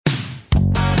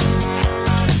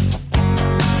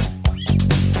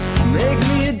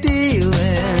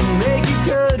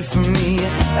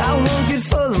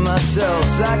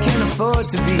afford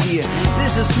to be.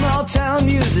 This is small town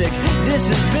music, this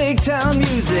is big town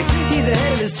music. He's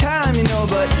ahead of his time, you know,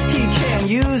 but he can't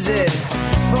use it.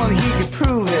 If only he could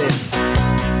prove it.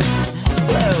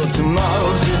 Well,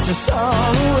 tomorrow's just a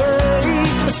song away,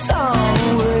 a song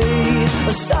away,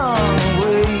 a song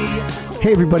away.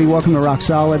 Hey everybody, welcome to Rock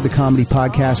Solid, the comedy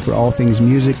podcast for all things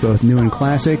music, both new and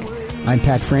classic. I'm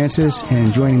Pat Francis,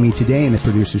 and joining me today in the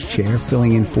producer's chair,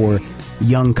 filling in for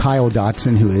young Kyle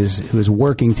Dotson, who is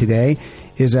working today,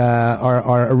 is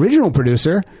our original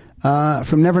producer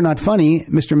from Never Not Funny,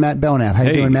 Mr. Matt Belknap. How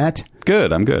you doing, Matt?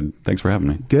 Good, I'm good. Thanks for having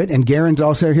me. Good, and Garen's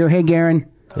also here. Hey, Garen.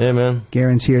 Hey, man.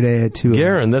 Garen's here to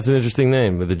Garen, that's an interesting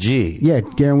name, with a G. Yeah,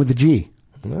 Garen with a G.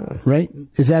 Right?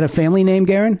 Is that a family name,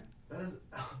 Garen?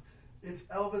 It's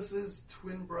Elvis's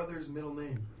twin brother's middle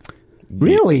name.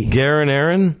 Really? Garen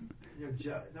Aaron?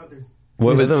 No, there's...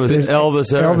 What was it? Was it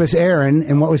Elvis Aaron? Elvis Aaron,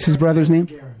 and what was his brother's name?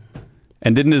 Garen.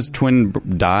 And didn't his twin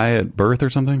die at birth or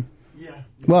something? Yeah.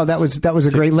 Well, that was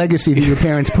a great legacy that your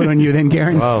parents put on you then,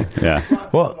 Garen. Wow. Yeah.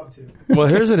 Well,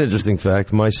 here's an interesting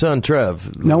fact. My son,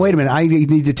 Trev. Now, wait a minute. I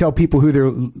need to tell people who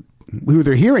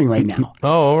they're hearing right now. Oh,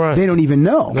 all right. They don't even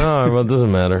know. No, well, it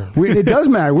doesn't matter. It does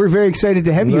matter. We're very excited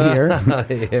to have you here.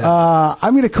 Yeah.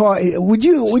 I'm going to call.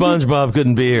 SpongeBob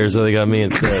couldn't be here, so they got me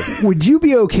instead. Would you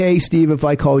be okay, Steve, if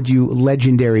I called you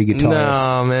legendary guitarist?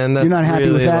 No, man, that's You're not happy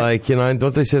really with that? like,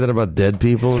 don't they say that about dead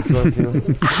people and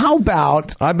stuff? How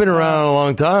about? I've been around a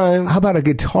long time. How about a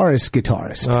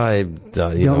guitarist? I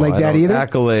don't like that either?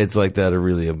 Accolades like that are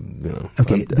really,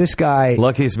 Okay, this guy.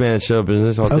 Luckiest man in show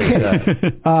business. I'll take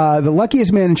that. The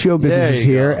luckiest man in show business is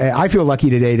here. I feel lucky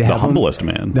today to have The humblest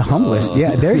man. The humblest,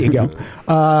 yeah. There you go.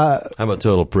 I'm a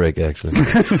total prick, actually.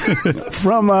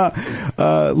 From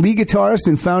lead guitarist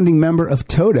and founding member of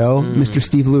Toto, Mr.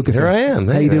 Steve Lukather. Here I am.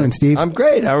 How you doing, Steve? I'm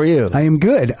great. How are you? I am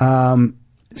good.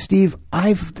 Steve,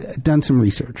 I've done some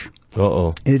research.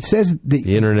 Uh-oh. And it says that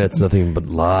the internet's nothing but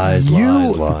lies.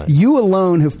 You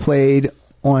alone have played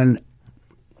on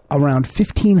around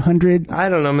 1,500. I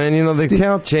don't know, man. The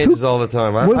count changes all the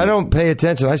time. I don't pay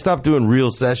attention. I stopped doing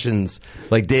real sessions,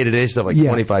 like day-to-day stuff,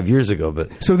 25 years ago.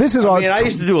 But so this is all. I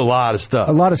used to do a lot of stuff.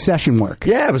 A lot of session work.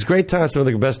 Yeah, it was great times. Some of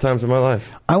the best times of my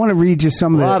life. I want to read just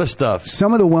some of lot of stuff.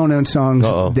 Some of the well-known songs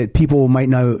that people might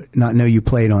not know you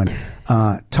played on.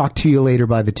 Talk to You Later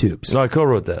by the Tubes. No, I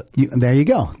co-wrote that. There you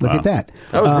go. Look at that.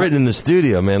 That was written in the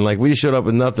studio, man. Like, we showed up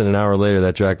with nothing. An hour later,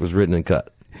 that track was written and cut.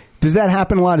 Does that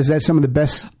happen a lot? Is that some of the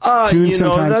best tunes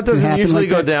sometimes? That doesn't usually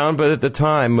like go that? down, but at the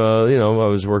time, I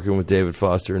was working with David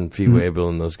Foster and Fee Waybill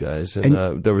and those guys,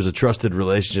 and there was a trusted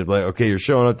relationship. Like, okay, you're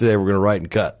showing up today, we're going to write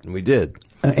and cut, and we did.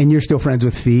 And you're still friends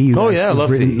with Fee? I love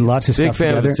Fee. Lots of Big stuff fan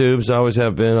together. of the Tubes, I always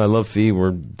have been. I love Fee.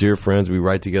 We're dear friends. We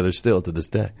write together still to this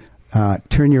day.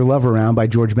 Turn Your Love Around by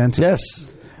George Benson.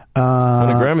 Yes. Won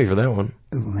a Grammy for that one.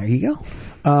 There you go.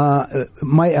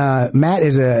 Matt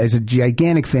is a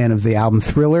gigantic fan of the album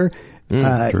Thriller.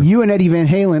 Sure. You and Eddie Van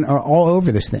Halen are all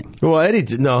over this thing. Well,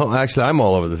 actually, I'm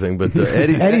all over the thing, but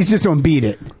Eddie's just on Beat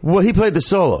It. Well, he played the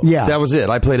solo. Yeah. That was it.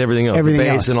 I played everything else. The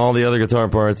bass and all the other guitar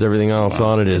parts, everything else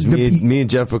on it is. Me and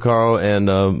Jeff Porcaro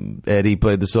and Eddie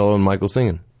played the solo and Michael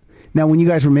singing. Now, when you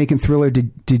guys were making Thriller,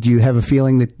 did you have a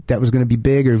feeling that was going to be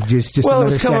big, or just well,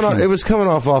 another it was coming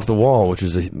off the Wall, which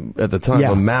was at the time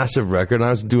a massive record. And I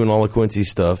was doing all the Quincy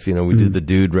stuff. We did the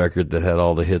Dude record that had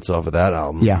all the hits off of that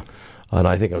album. Yeah. And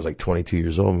I think I was like 22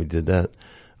 years old when we did that.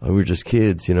 We were just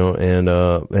kids, and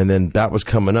then that was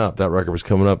coming up. That record was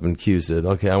coming up, and Q said,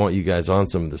 "Okay, I want you guys on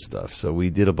some of this stuff." So we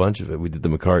did a bunch of it. We did the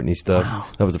McCartney stuff. Wow.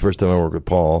 That was the first time I worked with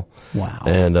Paul. Wow.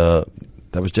 And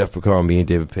that was Jeff Porcaro, me and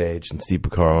David Page, and Steve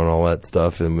Porcaro, and all that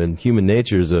stuff. And when Human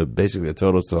Nature is basically a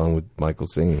Toto song with Michael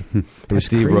singing.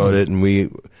 Steve wrote it, and we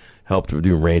helped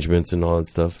do arrangements and all that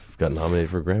stuff. Got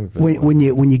nominated for a Grammy.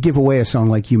 When you give away a song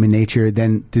like Human Nature,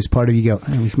 then does part of you go,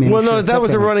 well, no, that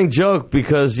was a running joke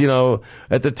because,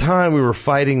 at the time we were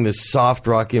fighting this soft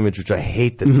rock image, which I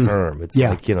hate the term. It's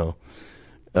like,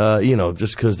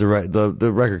 just because the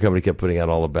record company kept putting out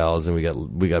all the ballads and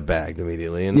we got bagged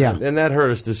immediately. And that hurt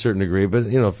us to a certain degree.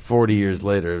 But, 40 years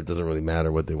later, it doesn't really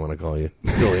matter what they want to call you.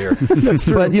 You're still here. That's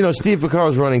true. But, Steve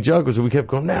Porcaro's running joke was we kept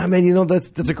going, nah, man,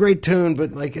 that's a great tune,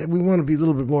 but like we want to be a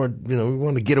little bit more, we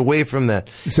want to get away from that.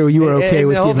 So you were okay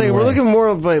with the whole giving thing? away. We're looking more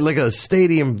of like a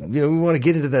stadium, we want to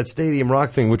get into that stadium rock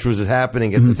thing, which was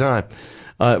happening at the time.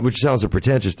 Which sounds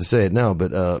pretentious to say it now,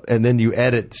 but and then you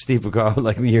edit Steve Porcaro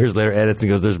like years later edits and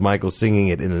goes, "There's Michael singing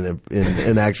it in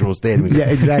an actual stadium." Yeah,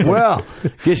 exactly. Well,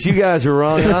 guess you guys were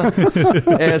wrong, huh?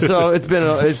 And so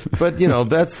but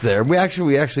that's there. We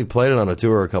actually played it on a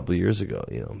tour a couple of years ago.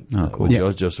 Cool.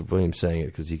 With Joseph Williams sang it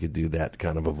because he could do that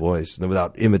kind of a voice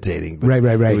without imitating. But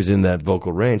Right. It was in that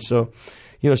vocal range, so.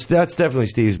 that's definitely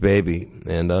Steve's baby,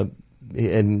 and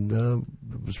it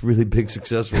was really big,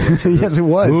 successful. Yes, it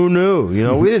was. Who knew?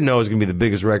 We didn't know it was going to be the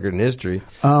biggest record in history.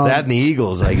 That and the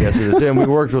Eagles, I guess. And we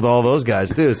worked with all those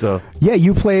guys too. So yeah,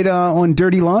 you played on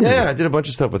Dirty Laundry. Yeah, I did a bunch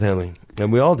of stuff with Henley,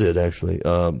 and we all did actually.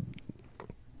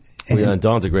 And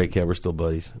Don's a great cat. We're still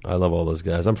buddies. I love all those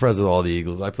guys. I'm friends with all the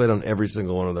Eagles. I played on every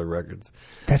single one of their records.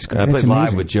 That's good. I played amazing.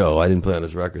 live with Joe. I didn't play on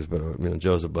his records, but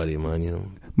Joe's a buddy of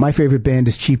mine. My favorite band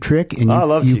is Cheap Trick, and I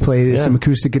love you Cheap. played Yeah. some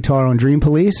acoustic guitar on Dream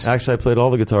Police. Actually, I played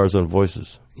all the guitars on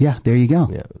Voices. Yeah, there you go.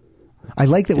 Yeah. I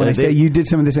like that when I say you did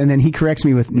some of this, and then he corrects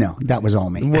me with, no, that was all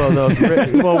me. Well, no,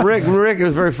 Rick, it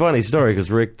was a very funny story because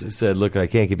Rick said, look, I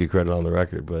can't give you credit on the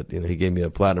record, but he gave me a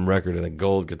platinum record and a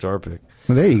gold guitar pick.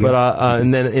 Well, there you go. But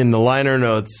and then in the liner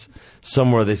notes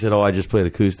somewhere they said, I just played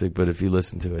acoustic, but if you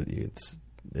listen to it,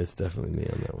 it's definitely me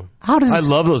on that one. I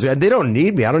love those guys. They don't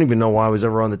need me. I don't even know why I was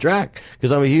ever on the track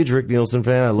because I'm a huge Rick Nielsen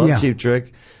fan. I love Cheap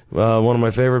Trick. One of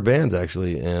my favorite bands,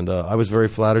 actually, and I was very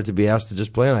flattered to be asked to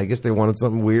just play on. I guess they wanted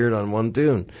something weird on one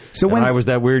tune, and I was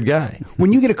that weird guy.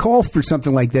 When you get a call for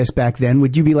something like this back then,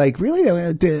 would you be like, really?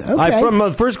 Okay.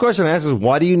 The first question I asked is,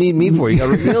 why do you need me for? You got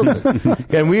Rick Nielsen.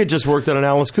 And we had just worked on an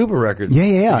Alice Cooper record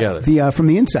together. The From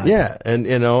the Inside. Yeah, and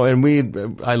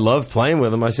I loved playing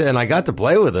with him. And I got to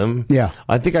play with him. Yeah.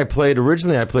 I think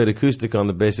originally I played acoustic on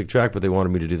the basic track, but they wanted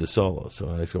me to do the solo. So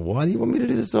I said, why do you want me to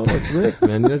do the solo? It's Rick,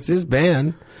 man. That's his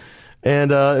band.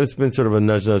 And it's been sort of a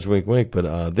nudge, nudge, wink, wink.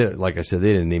 But like I said,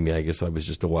 they didn't need me. I guess I was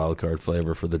just a wild card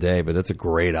flavor for the day. But that's a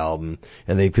great album,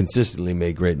 and they consistently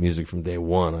made great music from day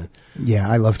one.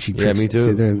 I love Cheap Trick. Yeah, me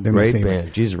too. They're great my favorite.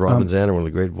 band. Jesus, Robin Zander, one of the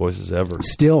great voices ever.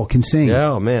 Still can sing.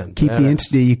 Yeah, man. Keep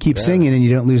you keep singing, and you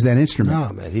don't lose that instrument.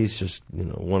 No, man, he's just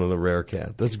one of the rare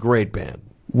cats. That's a great band.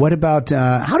 What about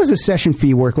how does a session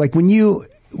fee work? Like when you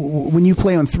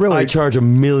play on Thriller, I charge $1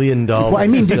 million. Well, I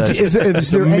mean, is there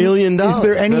 $1 million? Is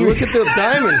there any? Now look at the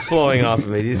diamonds flowing off of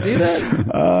me. Do you see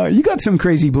that? You got some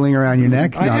crazy bling around your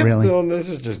neck. Not really. This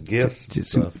is just gifts.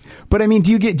 Stuff. But I mean,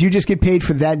 do you just get paid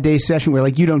for that day's session where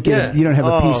like you don't get you don't have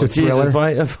a piece of Thriller?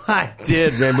 If I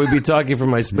did, man, we'd be talking from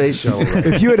my space shuttle.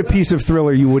 If you had a piece of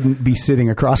Thriller, you wouldn't be sitting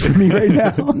across from me right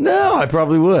now. No, I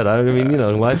probably would. I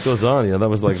mean, life goes on. That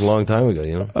was like a long time ago.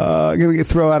 I'm gonna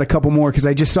throw out a couple more because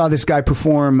I just saw this guy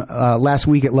perform last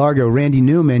week at Largo. Randy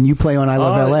Newman, you play on I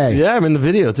Love L.A. Yeah, I'm in the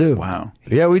video too. Wow.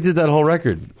 Yeah, we did that whole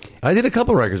record. I did a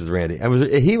couple records with Randy.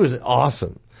 He was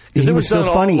awesome. He was so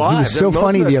funny. He was so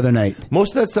funny the other night.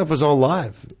 Most of that stuff was all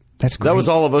live. That's great. That was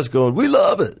all of us going, we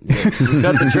love it. We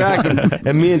got the track,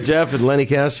 and me and Jeff and Lenny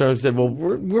Castro said, well,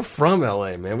 we're from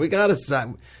L.A., man. We got to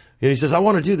sign. And he says, I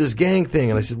want to do this gang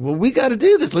thing. And I said, well, we got to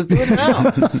do this. Let's do it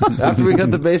now. After we got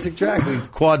the basic track, we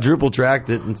quadruple tracked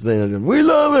it and said, we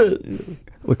love it.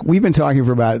 Look, we've been talking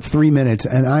for about 3 minutes,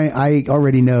 and I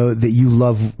already know that you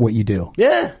love what you do.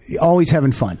 Yeah. You're always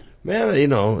having fun. Man,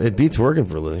 it beats working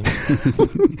for a living.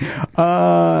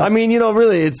 I mean,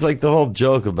 really, it's like the whole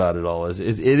joke about it all is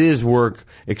it is work,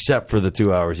 except for the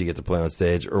 2 hours you get to play on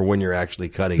stage or when you're actually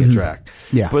cutting a track.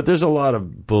 Yeah. But there's a lot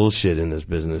of bullshit in this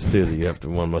business too that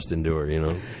one must endure.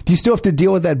 Do you still have to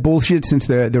deal with that bullshit since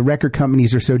the record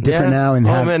companies are so different now? And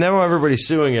man, now everybody's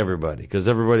suing everybody because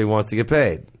everybody wants to get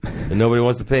paid, and nobody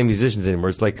wants to pay musicians anymore.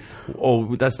 It's like,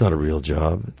 oh, that's not a real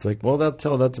job. It's like, well, they'll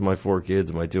tell that to my 4 kids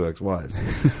and my 2 ex-wives.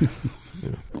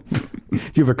 Do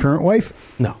you have a current wife?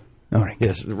 No. All right.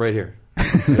 Yes, right here.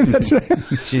 That's right.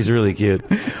 She's really cute.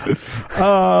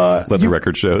 Let the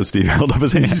record show Steve held up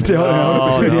his hand. No.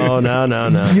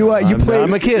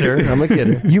 I'm a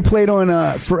kidder. You played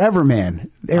on Forever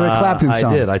Man, Eric Clapton's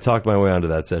song. I did. I talked my way onto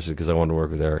that session because I wanted to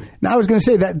work with Eric. Now, I was going to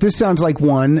say that this sounds like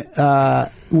one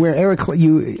where Eric,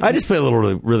 I just play a little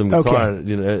rhythm guitar.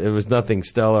 Okay. It was nothing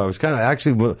stellar. I was kind of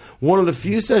actually one of the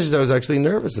few sessions I was actually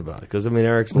nervous about because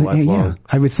Eric's a lifelong. Yeah.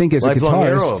 I would think as a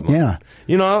guitarist, yeah.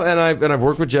 And I've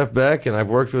worked with Jeff Beck, and I've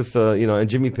worked with and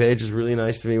Jimmy Page was really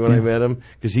nice to me when I met him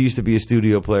because he used to be a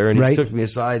studio player, and he took me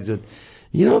aside and said,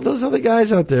 those other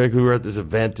guys out there who were at this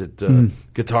event at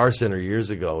Guitar Center years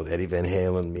ago with Eddie Van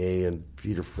Halen, me, and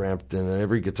Peter Frampton, and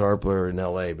every guitar player in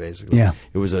L.A., basically. Yeah.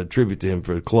 It was a tribute to him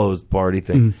for a closed party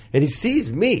thing. And he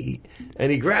sees me,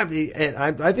 and he grabbed me, and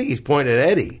I think he's pointing at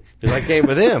Eddie because I came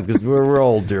with him because we're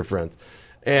all dear friends.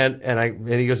 And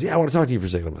he goes, yeah, I want to talk to you for a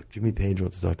second. I'm like, Jimmy Page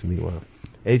wants to talk to me. Wow.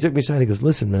 And he took me aside, and he goes,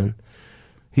 listen, man.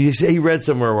 He read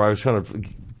somewhere where I was kind of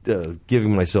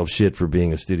giving myself shit for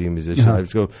being a studio musician. I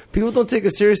was going, people don't take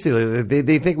us seriously.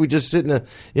 They think we just sit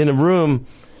in a room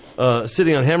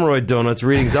sitting on hemorrhoid donuts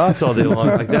reading dots all day long.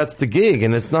 Like that's the gig,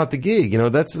 and it's not the gig.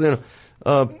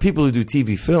 people who do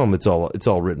TV film, it's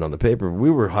all written on the paper. We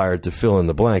were hired to fill in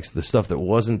the blanks, the stuff that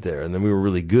wasn't there, and then we were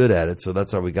really good at it. So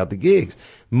that's how we got the gigs.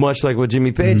 Much like what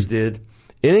Jimmy Page did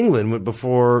in England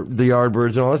before the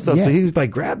Yardbirds and all that stuff. Yeah. So he was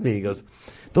like, grabbed me. He goes,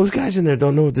 "Those guys in there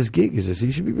don't know what this gig is. So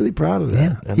you should be really proud of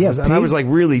that." Yeah. And I was like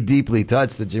really deeply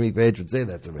touched that Jimmy Page would say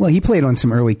that to me. Well, he played on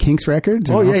some early Kinks records.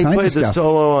 And all he kinds played of the stuff.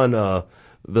 solo on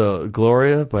the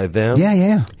Gloria by them.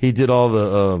 Yeah. He did all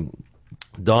the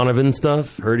Donovan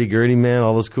stuff, Hurdy-Gurdy Man,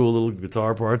 all those cool little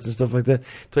guitar parts and stuff like that.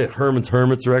 He played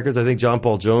Hermits records. I think John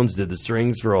Paul Jones did the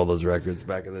strings for all those records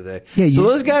back in the day. Yeah, so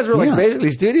those guys were like basically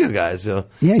studio guys. So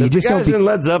you just the guys don't in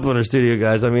Led Zeppelin are studio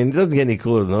guys. I mean, it doesn't get any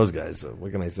cooler than those guys. So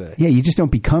what can I say? Yeah, you just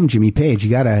don't become Jimmy Page. You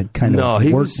got to kind of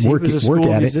he work was a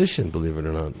school at musician, believe it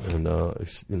or not, and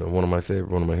one of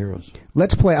my heroes.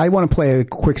 Let's play. I want to play a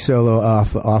quick solo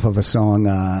off of a song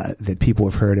that people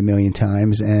have heard a million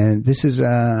times, and this is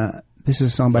a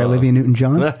song by Olivia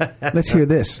Newton-John. Let's hear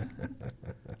this.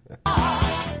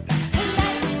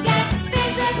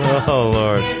 Oh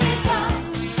Lord.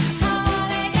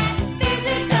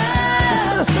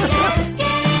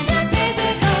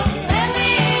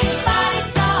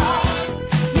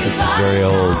 This is very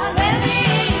old.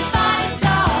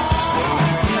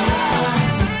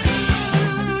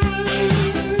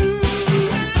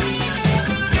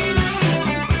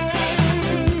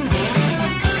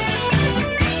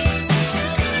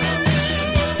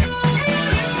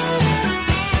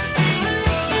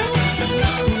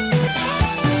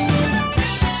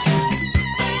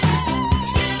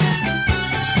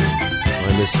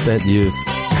 Misspent youth.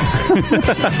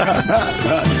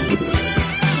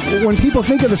 When people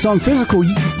think of the song Physical,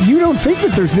 you don't think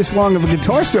that there's this long of a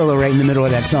guitar solo right in the middle of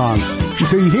that song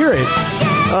until you hear it.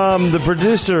 The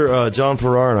producer, John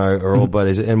Farrar, and I are old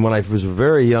buddies, and when I was a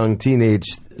very young teenage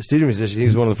studio musician, he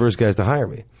was one of the first guys to hire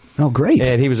me. Oh, great.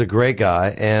 And he was a great guy,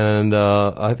 and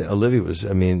I think Olivia was,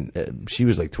 she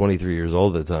was like 23 years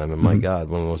old at the time, and my God,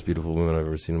 one of the most beautiful women I've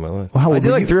ever seen in my life. Well, I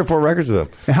did like 3 or 4 records with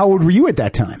him. And how old were you at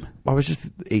that time? I was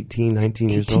just 18, 19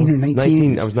 years old. 18 or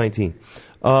 19? I was 19.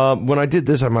 When I did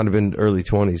this, I might have been early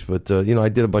 20s, but, I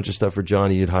did a bunch of stuff for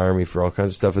Johnny. He'd hire me for all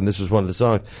kinds of stuff, and this was one of the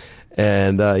songs.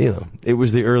 And, it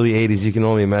was the early 80s. You can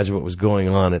only imagine what was going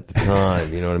on at the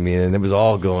time, you know what I mean? And it was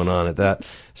all going on at that.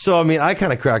 So, I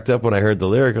kind of cracked up when I heard the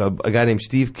lyric. A guy named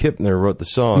Steve Kipner wrote the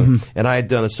song, and I had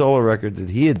done a solo record that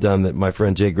he had done that my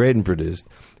friend Jay Graydon produced,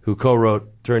 who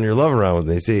co-wrote Turn Your Love Around with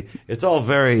me. See, it's all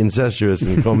very incestuous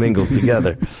and commingled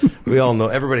together. We all know,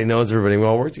 everybody knows everybody. We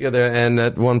all work together. And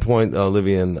at one point,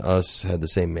 Olivia and us had the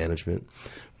same management.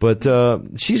 But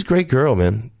she's a great girl,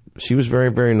 man. She was very,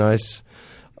 very nice.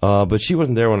 But she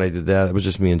wasn't there when I did that. It was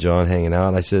just me and John hanging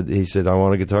out. He said, I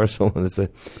want a guitar solo. And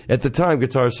at the time,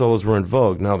 guitar solos were in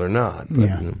vogue. Now they're not.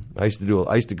 But, I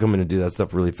used to come in and do that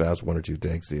stuff really fast. 1 or 2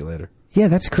 takes. See you later. Yeah,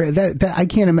 that's crazy. That I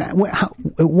can't imagine. At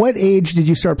what age did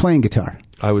you start playing guitar?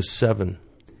 I was 7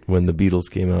 when the Beatles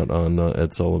came out on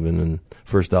Ed Sullivan, and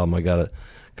first album I got a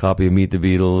copy of Meet the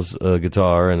Beatles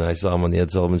guitar, and I saw him on the Ed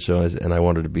Sullivan show, and I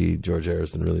wanted to be George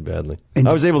Harrison really badly. And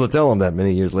I was able to tell him that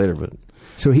many years later, but.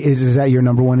 So is that your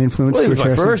number one influence? Well, he was my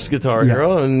Harrison? first guitar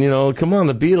hero, and come on,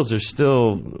 the Beatles are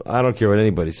still. I don't care what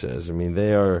anybody says.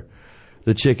 They are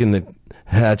the chicken that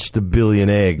hatched a billion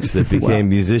eggs that became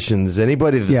musicians.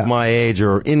 Anybody that's my age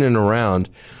or in and around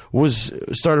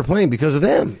started playing because of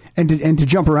them. And to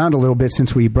jump around a little bit,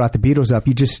 since we brought the Beatles up,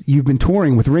 you've been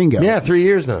touring with Ringo. Yeah, 3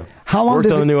 years now. How long?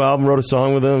 Worked on a new album, wrote a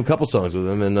song with him, a couple songs with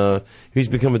him, and he's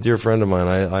become a dear friend of mine.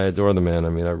 I adore the man. I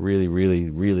really, really,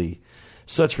 really.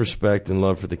 Such respect and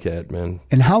love for the cat, man.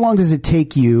 And how long does it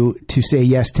take you to say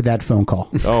yes to that phone call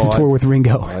to tour with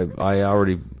Ringo? I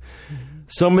already.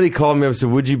 Somebody called me up and said,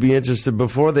 "Would you be interested?"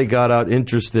 Before they got out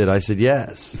interested, I said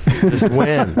yes. Just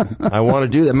when I want to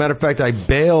do that. Matter of fact, I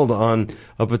bailed on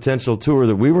a potential tour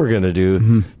that we were going to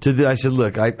do. I said,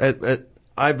 "Look,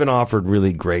 I've been offered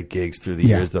really great gigs through the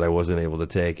years that I wasn't able to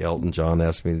take. Elton John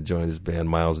asked me to join his band.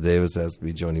 Miles Davis asked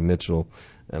me to join Mitchell,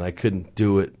 and I couldn't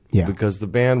do it because the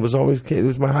band was always it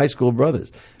was my high school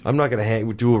brothers. I'm not going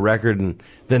to do a record and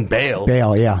then bail.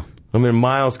 Yeah.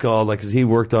 Miles called because he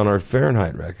worked on our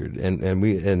Fahrenheit record,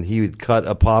 and he would cut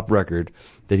a pop record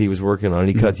that he was working on.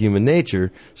 He cut Human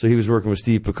Nature, so he was working with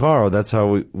Steve Porcaro. That's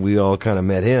how we all kind of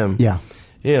met him. Yeah,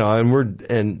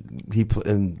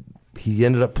 he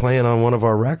ended up playing on one of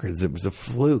our records. It was a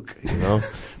fluke,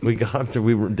 we got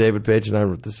to David Page and I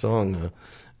wrote the song.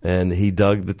 And he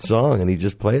dug the song, and he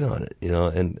just played on it,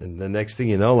 And the next thing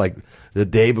you know, like the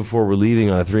day before we're leaving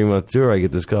on a 3-month tour, I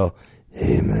get this call.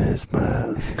 Hey, man,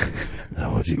 Miles. I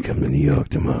want you to come to New York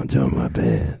tomorrow and join my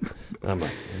band. I'm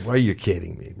like, why are you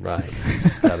kidding me? Right.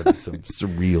 It's got to be some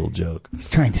surreal joke. He's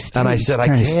trying to steal. And I said, I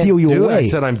can't steal you do away. it. I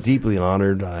said, I'm deeply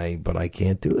honored, but I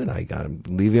can't do it. I got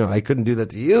to leave you. I couldn't do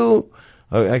that to you.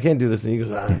 I can't do this. And he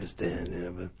goes, I understand. Yeah,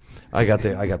 but I got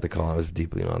the call. I was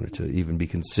deeply honored to even be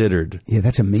considered. Yeah,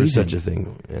 that's amazing. For such a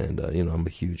thing. And, I'm a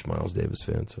huge Miles Davis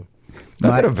fan. So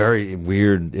I've had a very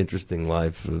weird, interesting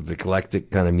life of eclectic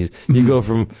kind of music. You go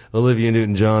from Olivia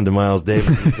Newton-John to Miles Davis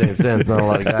in the same sense. Not a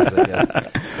lot of guys, I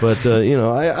guess. But,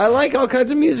 I like all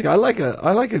kinds of music. I like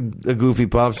a goofy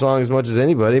pop song as much as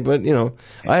anybody. But,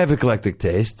 I have eclectic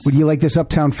tastes. Would you like this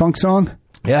Uptown Funk song?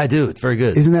 Yeah, I do. It's very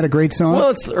good. Isn't that a great song?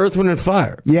 Well, it's Earth, Wind, and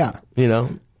Fire. Yeah.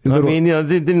 I mean,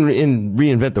 they didn't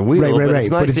reinvent the wheel, but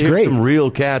it's nice to hear some real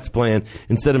cats playing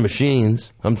instead of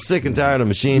machines. I'm sick and tired of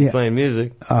machines playing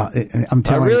music. I'm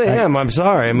telling you. I really am. I'm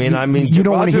sorry. I mean, you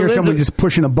don't want to hear someone just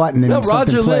pushing a button and something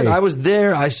Roger play. Lynn, I was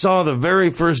there. I saw the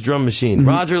very first drum machine. Mm-hmm.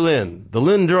 Roger Lynn, the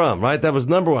Lynn drum, right? That was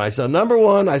number one. I saw number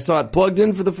one. I saw it plugged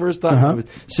in for the first time. I was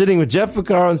sitting with Jeff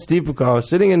Vaccaro and Steve Vaccaro,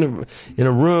 sitting in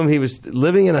a room. He was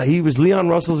he was Leon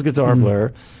Russell's guitar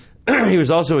player. He was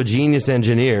also a genius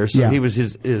engineer, so he was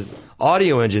his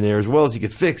audio engineer as well as he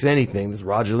could fix anything. This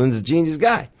Roger Lynn's a genius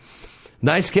guy.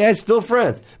 Nice cat, still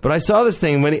friends. But I saw this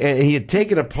thing when he had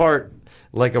taken apart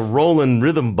like a Roland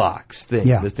rhythm box thing.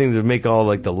 Yeah. This thing that would make all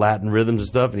like the Latin rhythms and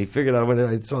stuff, and he figured out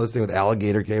I saw this thing with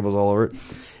alligator cables all over it.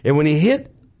 And when he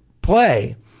hit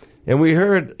play, and we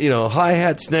heard,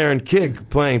 hi-hat, snare, and kick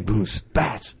playing boost,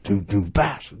 bass, doom, doom,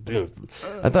 bass, doom.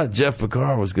 I thought Jeff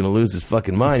Vaccaro was going to lose his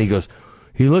fucking mind.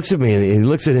 He looks at me and he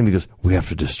looks at him. He goes, "We have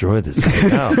to destroy this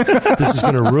right now. This is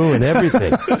going to ruin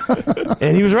everything."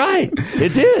 And he was right.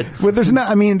 It did. Well, there's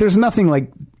nothing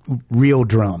like real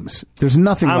drums. There's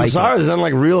nothing. I'm sorry. There's nothing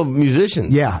like real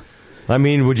musicians. Yeah. I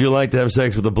mean, would you like to have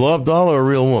sex with a blow-up doll or a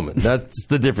real woman? That's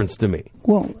the difference to me.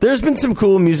 Well, there's been some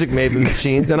cool music made with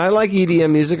machines, and I like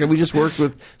EDM music. We just worked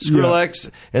with Skrillex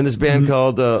and this band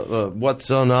called What's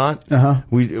So Not.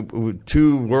 We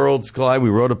two worlds collide. We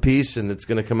wrote a piece, and it's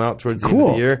going to come out towards the end of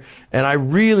the year. And I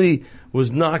really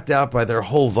was knocked out by their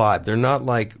whole vibe. They're not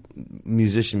like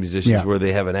musicians where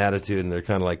they have an attitude and they're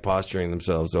kind of like posturing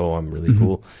themselves. Oh, I'm really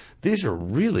cool. These are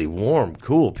really warm,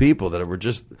 cool people that were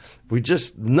just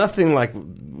nothing like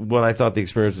what I thought the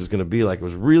experience was going to be like. It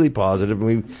was really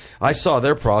positive. I saw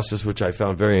their process, which I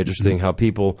found very interesting, how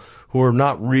people who are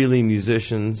not really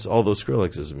musicians, although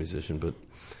Skrillex is a musician, but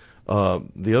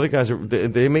the other guys,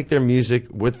 they make their music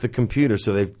with the computer,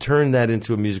 so they've turned that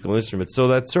into a musical instrument. So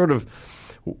that's sort of...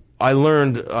 I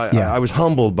learned, I was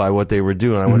humbled by what they were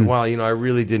doing. I went, wow, I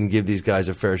really didn't give these guys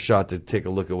a fair shot to take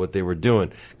a look at what they were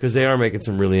doing, because they are making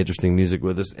some really interesting music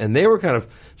with us. And they were kind of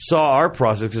saw our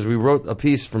process because we wrote a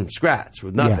piece from scratch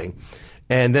with nothing. Yeah.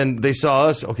 And then they saw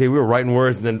us, we were writing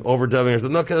words and then overdubbing.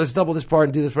 Said, okay, let's double this part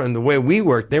and do this part. And the way we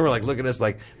worked, they were like looking at us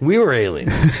like we were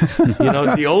aliens,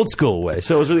 the old school way.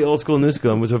 So it was really old school, new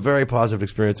school. And it was a very positive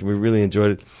experience, and we really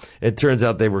enjoyed it. It turns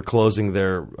out they were closing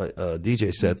their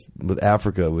DJ sets with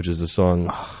Africa, which is a song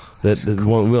that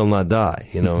will not die.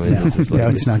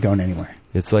 It's not going anywhere.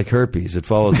 It's like herpes. It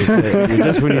follows us.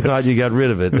 Just when you thought you got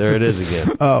rid of it, there it is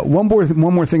again. One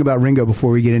more thing about Ringo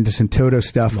before we get into some Toto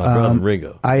stuff. My brother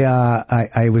Ringo.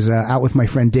 I was out with my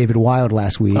friend David Wild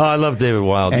last week. Oh, I love David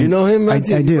Wild. Do you know him? I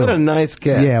do. What a nice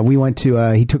cat. Yeah, we went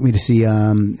to. He took me to see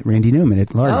Randy Newman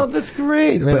at Largo. Oh, that's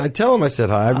great. I tell him I said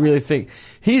hi. I really think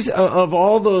he's of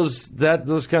all those kind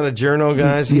of journo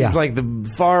guys. He's like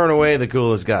the far and away the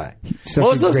coolest guy.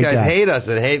 Most of those guys hate us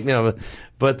and hate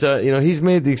But he's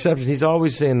made the exception. He's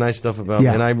always saying nice stuff about me,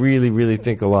 and I really, really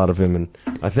think a lot of him. And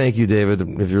I thank you, David,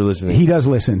 if you're listening. He does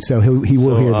listen, so he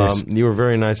will hear this. You were a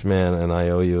very nice man, and I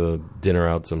owe you a dinner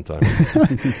out sometime.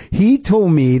 He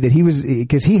told me that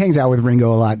because he hangs out with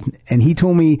Ringo a lot, and he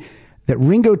told me that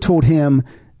Ringo told him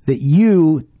that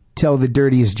you tell the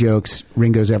dirtiest jokes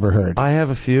Ringo's ever heard. I have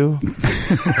a few.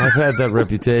 I've had that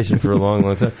reputation for a long,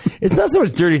 long time. It's not so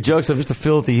much dirty jokes. I'm just a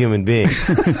filthy human being.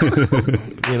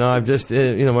 I'm just,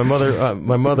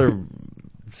 my mother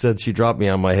said she dropped me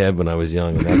on my head when I was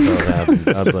young, and that's how it happened.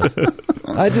 God bless.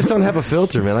 I just don't have a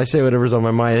filter, man. I say whatever's on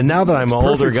my mind. And now that I'm an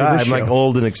older guy, I'm like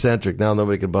old and eccentric. Now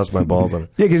nobody can bust my balls on it.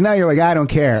 Yeah, because now you're like, I don't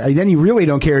care. And then you really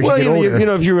don't care as you get older.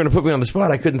 If you were going to put me on the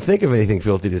spot, I couldn't think of anything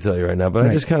filthy to tell you right now. But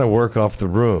I just kind of work off the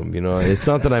room. It's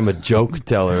not that I'm a joke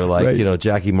teller like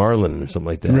Jackie Marlin or something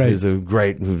like that. He's a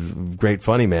great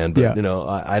funny man. But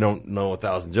I don't know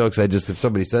 1,000 jokes. If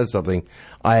somebody says something,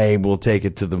 I will take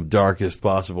it to the darkest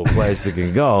possible place it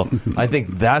can go. I think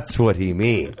that's what he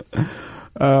means.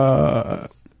 I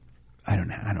don't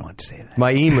know. I don't want to say that.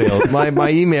 My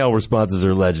email responses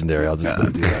are legendary. I'll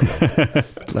just do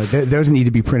that. Those need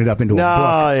to be printed up into a book.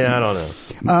 No, yeah, I don't know.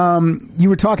 You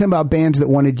were talking about bands that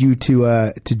wanted you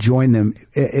to join them.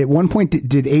 At one point,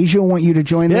 did Asia want you to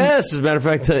join them? Yes, as a matter of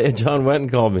fact, John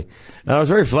Wetton called me, and I was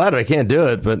very flattered. I can't do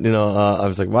it, but I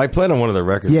was like, well, I played on one of their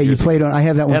records. Yeah, you played on. I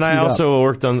have that one. And I also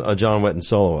worked on a John Wetton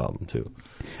solo album too.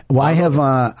 Well, I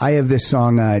have this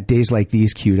song "Days Like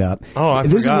These" queued up. Oh, I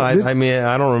forgot. I don't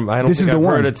think I've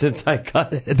heard it since I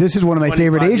got it. This is one of my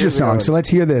favorite Asia songs. So let's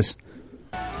hear this.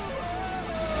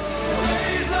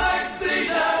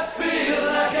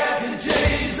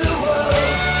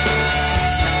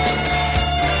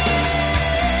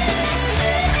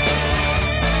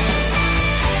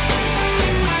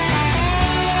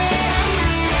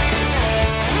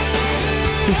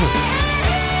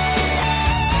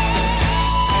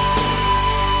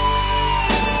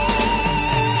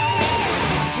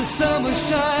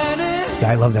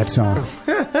 Yeah, I love that song.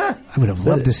 I would have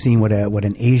loved to see what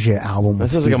an Asia album That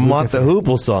was. sounds like a Mott the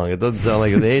Hoople song. It doesn't sound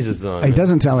like an Asia song. It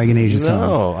doesn't sound like an Asia song.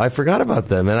 No, I forgot about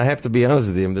that, man. I have to be honest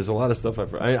with you. There's a lot of stuff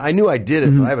I knew I did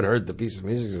it, but I haven't heard the piece of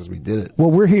music since we did it. Well,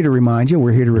 we're here to remind you.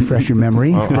 We're here to refresh your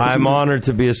memory. I'm honored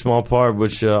to be a small part,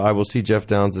 which I will see Jeff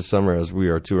Downs this summer as we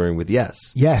are touring with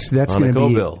Yes. Yes, that's going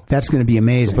to be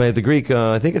amazing. We'll play at the Greek.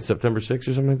 I think it's September 6th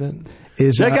or something like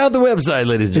that. Check out the website,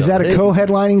 ladies and gentlemen. Is that a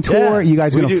co-headlining tour? Yeah, you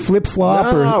guys going to flip-flop?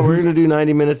 No, we're going to do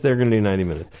 90 minutes. They're going to do 90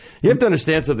 minutes. You have to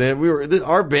understand something.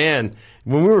 Our band,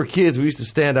 when we were kids, we used to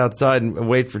stand outside and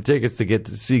wait for tickets to get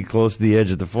to see Close to the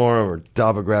Edge of the Forum or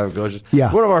Topographic Oceans.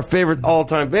 Yeah. One of our favorite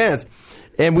all-time bands.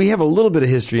 And we have a little bit of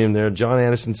history in there. John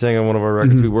Anderson sang on one of our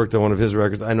records. Mm-hmm. We worked on one of his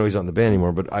records. I know he's not in the band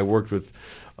anymore, but I worked with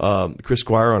Chris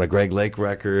Squire on a Greg Lake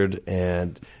record.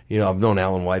 And, I've known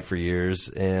Alan White for years.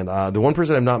 And the one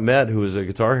person I've not met who is a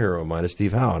guitar hero of mine is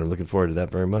Steve Howe. And I'm looking forward to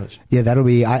that very much. Yeah, that'll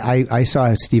be... I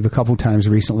saw Steve a couple times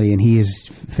recently, and he is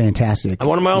fantastic.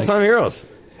 One of my all-time heroes.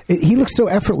 He looks so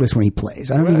effortless when he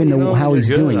plays. I don't even know how he's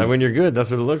doing it. When you're good,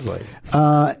 that's what it looks like.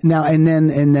 Now, and then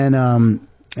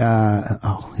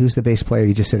who's the bass player?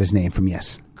 You just said his name from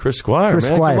Yes. Chris Squire. Chris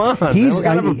Squire. Come on. He's.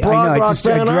 I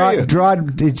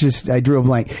drew a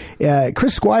blank.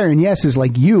 Chris Squire and Yes is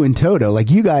like you and Toto. Like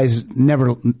you guys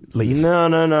never leave. No.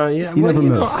 Yeah, you never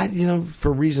move.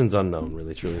 For reasons unknown,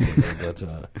 really, truly.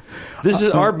 But this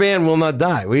is our band will not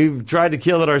die. We've tried to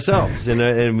kill it ourselves,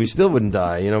 and we still wouldn't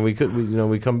die. We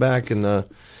come back and.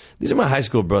 These are my high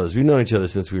school brothers. We've known each other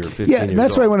since we were 15 years old. Yeah,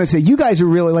 that's what I want to say. You guys are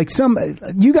really like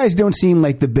you guys don't seem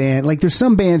like the band. Like there's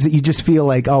some bands that you just feel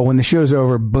like, oh, when the show's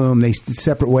over, boom, they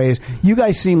separate ways. You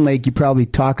guys seem like you probably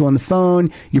talk on the phone.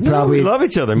 We love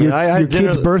each other. I mean, your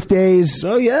kids' birthdays.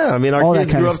 Oh, yeah. I mean, our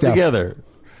kids grew up together.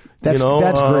 That's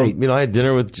great. I had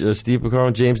dinner with Steve Picaro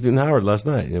and James Newton Howard last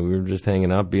night. We were just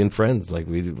hanging out, being friends like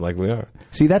we are.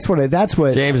 See, that's what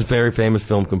James is a very famous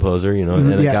film composer,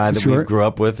 and a guy that we grew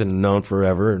up with and known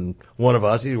forever. And one of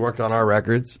us, he worked on our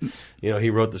records. He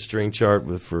wrote the string chart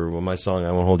for my song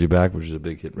 "I Won't Hold You Back," which is a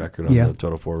big hit record on the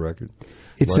Total 4 record.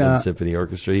 It's London Symphony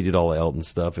Orchestra. He did all the Elton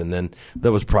stuff, and then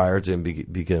that was prior to him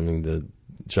becoming the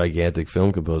gigantic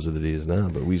film composer that he is now,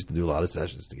 but we used to do a lot of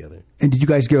sessions together. And did you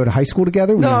guys go to high school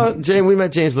together? No, we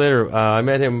met James later. I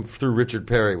met him through Richard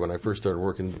Perry when I first started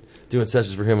doing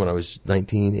sessions for him when I was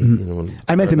 19, 18. Mm-hmm.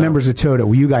 I met the members of Toto.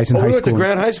 Were you guys in high school? We went to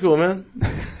Grant High School, man.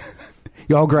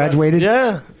 You all graduated?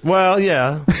 Yeah. Well,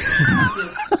 yeah.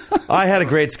 I had a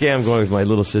great scam going with my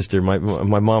little sister. My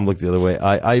mom looked the other way.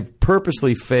 I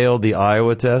purposely failed the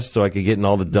Iowa test so I could get in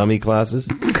all the dummy classes,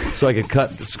 so I could cut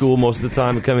school most of the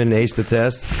time and come in and ace the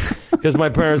test. Because my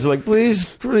parents were like,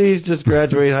 please just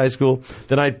graduate high school.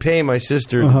 Then I'd pay my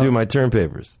sister to do my term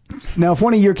papers. Now, if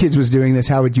one of your kids was doing this,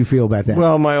 how would you feel about that?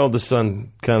 Well, my oldest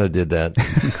son kind of did that.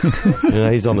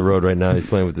 He's on the road right now. He's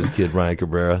playing with this kid, Ryan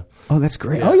Cabrera. Oh, that's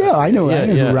great. Yeah. Oh, yeah, I know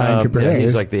who Ryan Cabrera is.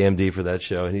 He's like the MD for that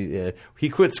show. And he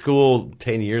quit school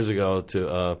 10 years ago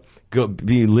to go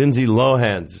be Lindsay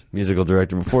Lohan's musical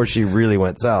director before she really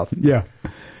went south. Yeah.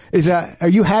 Are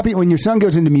you happy when your son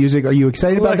goes into music? Are you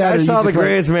excited about that? I saw the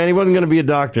grades, man. He wasn't going to be a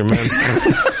doctor, man.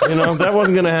 That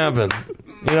wasn't going to happen.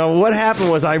 What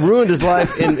happened was I ruined his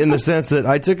life in the sense that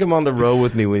I took him on the road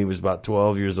with me when he was about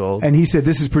 12 years old. And he said,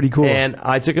 this is pretty cool. And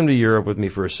I took him to Europe with me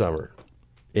for a summer.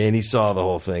 And he saw the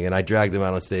whole thing. And I dragged him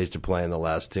out on stage to play in the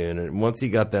last tune. And once he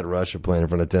got that rush of playing in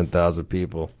front of 10,000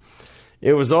 people,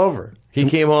 it was over. He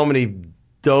came home and he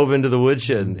dove into the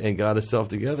woodshed and got himself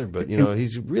together. But,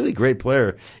 he's a really great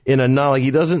player. He's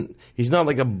not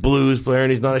like a blues player and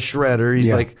he's not a shredder.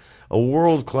 He's like a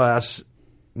world-class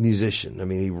musician. I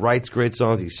mean, he writes great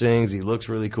songs, he sings, he looks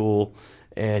really cool.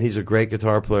 And he's a great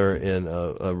guitar player and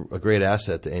a great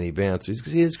asset to any band. So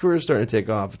his career is starting to take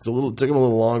off. It took him a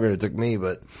little longer than it took me,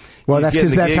 but that's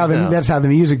because that's how the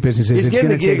music business is. He's getting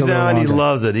the gigs now, and he longer.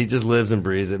 loves it. He just lives and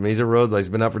breathes it. I mean, he's a road. He's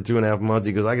been out for 2.5 months.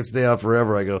 He goes, I could stay out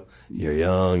forever. I go, you're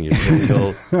young, you're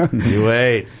single, you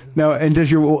wait. No, and does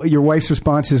your wife's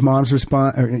response, his mom's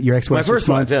response, or your ex-wife's My first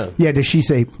response? one, yeah. Yeah, does she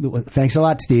say, thanks a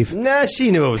lot, Steve? Nah,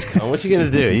 she knew it was coming. What's she going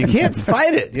to do? You can't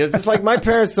fight it. It's just like my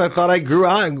parents. I thought I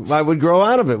would grow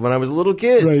out of it when I was a little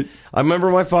kid. Right. I remember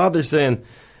my father saying,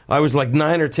 I was like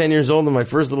 9 or 10 years old in my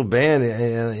first little band,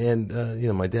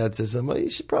 and my dad says, well, you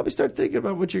should probably start thinking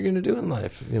about what you're going to do in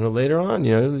life. Later on,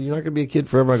 you're not going to be a kid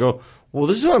forever. I go, well,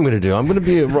 this is what I'm going to do. I'm going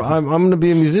to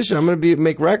be a musician. I'm going to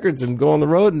make records and go on the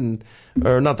road,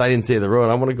 or not that I didn't say the road.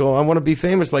 I want to be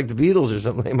famous like the Beatles or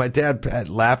something. And my dad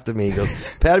laughed at me. He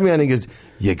goes, patted me on. He goes,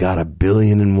 you got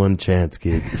 1,000,000,001 chance,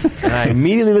 kid. And I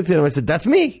immediately looked at him. I said, that's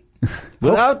me.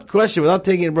 Without question, without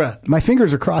taking a breath. My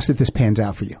fingers are crossed that this pans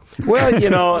out for you. Well,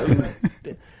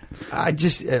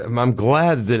 I'm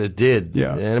glad that it did.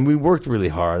 Yeah. And we worked really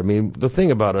hard. I mean, the thing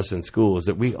about us in school is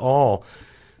that we all,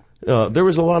 there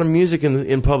was a lot of music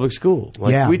in public school.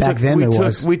 Back then there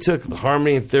was. We took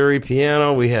harmony and theory,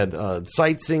 piano. We had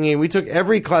sight singing. We took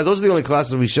every class. Those are the only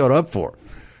classes we showed up for,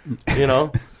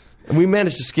 And we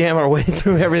managed to scam our way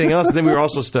through everything else. And then we were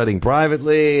also studying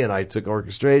privately, and I took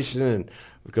orchestration and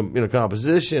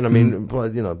composition. I mean,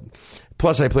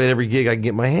 plus I played every gig I could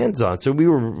get my hands on. So we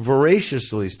were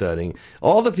voraciously studying.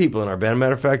 All the people in our band.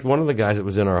 Matter of fact, one of the guys that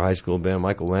was in our high school band,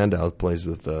 Michael Landau, plays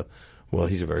with,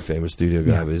 he's a very famous studio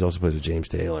guy, but he also plays with James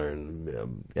Taylor, and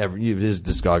his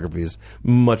discography is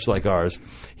much like ours.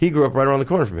 He grew up right around the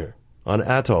corner from here on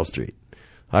Atoll Street.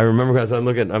 I remember because I'm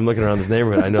looking around this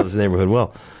neighborhood. I know this neighborhood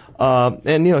well.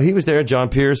 And he was there. John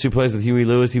Pierce, who plays with Huey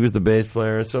Lewis, he was the bass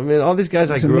player. So I mean, all these guys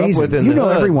I grew up with.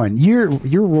 Everyone. Your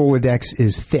Rolodex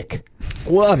is thick.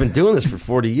 Well, I've been doing this for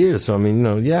 40 years, so I mean,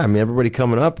 everybody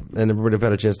coming up and everybody I've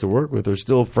had a chance to work with are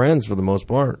still friends for the most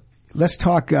part. Let's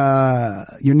talk.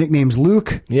 Your nickname's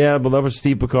Luke. Yeah, but that was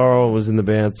Steve Porcaro was in the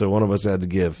band, so one of us had to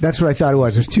give. That's what I thought it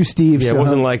was. There's two Steves. Yeah, it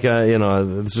wasn't like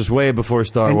this was way before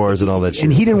Star Wars and all that shit.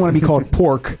 And he didn't want to be called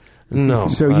Pork. No,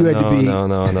 so you had to be. No,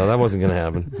 that wasn't going to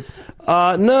happen.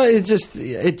 No, it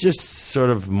just sort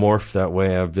of morphed that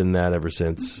way. I've been that ever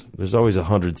since. There's always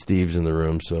 100 Steves in the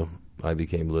room, so I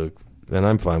became Luke, and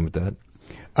I'm fine with that.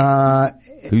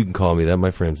 You can call me that.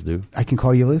 My friends do. I can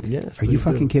call you Luke? Yes. Are you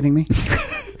fucking kidding me?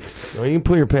 No, you can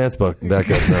pull your pants back up now,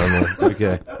 man. It's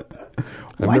okay.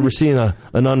 I've never seen an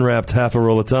unwrapped half a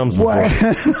roll of Tums before.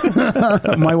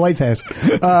 My wife has.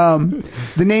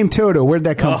 The name Toto, where'd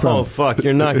that come from? Oh, fuck.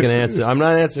 You're not going to answer. I'm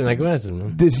not answering that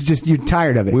question. This is just, you're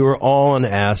tired of it. We were all on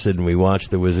acid and we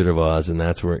watched The Wizard of Oz, and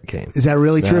that's where it came. Is that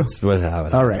really true? That's what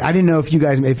happened. All right. I didn't know if you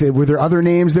guys, were there other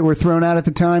names that were thrown out at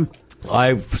the time?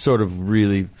 I sort of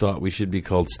really thought we should be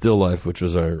called Still Life, which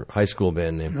was our high school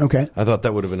band name. Okay. I thought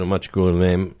that would have been a much cooler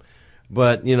name.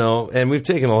 But, and we've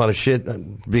taken a lot of shit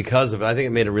because of it. I think it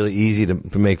made it really easy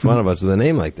to make fun of us with a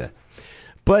name like that.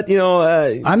 But,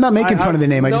 I'm not making fun of the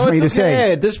name. I just want you to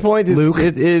say. At this point, Luke.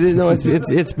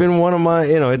 It's been one of my,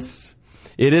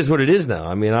 it is what it is now.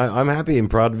 I mean, I'm happy and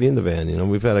proud to be in the band.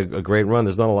 We've had a great run.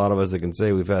 There's not a lot of us that can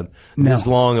say we've had this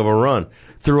long of a run.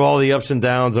 Through all the ups and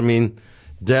downs, I mean,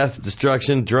 death,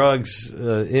 destruction, drugs,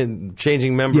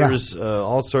 changing members,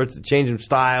 all sorts of changing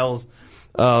styles.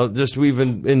 We've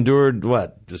endured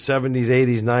the 70s,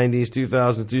 80s, 90s,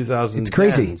 2000s, 2010s. It's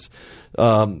crazy.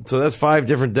 So that's 5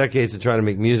 different decades to try to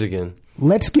make music in.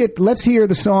 Let's hear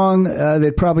the song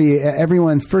that probably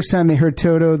everyone, first time they heard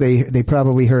Toto, they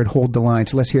probably heard Hold the Line.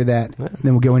 So let's hear that. Yeah.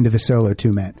 Then we'll go into the solo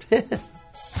too, Matt.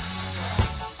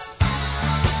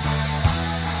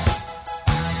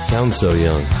 Sounds so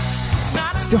young.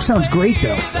 Still sounds great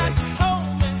though. Thanks.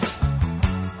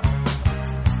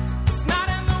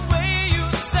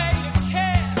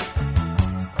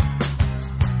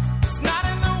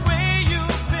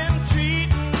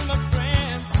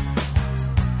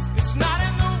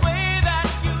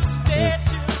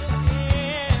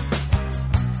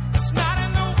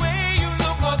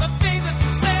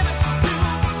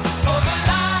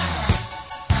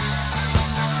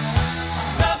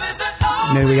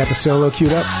 And then we got the solo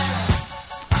queued up.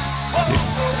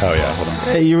 Oh, yeah, hold on.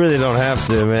 Hey, you really don't have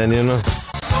to, man,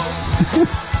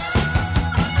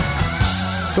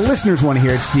 The listeners want to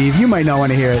hear it, Steve. You might not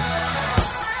want to hear it.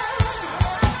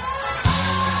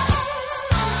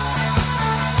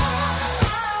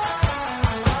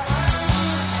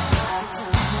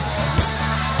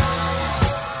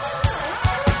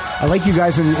 I like you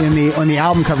guys on the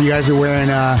album cover. You guys are wearing,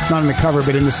 not on the cover,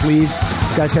 but in the sleeve,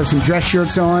 You guys have some dress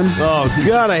shirts on. Oh,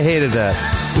 God, I hated that.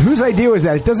 Whose idea was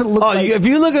that? It doesn't look like... If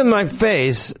you look at my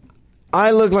face,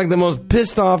 I look like the most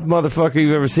pissed off motherfucker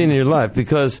you've ever seen in your life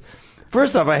because,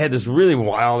 first off, I had this really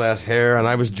wild-ass hair, and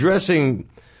I was dressing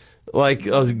like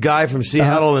a guy from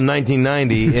Seattle in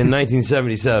 1990 in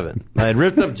 1977. I had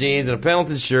ripped up jeans and a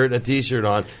Pendleton shirt and a T-shirt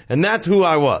on, and that's who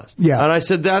I was. Yeah. And I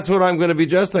said, that's what I'm going to be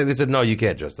dressed like. They said, no, you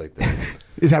can't dress like that.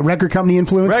 Is that record company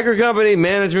influence? Record company,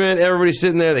 management, everybody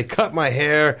sitting there. They cut my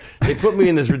hair. They put me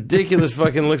in this ridiculous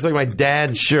fucking, looks like my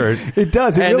dad's shirt. It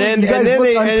does. It and really, then, you guys and then look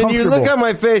they, and you look uncomfortable. at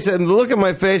my face, and look at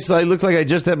my face, I look like I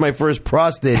just had my first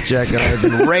prostate check and I had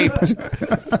been raped.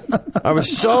 I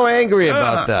was so angry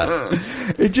about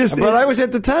that. But I was,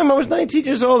 at the time, I was 19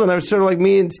 years old, and I was sort of like,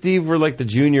 me and Steve were like the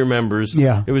junior members.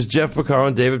 Yeah. It was Jeff Porcaro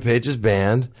and David Page's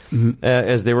band,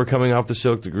 as they were coming off the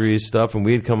Silk Degrees stuff, and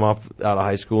we had come off out of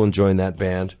high school and joined that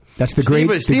band. That's the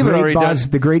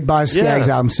great Boz Skaggs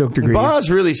album, Silk Degrees.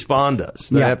 Boz really spawned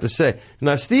us, I have to say.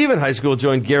 Now, Steve in high school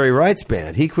joined Gary Wright's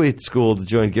band. He quit school to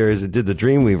join Gary's, did the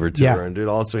Dreamweaver tour, and did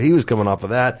also, he was coming off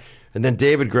of that. And then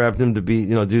David grabbed him to be,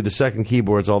 do the second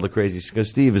keyboards, all the crazy, because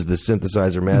Steve is the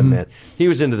synthesizer madman. He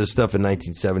was into this stuff in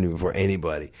 1970 before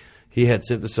anybody. He had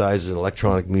synthesizers and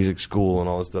electronic music school and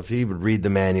all this stuff. He would read the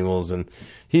manuals, and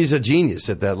he's a genius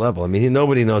at that level. I mean,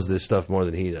 nobody knows this stuff more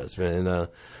than he does, man.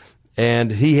 And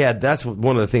he had, that's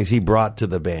one of the things he brought to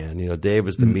the band. Dave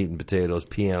was the meat and potatoes,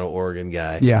 piano, organ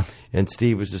guy. Yeah. And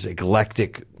Steve was this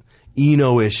eclectic,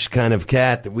 Eno-ish kind of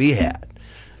cat that we had.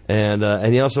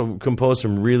 And he also composed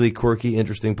some really quirky,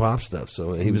 interesting pop stuff.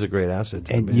 So he was a great asset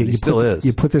to the band. He still is.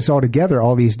 You put this all together,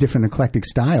 all these different eclectic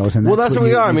styles, and that's what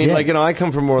we are. I mean, I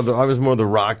come from I was more the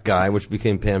rock guy, which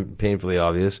became painfully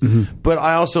obvious. But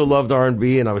I also loved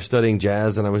R&B, and I was studying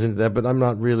jazz, and I was into that. But I'm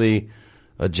not really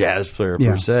a jazz player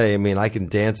per se. I mean, I can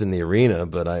dance in the arena,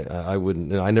 but I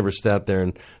wouldn't. I never sat there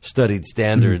and studied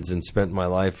standards and spent my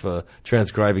life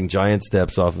transcribing giant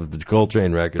steps off of the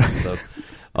Coltrane records and stuff.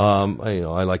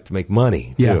 I like to make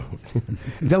money too. Yeah.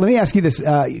 Now, let me ask you this,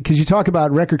 because you talk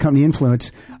about record company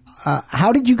influence.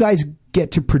 How did you guys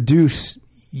get to produce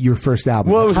your first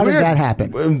album? Well, it was How weird. did that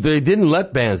happen? They didn't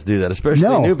let bands do that,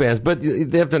 especially new bands. But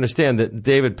they have to understand that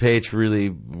David Page really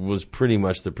was pretty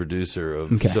much the producer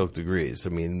of Silk Degrees. I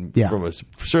mean,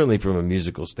 certainly from a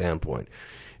musical standpoint.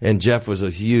 And Jeff was a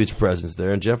huge presence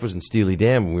there. And Jeff was in Steely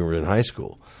Dan when we were in high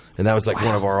school. And that was like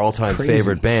one of our all-time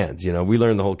favorite bands. We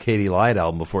learned the whole Katie Lied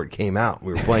album before it came out.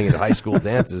 We were playing at high school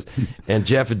dances, and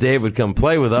Jeff and Dave would come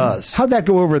play with us. How'd that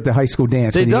go over at the high school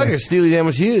dance? They dug it. Steely Dan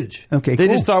was huge. Okay, They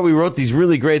just thought we wrote these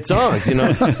really great songs,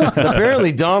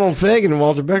 Apparently, Donald Fagen and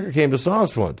Walter Becker came to saw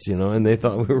us once, and they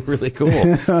thought we were really cool.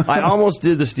 I almost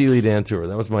did the Steely Dan tour.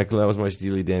 That was my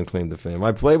Steely Dan claim to fame.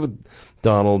 I played with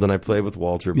Donald and I played with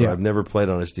Walter, but I've never played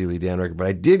on a Steely Dan record. But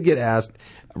I did get asked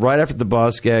right after the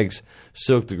Boz Skaggs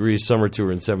Silk Degrees summer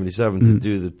tour in '77 to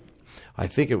do I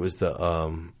think it was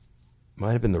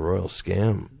might have been the Royal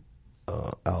Scam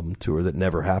album tour that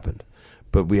never happened.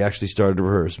 But we actually started to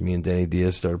rehearse. Me and Denny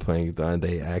Diaz started playing guitar, and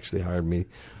they actually hired me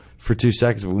for 2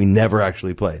 seconds, but we never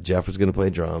actually played. Jeff was going to play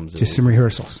drums. Just some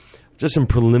rehearsals. Just some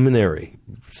preliminary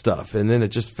stuff. And then it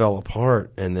just fell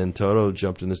apart. And then Toto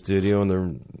jumped in the studio,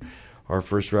 and our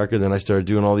first record. Then I started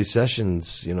doing all these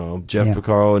sessions, Jeff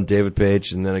Porcaro and David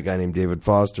Page, and then a guy named David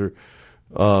Foster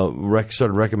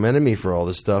started recommending me for all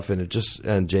this stuff, and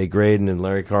and Jay Graydon and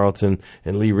Larry Carlton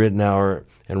and Lee Rittenauer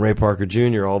and Ray Parker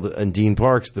Jr. and Dean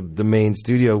Parks, the main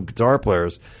studio guitar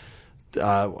players.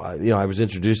 I was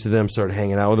introduced to them, started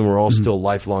hanging out with them. We're all still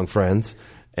lifelong friends.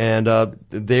 And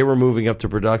they were moving up to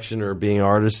production or being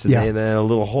artists, and then a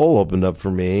little hole opened up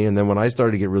for me. And then when I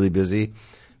started to get really busy,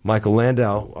 Michael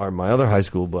Landau, my other high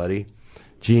school buddy,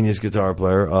 genius guitar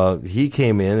player, he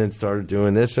came in and started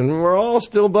doing this, and we're all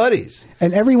still buddies.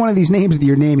 And every one of these names that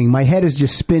you're naming, my head is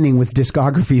just spinning with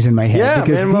discographies in my head,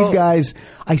 because these guys,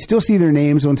 I still see their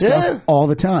names on stuff all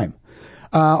the time.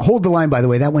 Hold the Line, by the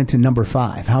way, that went to number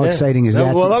 5. How exciting is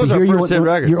that? Well, that was our first hit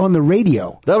record. You're on the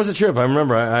radio. That was a trip. I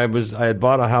remember I had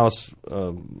bought a house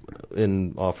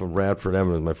off of Radford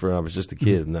Avenue with my friend. I was just a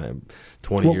kid, and I'm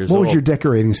 20 years old. What was your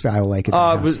decorating style like at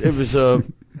that house? It was a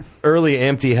early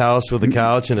empty house with a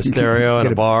couch and a stereo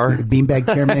and a bar. Beanbag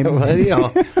chair, maybe?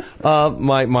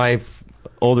 My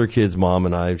older kid's mom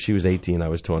and I, she was 18, I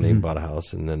was 20, bought a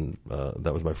house, and then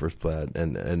that was my first plaid.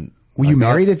 And were you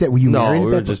married at that?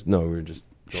 No, we were just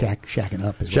shacking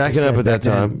up. Shacking up at that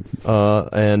time.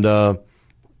 And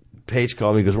Paige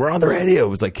called me and goes, "We're on the radio." It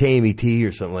was like KMET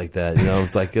or something like that. It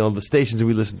was like the stations that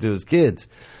we listened to as kids.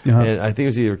 And I think it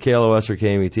was either KLOS or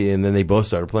KMET, and then they both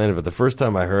started playing it. But the first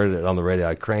time I heard it on the radio,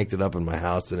 I cranked it up in my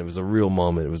house, and it was a real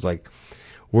moment. It was like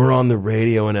we're on the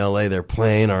radio in L.A. They're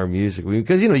playing our music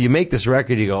because you make this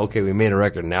record. You go, okay, we made a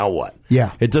record. Now what?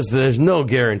 Yeah, There's no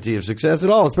guarantee of success at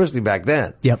all, especially back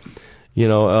then. Yep. It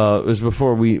was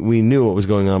before we knew what was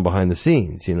going on behind the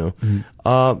scenes.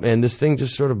 And this thing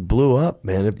just sort of blew up,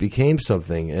 man. It became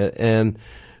something, and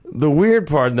the weird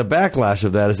part and the backlash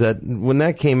of that is that when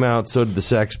that came out, so did the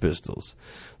Sex Pistols.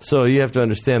 So you have to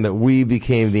understand that we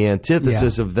became the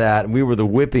antithesis of that. We were the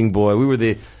whipping boy. We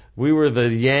were the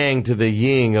yang to the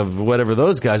yin of whatever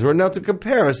those guys were. Now, to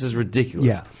compare us is ridiculous.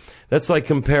 Yeah. That's like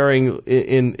comparing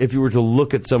if you were to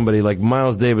look at somebody like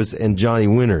Miles Davis and Johnny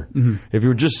Winter. Mm-hmm. If you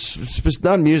were just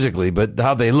not musically, but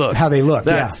how they look.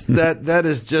 That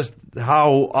is just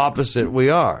how opposite we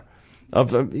are. How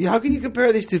can you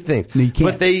compare these two things? No, you can't.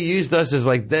 But they used us as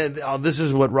like, this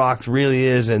is what rock really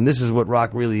is, and this is what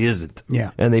rock really isn't.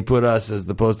 Yeah. And they put us as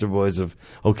the poster boys of,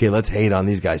 okay, let's hate on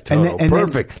these guys.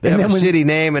 Perfect. They have a shitty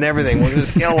name and everything. We'll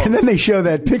just kill them. And then they show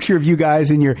that picture of you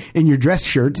guys in your dress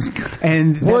shirts,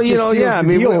 and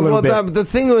the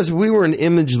thing was, we were an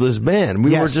imageless band.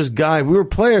 We were just guys. We were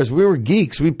players. We were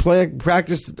geeks. We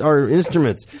practiced our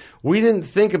instruments. We didn't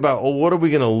think about, what are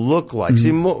we going to look like?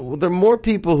 Mm-hmm. See, there are more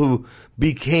people who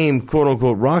became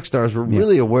quote-unquote rock stars were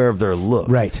really aware of their look.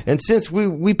 Right. And since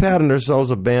we patterned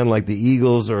ourselves a band like the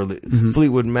Eagles or the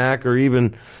Fleetwood Mac or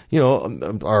even,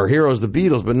 our heroes, the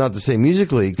Beatles, but not the same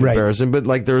musically comparison, but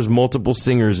like there's multiple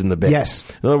singers in the band.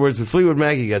 Yes. In other words, with Fleetwood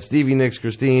Mac, you got Stevie Nicks,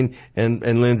 Christine, and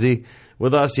Lindsay.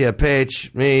 With us, you have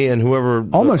Paige, me, and whoever.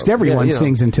 Almost everyone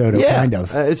sings in Toto, kind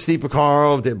of. It's Steve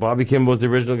Porcaro. Bobby Kimball was the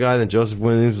original guy. Then Joseph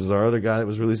Williams was our other guy that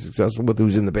was really successful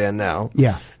who's in the band now.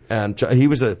 Yeah. And he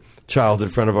was a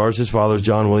childhood friend of ours. His father was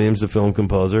John Williams, the film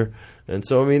composer. And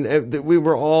so, we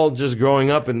were all just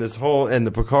growing up in this whole, and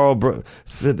the Porcaro,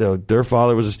 their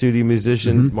father was a studio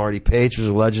musician. Mm-hmm. Marty Page was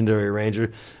a legendary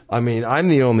arranger. I'm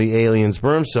the only alien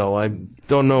sperm cell. I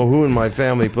don't know who in my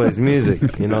family plays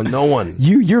music. No one.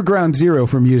 You're ground zero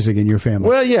for music in your family.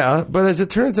 Well, yeah, but as it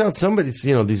turns out, somebody's,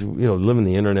 live in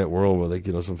the internet world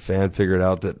where some fan figured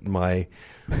out that my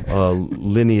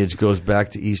lineage goes back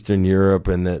to Eastern Europe,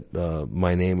 and that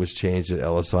my name was changed at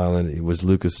Ellis Island. It was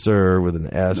Lukather with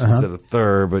an S instead of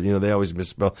Thur, but they always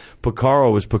misspell.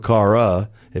 Porcaro was Porcara.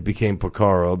 It became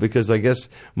Porcaro because I guess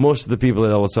most of the people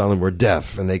at Ellis Island were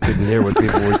deaf and they couldn't hear what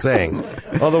people were saying.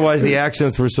 Otherwise, the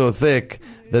accents were so thick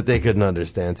that they couldn't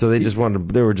understand. So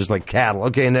they were just like cattle.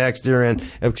 Okay, next you're in.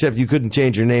 Except you couldn't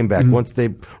change your name back. Mm-hmm. Once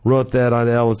they wrote that on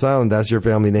Ellis Island, that's your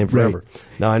family name forever. Right.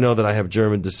 Now I know that I have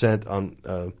German descent on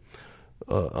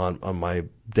my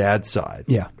dad's side.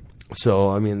 Yeah.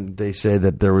 So, they say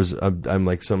that there was, I'm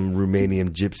like some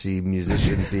Romanian gypsy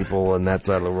musician people on that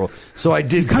side of the world. So I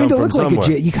did come from somewhere.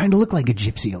 You kind of look like a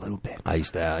gypsy a little bit. I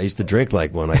used to drink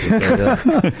like one. I can tell you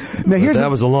that. Now,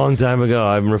 that was a long time ago.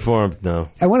 I'm reformed now.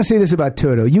 I want to say this about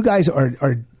Toto. You guys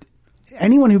are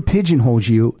anyone who pigeonholes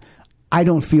you, I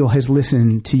don't feel has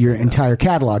listened to your entire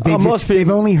catalog. They've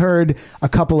only heard a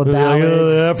couple of ballads.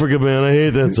 The Africa man, I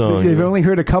hate that song. They've only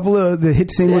heard a couple of the hit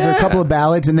singles or a couple of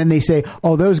ballads, and then they say,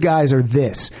 "Oh, those guys are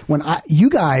this." You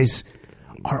guys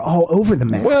are all over the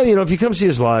map. Well, if you come see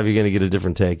us live, you're going to get a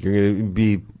different take. You're going to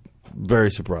be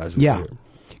very surprised.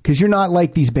 Because you're not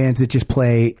like these bands that just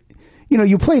play.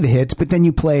 You play the hits, but then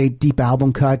you play deep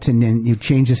album cuts, and then you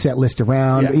change the set list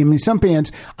around. Yeah. Some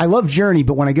bands, I love Journey,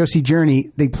 but when I go see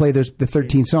Journey, they play the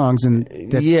 13 songs, and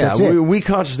that's it. We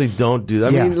consciously don't do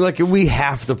that. We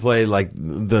have to play like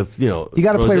the you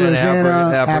got to play Rosanna,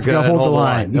 Africa, hold the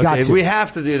line. You got to. We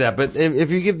have to do that, but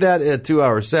if you give that a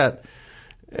 2-hour set.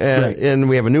 And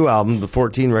we have a new album, the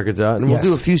 14 records out, and we'll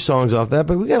do a few songs off that.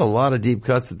 But we got a lot of deep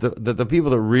cuts that the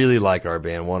people that really like our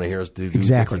band want to hear us do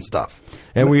different stuff.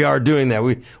 And we are doing that.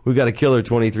 We've got a killer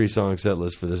 23-song set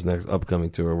list for this next upcoming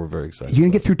tour. We're very excited. You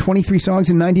gonna get through 23 songs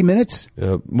in 90 minutes?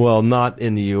 Well, not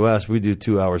in the U.S. We do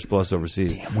 2 hours plus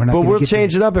overseas. But we'll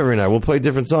change it up every night. We'll play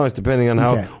different songs depending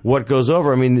on what goes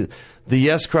over. The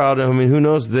Yes crowd, who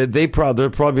knows? There'll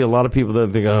probably be a lot of people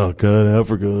that think, oh, God,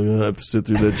 Africa, I have to sit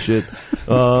through that shit.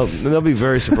 And they'll be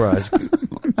very surprised.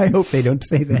 I hope they don't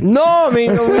say that. No,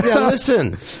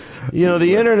 listen.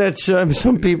 The internet,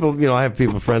 some people, I have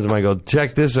friends of mine go,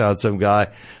 check this out, some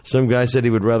guy said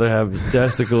he would rather have his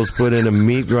testicles put in a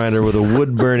meat grinder with a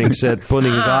wood-burning set,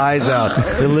 putting his eyes out,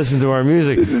 than listen to our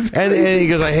music. And he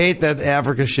goes, I hate that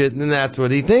Africa shit, and that's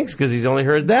what he thinks, because he's only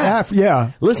heard that.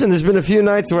 Listen, there's been a few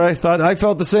nights where I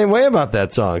felt the same way about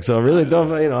that song, so I really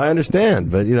don't, I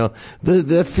understand, but,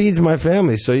 that feeds my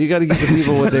family, so you got to give the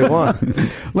people what they want.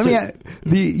 Let me ask,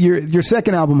 your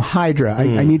second album, Hydra,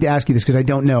 I need to ask you this, because I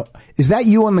don't know. Is that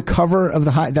you on the cover of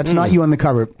the That's not you on the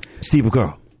cover. Steve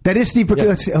Porcaro. That is Steve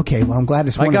Perkins. Okay, well, I'm glad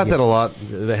it's one I got of you. that a lot.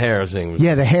 The hair thing.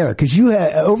 Yeah, the hair. Because you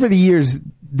over the years,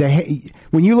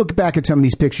 when you look back at some of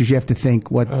these pictures, you have to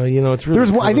think what. It's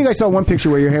really. I think I saw one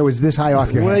picture where your hair was this high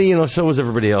off your head. Well, so was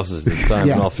everybody else's at the time.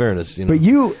 Yeah. In all fairness, But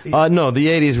you. No, the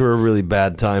 '80s were a really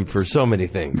bad time for so many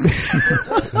things.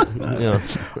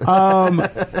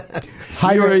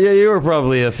 You were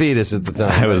probably a fetus at the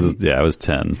time. I was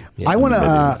 10. Yeah, I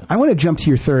want to jump to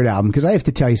your third album because I have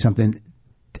to tell you something.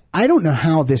 I don't know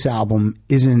how this album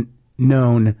isn't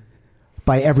known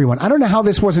by everyone. I don't know how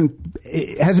this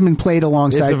hasn't been played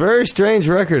alongside. It's a very strange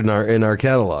record in our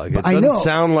catalog. It doesn't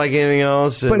sound like anything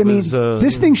else. But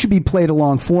this thing should be played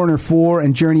along Foreigner 4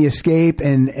 and Journey Escape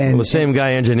and the same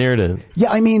guy engineered it.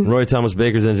 Yeah, I mean Roy Thomas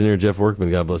Baker's engineer, Jeff Workman,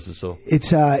 God bless his soul.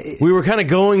 It's we were kind of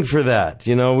going for that,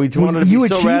 We wanted to be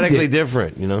so radically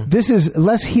different, This is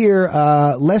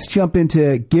let's jump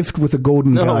into Gift with a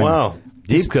Golden Gun. Oh wow.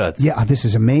 Deep cuts. Yeah, this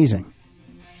is amazing.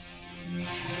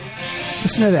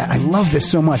 Listen to that. I love this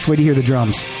so much. Wait to hear the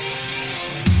drums.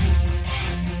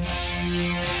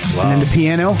 Wow. And then the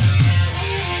piano.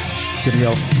 Here we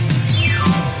go.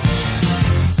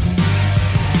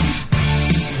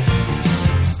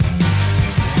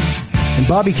 And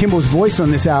Bobby Kimball's voice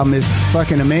on this album is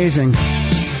fucking amazing.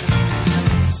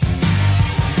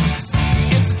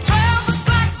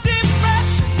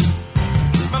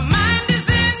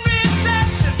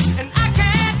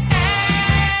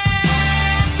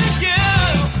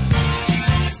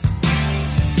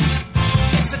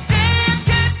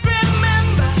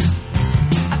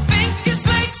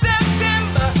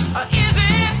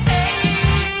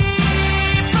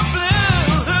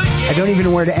 I don't even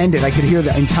know where to end it. I could hear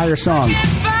the entire song.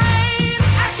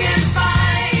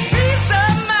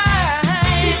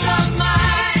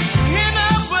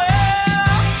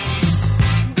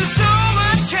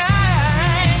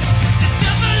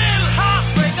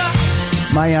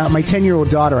 My 10-year-old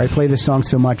daughter, I play this song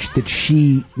so much that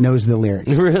she knows the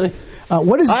lyrics. Really?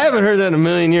 What is? I haven't heard that in a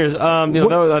million years.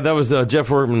 That was Jeff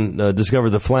Workman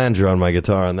discovered the flanger on my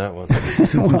guitar on that one.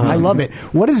 Well, I love it.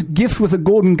 What does "Gift with a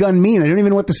Golden Gun" mean? I don't even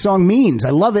know what the song means.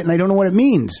 I love it, and I don't know what it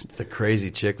means. It's a crazy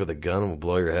chick with a gun and will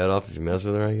blow your head off if you mess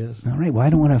with her, I guess. All right. Well, I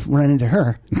don't want to run into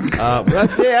her.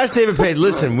 Ask David Page.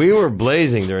 Listen, we were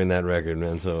blazing during that record,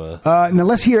 man. So now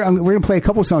let's hear. We're going to play a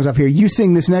couple songs off here. You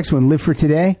sing this next one, "Live for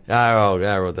Today." I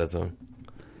wrote that song.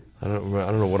 I don't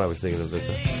know what I was thinking of that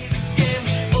time.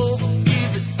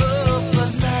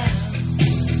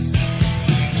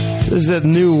 There's that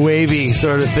new wavy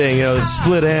sort of thing,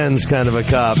 split ends kind of a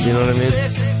cop, you know what I mean?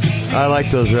 I like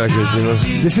those records,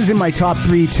 This is in my top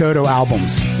 3 Toto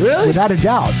albums. Really? Without a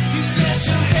doubt.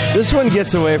 This one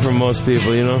gets away from most people,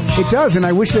 It does, and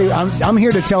I wish I'm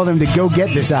here to tell them to go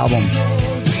get this album.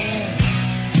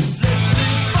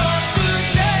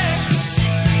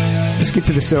 Let's get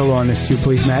to the solo on this too,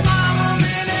 please, Matt.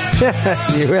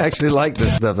 You actually like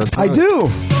this stuff. That's funny. I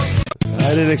do.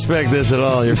 I didn't expect this at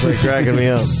all. You're cracking me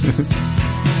up.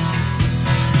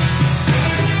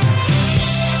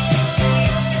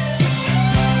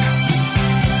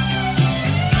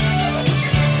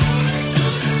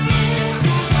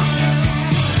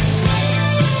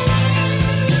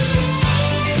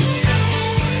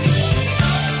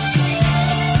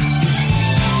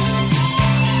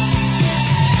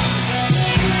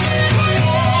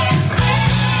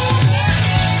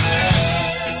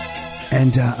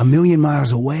 And A Million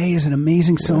Miles Away is an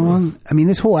amazing song. I mean,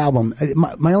 this whole album.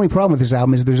 My only problem with this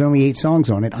album is there's only 8 songs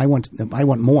on it. I want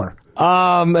more.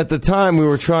 At the time, we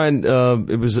were trying.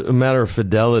 It was a matter of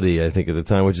fidelity, I think, at the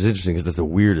time, which is interesting because that's the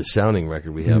weirdest sounding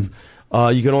record we have.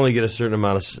 You can only get a certain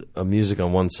amount of music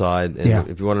on one side, and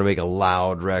if you wanted to make a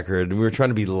loud record, and we were trying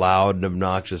to be loud and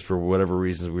obnoxious for whatever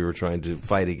reasons, we were trying to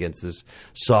fight against this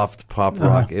soft pop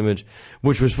rock image,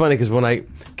 which was funny because when I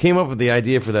came up with the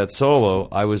idea for that solo,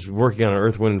 I was working on an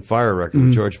Earth, Wind, and Fire record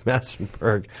with George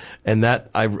Massenberg, and that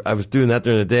I was doing that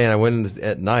during the day, and I went in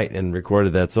at night and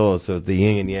recorded that solo. So it's the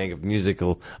yin and yang of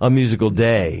a musical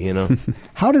day,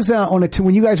 How does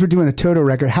when you guys were doing a Toto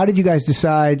record, how did you guys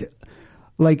decide?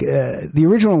 Like the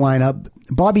original lineup,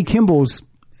 Bobby Kimball's,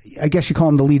 I guess you call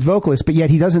him the lead vocalist, but yet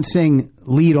he doesn't sing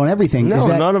lead on everything. No,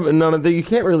 none of you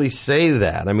can't really say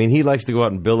that. I mean, he likes to go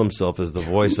out and bill himself as the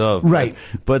voice of. Right.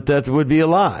 But that would be a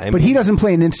lie. But he doesn't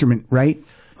play an instrument, right?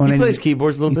 He plays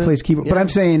keyboards a little bit. He plays keyboard. Yeah. But I'm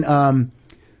saying, how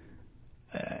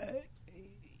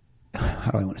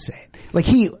do I want to say it? Like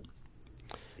he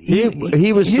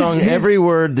was sung, every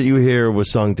word that you hear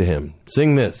was sung to him.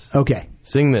 Sing this. Okay.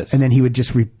 Sing this. And then he would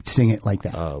just sing it like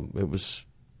that.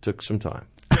 Took some time.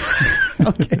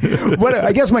 Okay. But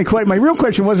I guess my real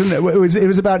question wasn't. It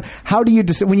was about how do you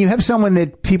when you have someone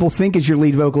that people think is your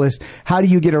lead vocalist. How do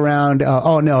you get around?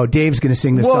 Oh no, Dave's going to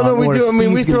sing the song. Well, no, we do. I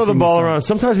mean, we Steve's throw the gonna ball sing around.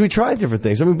 Sometimes we try different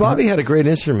things. I mean, Bobby had a great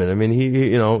instrument. I mean,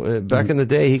 he back in the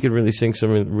day, he could really sing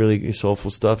some really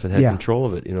soulful stuff and had control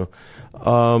of it.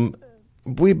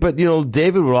 But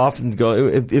David would often go.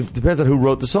 It depends on who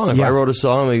wrote the song. If I wrote a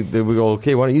song, they would go,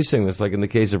 "Okay, why don't you sing this?" Like in the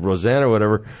case of Rosanna or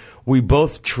whatever, we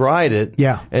both tried it.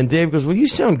 Yeah. And Dave goes, "Well, you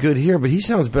sound good here, but he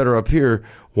sounds better up here.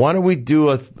 Why don't we do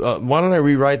why don't I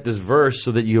rewrite this verse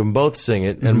so that you can both sing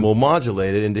it, and we'll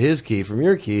modulate it into his key from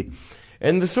your key."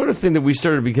 And the sort of thing that we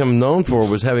started to become known for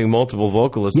was having multiple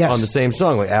vocalists on the same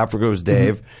song. Like Africa was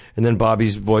Dave, and then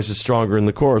Bobby's voice is stronger in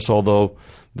the chorus, although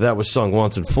that was sung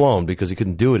once and flown because he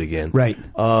couldn't do it again. Right.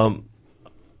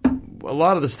 A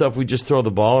lot of the stuff we just throw the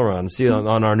ball around. See,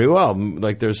 on our new album,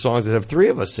 like there's songs that have three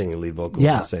of us singing lead vocals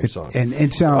in the same song. And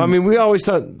it's I mean, we always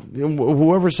thought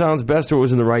whoever sounds best or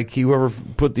was in the right key, whoever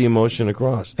put the emotion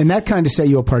across. And that kind of set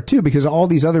you apart too, because all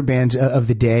these other bands of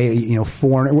the day,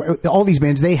 Foreigner, all these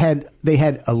bands, they had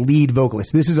a lead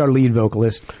vocalist. This is our lead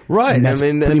vocalist, right?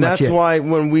 And that's why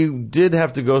when we did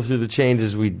have to go through the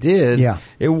changes we did,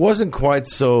 it wasn't quite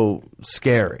so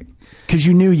scary. Because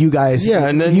you knew you guys,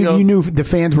 and then you knew the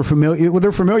fans were familiar. Well,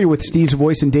 they're familiar with Steve's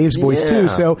voice and Dave's voice too.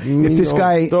 So if this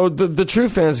guy, the true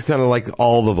fans kind of like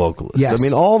all the vocalists. Yes. I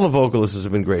mean, all the vocalists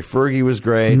have been great. Fergie was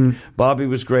great. Bobby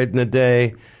was great in the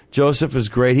day. Joseph was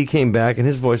great. He came back and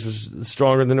his voice was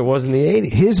stronger than it was in the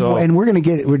 80s. And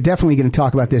we're definitely going to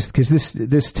talk about this because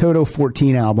this Toto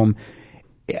 14 album,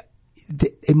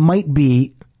 it might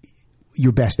be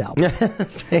your best album.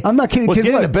 I'm not kidding. Well, it's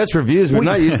getting the best reviews. We're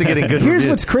not used to getting good reviews. Here's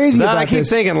what's crazy about this. I keep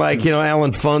thinking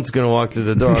Alan Funt's going to walk through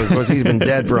the door. Of course, he's been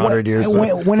dead for 100 years.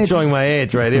 When it's showing my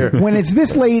age right here. When it's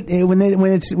this late, when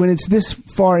it's this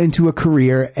far into a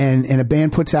career and a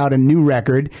band puts out a new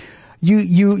record,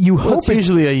 you hope it's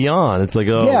usually a yawn. It's like,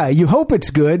 you hope it's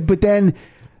good, but then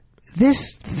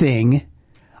this thing.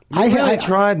 I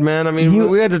tried, man. I mean,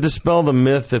 we had to dispel the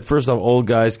myth that first off, old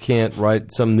guys can't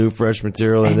write some new, fresh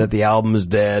material, and that the album is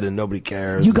dead and nobody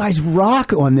cares. You guys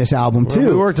rock on this album too.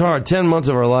 We worked hard. 10 months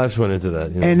of our lives went into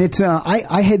that. And it's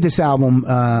I had this album.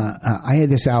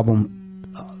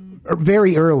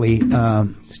 Very early.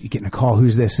 You're getting a call.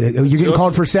 Who's this? You're getting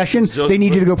called for session. They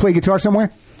need you to go play guitar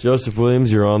somewhere. Joseph Williams,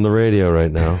 you're on the radio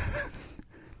right now.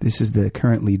 This is the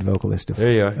current lead vocalist of.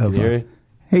 There you are. Can you hear me?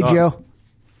 Hey, Joe.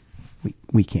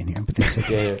 We can't hear him, but that's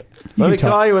okay. Let me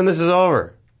call you when this is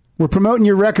over. We're promoting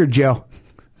your record, Joe.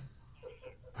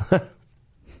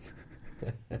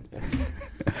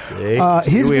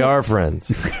 We are friends.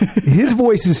 His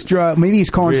voice is strong. Maybe he's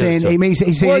calling saying,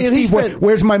 Steve,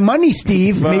 where's my money,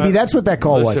 Steve? Maybe that's what that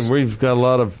call was. We've got a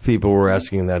lot of people who are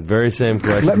asking that very same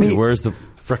question. Where's the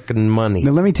frickin' money?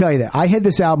 Now, let me tell you that I had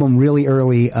this album really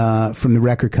early from the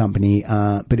record company,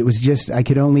 but it was just I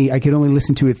could only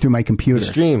listen to it through my computer. The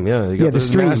stream, the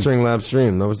stream. Mastering Lab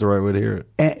stream. That was the right way to hear it.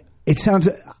 And it sounds.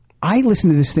 I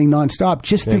listened to this thing nonstop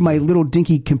just through my little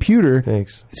dinky computer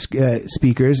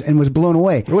speakers and was blown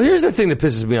away. Well, here's the thing that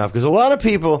pisses me off because a lot of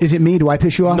people. Is it me? Do I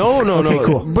piss you off? No. Okay,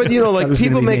 cool. But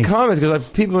people make comments because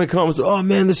people make comments. Oh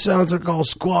man, this sounds like all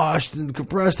squashed and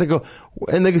compressed. I go,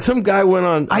 and some guy went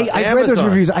on. I've read those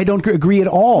reviews. I don't agree at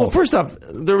all. Well, first off,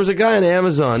 there was a guy on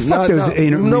Amazon.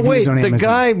 The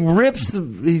guy rips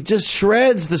he just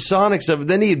shreds the sonics of it.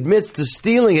 Then he admits to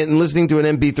stealing it and listening to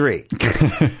an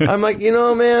MP3. I'm like,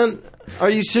 man. Are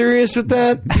you serious with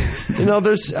that?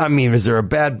 Is there a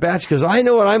bad batch? Because I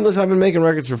know what I'm listening. I've been making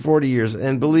records for 40 years,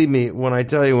 and believe me, when I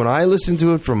tell you, when I listen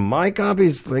to it from my copy,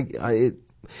 it's like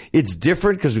it's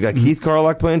different because we got Keith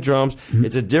Carlock playing drums.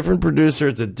 It's a different producer.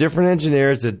 It's a different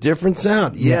engineer. It's a different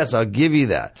sound. Yes, I'll give you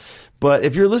that. But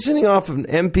if you're listening off of an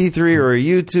MP3 or a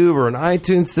YouTube or an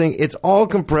iTunes thing, it's all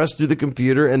compressed through the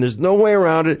computer, and there's no way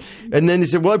around it. And then he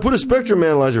said, well, I put a spectrum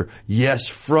analyzer. Yes,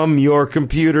 from your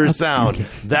computer sound. Okay.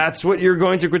 That's what you're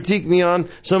going to critique me on?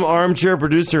 Some armchair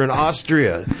producer in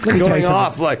Austria going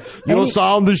off like, your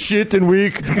sound is shit and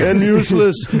weak and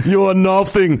useless. You are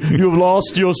nothing. You've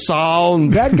lost your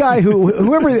sound. That guy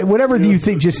whatever you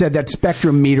think just said, that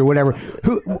spectrum meter, whatever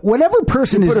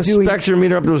person is doing. Put a spectrum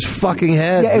meter up to his fucking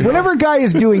head. Yeah, whatever guy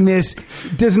is doing this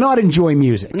does not enjoy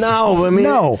music.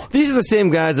 No, these are the same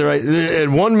guys that at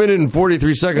 1 minute and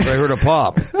 43 seconds I heard a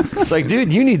pop. It's like,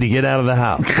 dude, you need to get out of the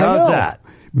house. How's that?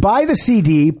 Buy the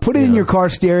CD, put it in your car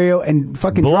stereo, and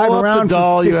fucking drive around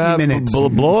for 50 minutes.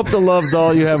 Blow up the love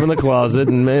doll you have in the closet,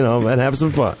 and have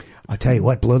some fun. I'll tell you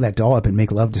what, blow that doll up and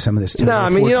make love to some of this stuff. No, I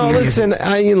mean,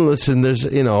 listen, there's,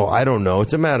 I don't know.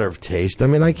 It's a matter of taste. I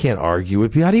mean, I can't argue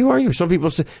with people. How do you argue? Some people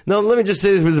say, no, let me just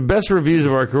say this was the best reviews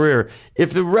of our career.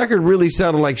 If the record really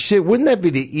sounded like shit, wouldn't that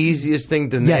be the easiest thing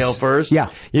to nail first? Yeah.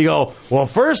 You go, well,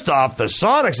 first off, the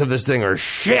sonics of this thing are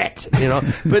shit,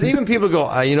 But even people go,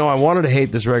 I wanted to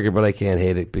hate this record, but I can't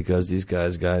hate it because these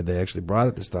guys, they actually brought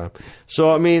it this time.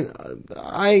 So, I mean,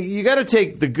 you got to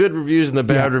take the good reviews and the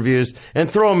bad reviews and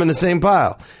throw them in the same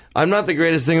pile. I'm not the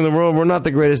greatest thing in the world. We're not the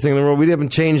greatest thing in the world. We haven't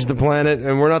changed the planet,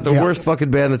 and we're not the worst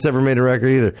fucking band that's ever made a record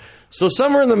either. So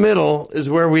somewhere in the middle is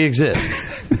where we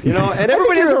exist. And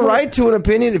everybody has a right to an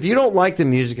opinion. If you don't like the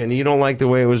music and you don't like the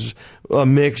way it was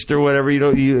mixed or whatever,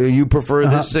 you prefer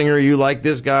this singer, you like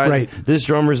this guy, right. This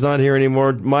drummer's not here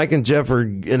anymore. Mike and Jeff are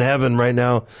in heaven right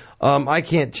now. I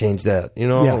can't change that.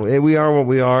 We are what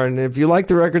we are, and if you like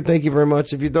the record, thank you very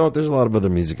much. If you don't, there's a lot of other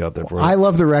music out there for you. I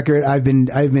love the record. I've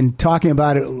been talking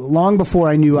about it long before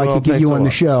I knew I could get you on the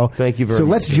show. Thank you very much.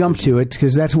 So let's jump to it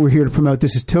because that's what we're here to promote.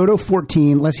 This is Toto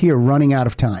 14. Let's hear Running Out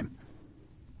of Time.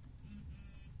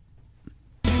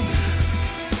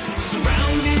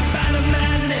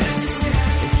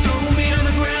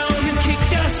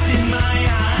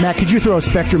 Matt, could you throw a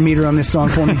spectrum meter on this song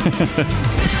for me?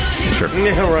 Sure.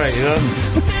 Yeah, right,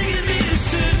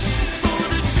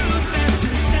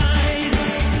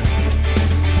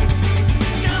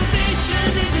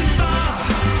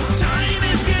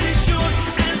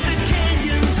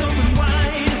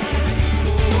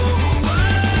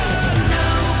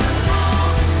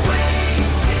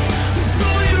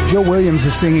 Joe Williams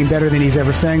is singing better than he's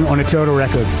ever sang on a Toto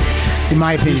record, in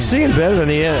my opinion. He's singing better than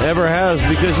he ever has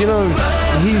because,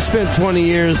 he spent 20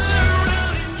 years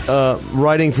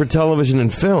writing for television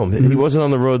and film. Mm-hmm. He wasn't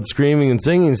on the road screaming and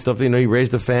singing and stuff. He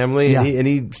raised a family and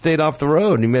he stayed off the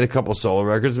road. And he made a couple solo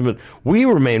records. But we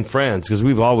remain friends because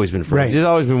we've always been friends. Right. He's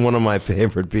always been one of my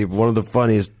favorite people, one of the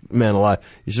funniest men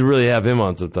alive. You should really have him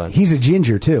on sometime. He's a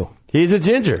ginger, too. He's a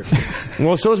ginger.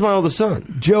 Well, so is my oldest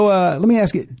son. Joe, let me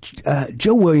ask you,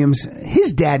 Joe Williams,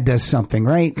 his dad does something,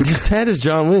 right? His dad is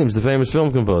John Williams, the famous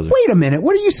film composer. Wait a minute.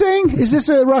 What are you saying? Is this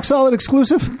a Rock Solid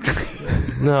exclusive?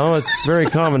 No, it's very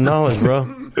common knowledge, bro.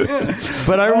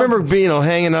 But I remember being,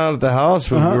 hanging out at the house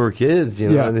when we were kids,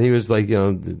 and he was like,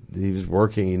 he was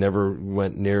working. He never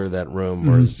went near that room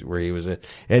where he was in.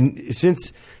 And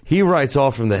since he writes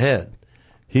all from the head,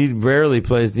 he rarely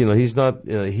plays, he's not,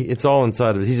 it's all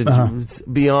inside of it. He's it's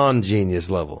beyond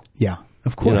genius level. Yeah,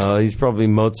 of course. He's probably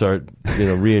Mozart,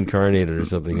 reincarnated or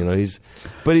something,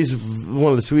 but he's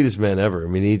one of the sweetest men ever. I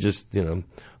mean, he just,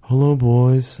 hello,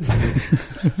 boys.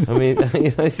 I mean,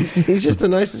 he's just the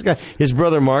nicest guy. His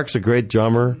brother Mark's a great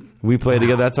drummer. We played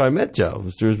together. That's how I met Joe. It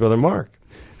was through his brother Mark.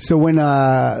 So when,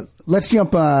 let's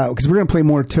jump, because we're going to play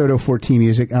more Toto 14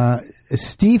 music.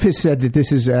 Steve has said that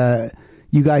this is,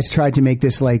 you guys tried to make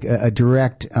this like a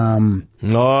direct I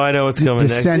know what's coming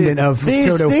descendant next. of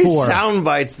Toto 4. These sound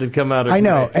bites that come out of I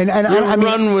know. And I mean,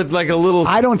 run with like a little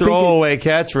throwaway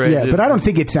catchphrase. Yeah, but I don't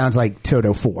think it sounds like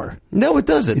Toto 4. No, it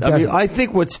doesn't. I mean, I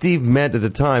think what Steve meant at the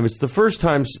time, it's the first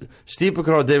time Steve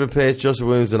Picaro, David Pace, Joseph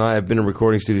Williams, and I have been in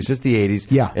recording studios since the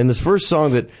 80s. Yeah. And this first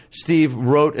song that Steve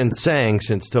wrote and sang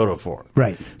since Toto 4.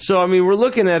 Right. So, I mean, we're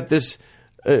looking at this.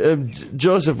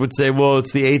 Joseph would say, well,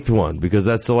 it's the 8th one because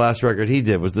that's the last record he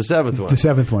did was the 7th one. The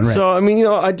 7th one, right. So, I mean,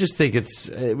 I just think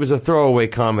it was a throwaway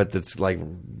comment that's like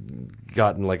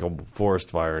gotten like a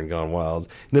forest fire and gone wild.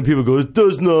 And then people go, it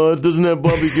does not. It doesn't have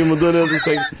Bobby Kimmel. Doesn't have this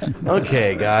thing.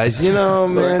 Okay, guys,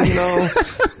 man,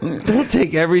 don't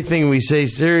take everything we say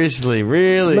seriously,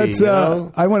 really. Let's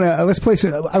play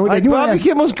some. Bobby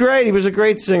Kimmel's great. He was a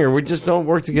great singer. We just don't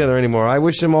work together anymore. I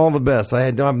wish him all the best. I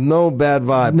have no bad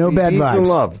vibe. No bad vibes. Peace and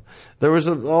love. There was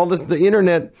all this, the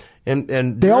internet and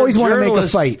they always want to make a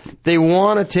fight. They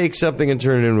want to take something and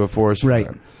turn it into a forest fire. Right.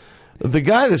 The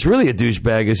guy that's really a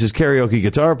douchebag is his karaoke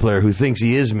guitar player who thinks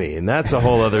he is me, and that's a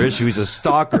whole other issue. He's a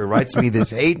stalker, writes me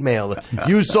this hate mail.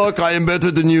 You suck, I am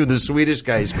better than you. The Swedish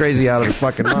guy, he's crazy out of his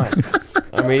fucking mind.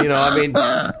 I mean,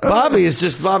 Bobby is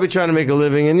just Bobby trying to make a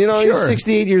living, and he's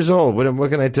 68 years old.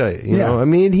 What can I tell you? You know, I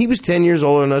mean, he was 10 years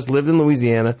older than us, lived in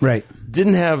Louisiana, right?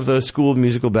 Didn't have the school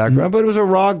musical background, but was a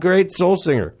raw, great soul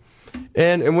singer.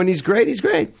 And when he's great, he's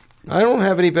great. I don't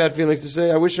have any bad feelings to say.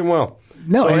 I wish him well.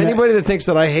 No, so anybody that thinks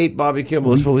that I hate Bobby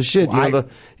Kimmel is full of shit.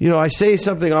 I say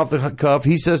something off the cuff.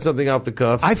 He says something off the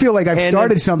cuff. I feel like I've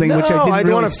started something which I didn't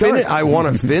really start. I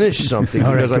want to finish something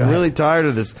because I'm really tired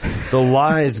of this. The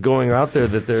lies going out there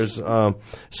that there's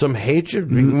some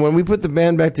hatred. When we put the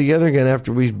band back together again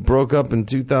after we broke up in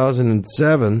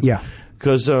 2007,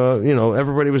 because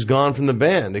everybody was gone from the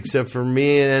band except for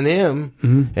me and him,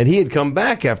 and he had come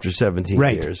back after 17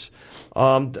 years.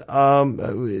 Mike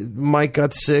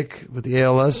got sick with the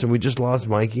ALS, and we just lost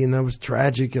Mikey, and that was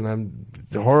tragic, and I'm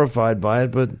horrified by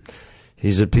it, but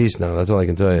he's at peace now. That's all I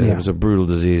can tell you. Yeah. It was a brutal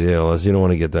disease, ALS. You don't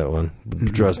want to get that one.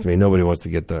 Trust me, nobody wants to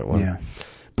get that one. Yeah.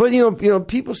 But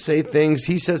people say things.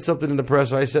 He says something in the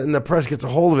press. I said, and the press gets a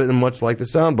hold of it, and much like the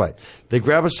soundbite, they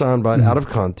grab a soundbite out of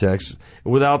context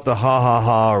without the ha ha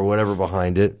ha or whatever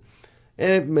behind it,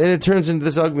 and it turns into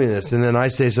this ugliness. And then I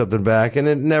say something back, and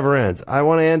it never ends. I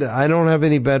want to end it. I don't have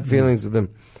any bad feelings with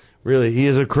him. Really, he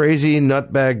is a crazy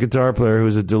nutbag guitar player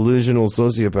who's a delusional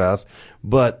sociopath,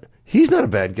 but he's not a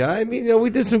bad guy. I mean, we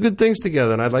did some good things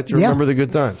together, and I'd like to remember the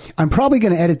good times. I'm probably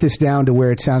going to edit this down to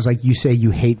where it sounds like you say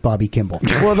you hate Bobby Kimball.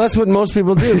 Well, that's what most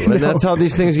people do, and that's how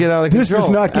these things get out of control. This does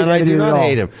not get and I do edited at not all.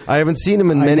 hate him. I haven't seen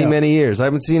him in many years. I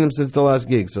haven't seen him since the last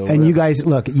gig. So, And you guys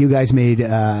made...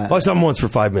 I saw him once for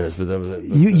 5 minutes, but that was it.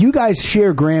 You guys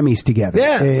share Grammys together,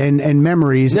 Yeah. and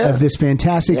memories of this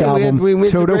fantastic album, we made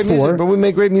some Toto great 4. music, but we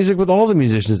make great music with all the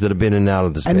musicians that have been in and out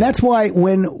of this band. And that's why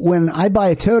when I buy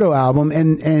a Toto album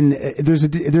and there's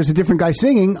a different guy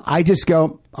singing, I just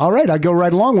go, all right, I go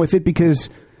right along with it because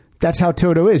that's how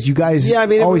Toto is. You guys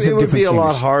always have different it would be a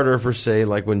lot singers. harder for, say,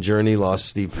 like when Journey lost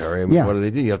Steve Perry. I mean, what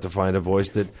do? You have to find a voice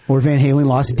that... Or Van Halen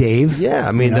lost Dave. Yeah,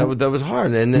 I mean, that was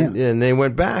hard. And then and they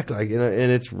went back, and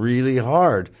it's really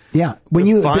hard when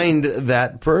to find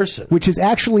that person. Which is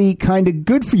actually kind of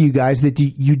good for you guys that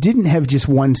you didn't have just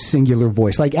one singular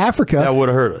voice. Like Africa... That would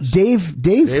have hurt us. Dave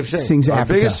sings Our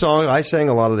Africa. biggest song, I sang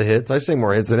a lot of the hits. I sang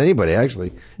more hits than anybody,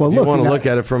 actually. Well, if you want to look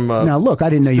at it from... now, look,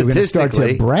 I didn't know you were going to start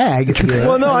to brag.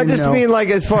 Well, no, I just mean like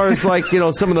as far as like,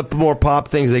 some of the more pop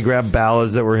things, they grab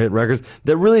ballads that were hit records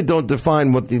that really don't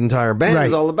define what the entire band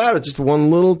is all about. It's just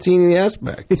one little teeny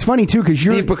aspect. It's funny, too, because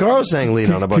Steve Porcaro sang lead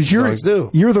on a bunch of songs, too.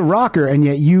 You're the rocker, and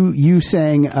yet you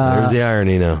sang... There's the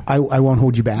irony now. I Won't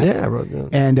Hold You Back. Yeah, I wrote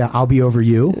that. And I'll Be Over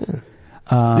You.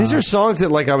 Yeah. These are songs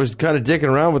that like I was kind of dicking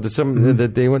around with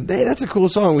that they went, hey, that's a cool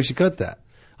song. We should cut that.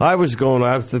 I was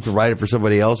to write it for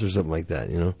somebody else or something like that,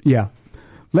 Yeah.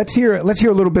 Let's hear a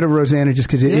little bit of Rosanna just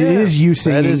because it is you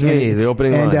singing. That is me, the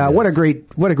opening line. And what a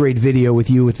great video with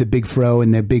you with the big fro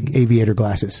and the big aviator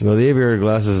glasses. No, the aviator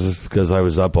glasses is because I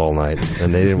was up all night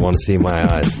and they didn't want to see my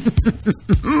eyes.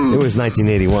 It was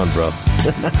 1981, bro.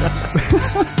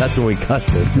 That's when we cut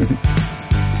this thing.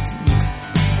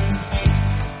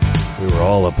 We were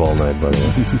all up all night, by the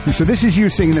way. So this is you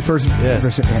singing the first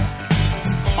verse. All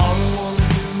I want to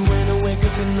do when I wake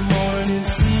up in the morning is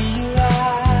see your eyes.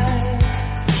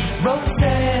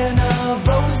 Rosanna,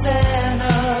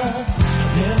 Rosanna.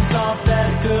 Never thought that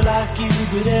a girl like you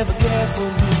could ever care for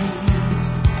me.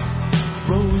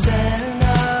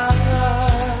 Rosanna.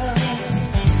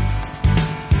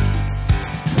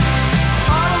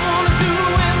 All I want to do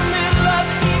in the middle of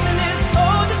the evening is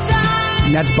hold you tight.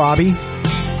 And that's Bobby.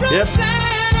 Yep.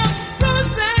 Rosanna,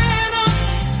 Rosanna,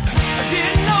 I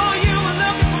didn't know you were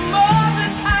looking for more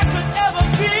than I could ever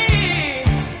be.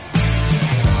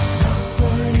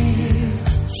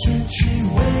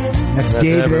 That's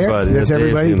Dave everybody. there. That's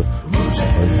everybody.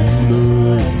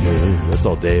 That's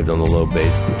all Dave on the low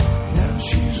bass. Now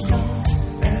she's gone,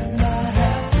 and I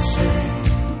have to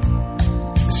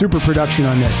say, Super production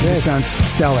on this. It sounds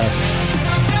stellar.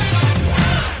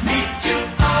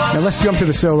 Now let's jump to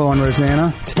the solo on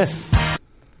Rosanna.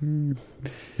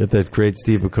 Got that great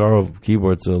Steve Porcaro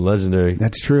keyboard. It's a legendary.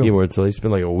 That's true. Keyboard. So he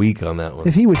spent like a week on that one.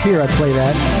 If he was here, I'd play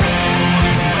that.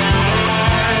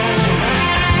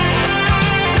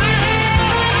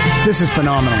 This is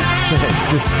phenomenal.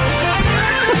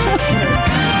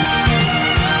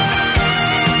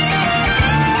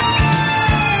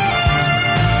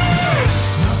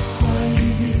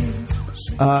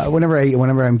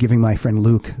 Whenever I'm giving my friend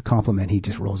Luke a compliment, he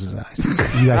just rolls his eyes.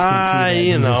 You guys can't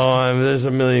see that. There's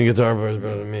a million guitar players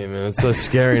better than me, man. It's so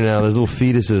scary now. There's little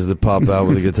fetuses that pop out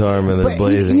with a guitar, man. They're But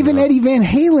blazing. even Eddie Van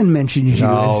Halen mentions you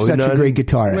as such a great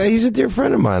guitarist. Well, he's a dear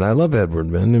friend of mine. I love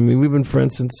Edward, man. I mean, we've been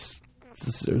friends since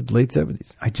the late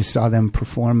 70s. I just saw them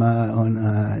perform down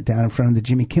in front of the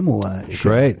Jimmy Kimmel show.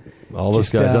 Great. All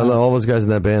those guys. I love all those guys in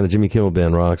that band. The Jimmy Kimmel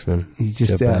band rocks, man. He's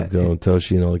just Jeff Abko and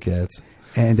Toshi and all the cats.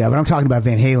 And but I'm talking about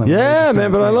Van Halen. Yeah,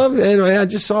 man. But I love Ed. I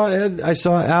just saw Ed. I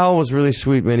saw Al was really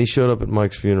sweet, man. He showed up at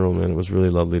Mike's funeral, man. It was really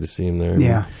lovely to see him there.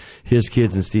 Yeah. His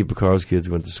kids and Steve Porcaro's kids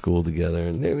went to school together,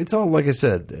 and it's all like I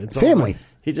said. It's family.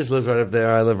 He just lives right up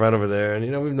there. I live right over there,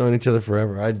 and we've known each other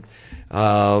forever. Ed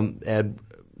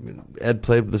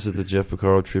played with us at the Jeff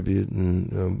Porcaro tribute,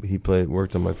 and he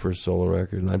worked on my first solo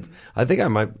record. And I think I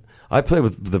I played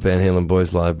with the Van Halen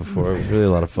boys live before. It was really a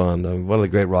lot of fun. One of the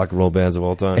great rock and roll bands of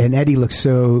all time. And Eddie looks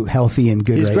so healthy and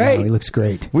good great. now. He looks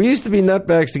great. We used to be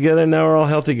nutbags together, and now we're all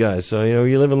healthy guys. So,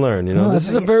 you live and learn. This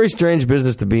is a very strange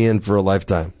business to be in for a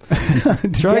lifetime.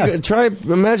 Try,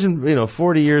 imagine,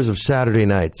 40 years of Saturday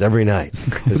nights, every night.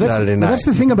 Saturday night. That's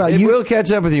the thing about you. It will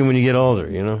catch up with you when you get older,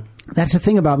 That's the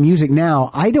thing about music now.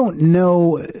 I don't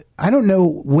know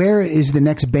where is the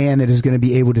next band that is going to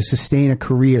be able to sustain a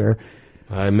career.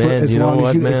 Man, as you know long what,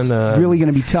 as you, man? It's really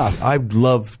going to be tough. I'd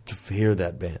love to hear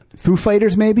that band. Foo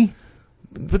Fighters, maybe?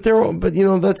 But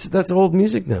that's old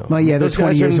music now. Well, yeah, they're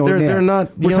 20 years old. They're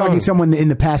not. We're talking someone in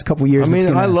the past couple of years. I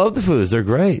mean, I love the Foos. They're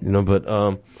great, but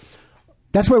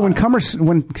that's why when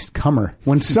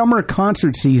summer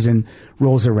concert season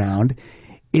rolls around,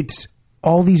 it's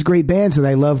all these great bands that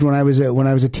I loved when I was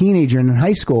a teenager and in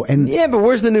high school. And yeah, but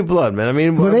where's the new blood, man? I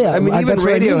mean, even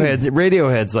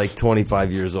Radiohead's like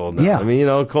 25 years old now. Yeah. I mean,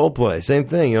 Coldplay, same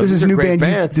thing. There's this new band,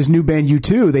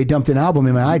 U2. They dumped an album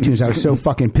in my iTunes. I was so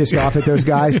fucking pissed off at those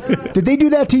guys. Did they do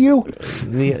that to you?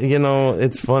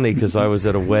 It's funny because I was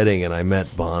at a wedding and I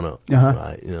met Bono,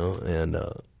 right?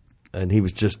 And he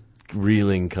was just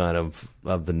reeling kind of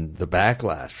the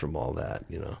backlash from all that,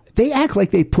 They act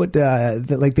like they put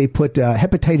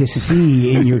hepatitis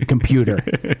C in your computer.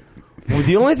 Well,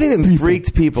 the only thing that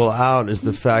freaked people out is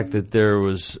the fact that there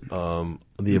was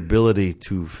the ability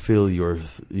to fill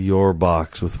your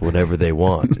box with whatever they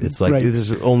want. It's like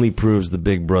this only proves the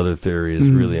Big Brother theory is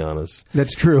really honest.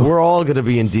 That's true. We're all going to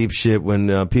be in deep shit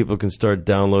when people can start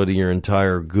downloading your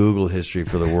entire Google history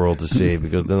for the world to see,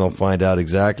 because then they'll find out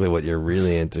exactly what you're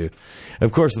really into.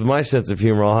 Of course, with my sense of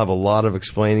humor, I'll have a lot of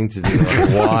explaining to do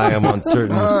on why I'm on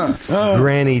certain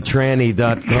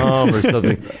grannytranny.com or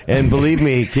something. And believe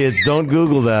me, kids, don't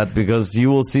Google that, because you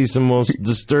will see some most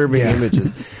disturbing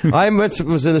images. I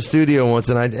was in a studio once,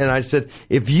 and I said,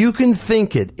 if you can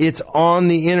think it, it's on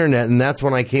the internet. And that's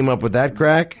when I came up with that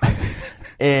crack.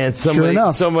 And somebody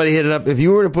hit it up. If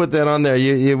you were to put that on there,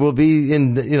 it will be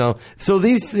in, So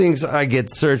these things I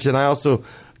get searched, and I also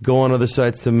go on other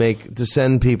sites to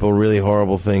send people really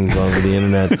horrible things over the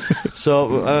internet.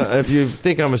 So if you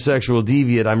think I'm a sexual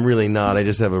deviant, I'm really not. I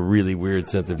just have a really weird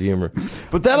sense of humor.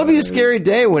 But that'll be a scary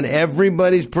day when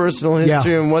everybody's personal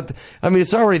history and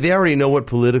they already know what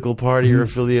political party you're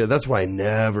affiliated. That's why I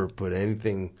never put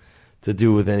anything to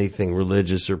do with anything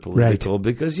religious or political,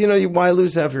 because why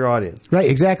lose half your audience? Right,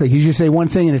 exactly. You just say one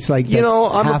thing and it's like,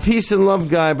 I'm a peace and love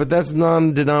guy, but that's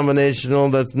non-denominational,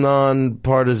 that's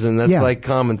non-partisan, that's like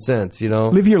common sense.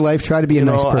 Live your life, try to be a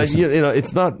nice person.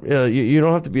 It's not. You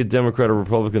don't have to be a Democrat or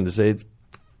Republican to say it's.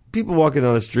 People walking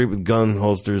down the street with gun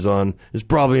holsters on is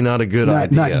probably not a good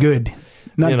idea. Not good.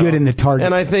 Not good in the target.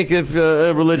 And I think if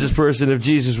a religious person, if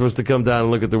Jesus was to come down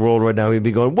and look at the world right now, he'd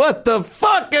be going, "What the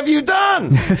fuck have you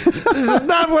done? This is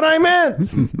not what I meant."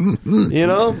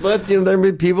 But there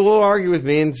may be people who argue with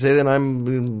me and say that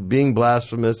I'm being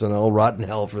blasphemous and I'll rot in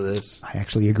hell for this. I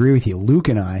actually agree with you. Luke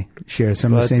and I share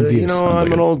some of the same views.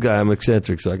 I'm an old guy. I'm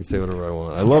eccentric, so I can say whatever I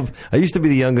want. I used to be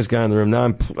the youngest guy in the room.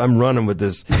 Now I'm running with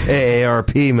this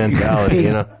AARP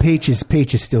mentality. Paige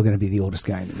is still going to be the oldest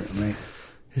guy in the room, right?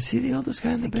 Is he the oldest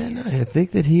guy in the band now? I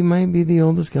think that he might be the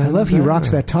oldest guy. I love he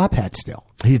rocks that top hat still.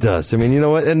 He does. I mean, you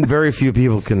know what? And very few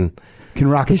people can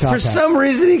rock a top hat. For some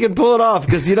reason, he can pull it off,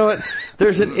 because you know what?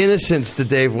 There's an innocence to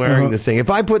Dave wearing the thing. If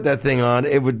I put that thing on,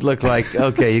 it would look like,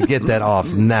 okay, you get that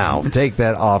off now. Take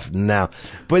that off now.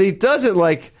 But he does it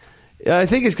like, I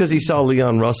think it's because he saw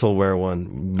Leon Russell wear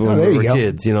one when we were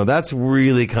kids. That's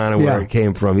really kind of where it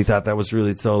came from. He thought that was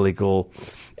really totally cool.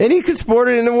 And he can sport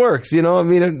it and it works, I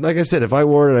mean, like I said, if I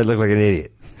wore it, I'd look like an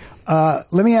idiot.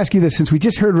 Let me ask you this. Since we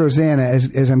just heard Rosanna,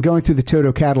 as I'm going through the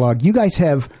Toto catalog, you guys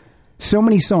have so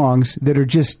many songs that are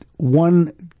just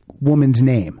one woman's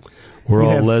name. We're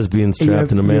all lesbians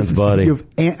trapped in a man's body. You have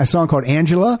a song called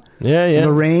Angela. Yeah.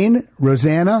 Lorraine,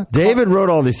 Rosanna. David wrote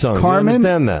all these songs. Carmen. You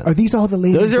understand that? Are these all the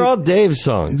ladies? Those are all Dave's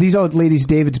songs. These all ladies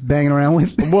David's banging around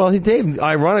with? Well,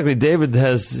 ironically, David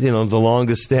has, the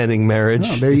longest standing marriage.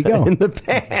 Oh, there you go. In the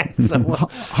band. So,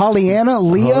 Holly-Anna,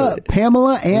 Leah,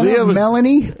 Pamela, Anna,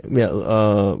 Melanie.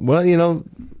 Yeah.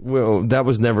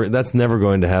 That's never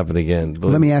going to happen again. But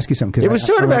let me ask you something. It was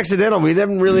sort of accidental. We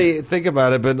didn't really think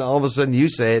about it, but all of a sudden you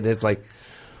say it, and it's like,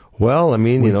 well, I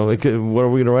mean, what are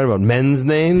we going to write about? Men's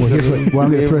names? Well,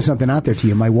 I'm going to throw something out there to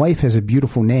you. My wife has a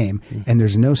beautiful name, and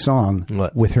there's no song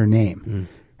with her name.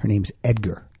 Her name's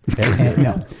Edgar.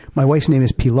 No, my wife's name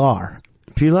is Pilar.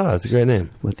 Pilar, that's a great name.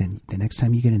 Well, then the next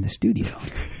time you get in the studio,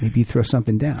 maybe you throw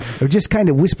something down. Or just kind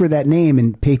of whisper that name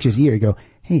in Paige's ear. Go,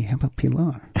 hey, how about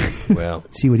Pilar? Well.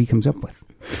 See what he comes up with.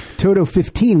 Toto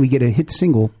 15, we get a hit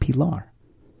single, Pilar.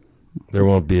 There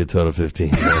won't be a total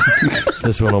 15.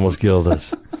 This one almost killed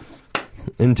us.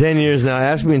 In 10 years now,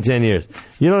 ask me in 10 years.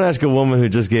 You don't ask a woman who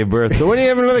just gave birth, so when do you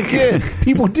have another kid?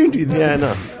 People do that. Yeah,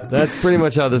 no. That's pretty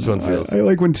much how this one feels. I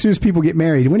like when as soon as people get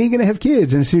married, when are you going to have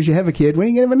kids? And as soon as you have a kid, when are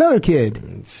you going to have another kid?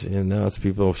 Now it's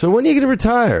people. So when are you going to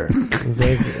retire?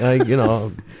 It's like, you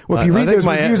know. Well, if you read those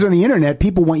reviews on the internet,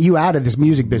 people want you out of this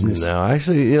music business. No,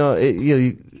 actually,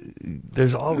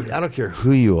 there's always. I don't care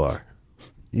who you are,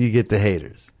 you get the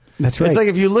haters. That's right. It's like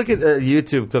if you look at a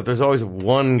YouTube clip, there's always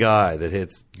one guy that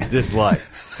hits dislike.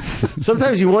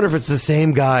 Sometimes you wonder if it's the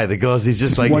same guy that goes, he's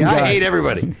just like, I hate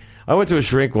everybody. I went to a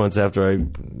shrink once after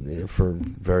for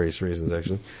various reasons,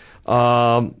 actually.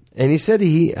 And he said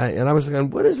and I was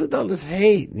like, what is with all this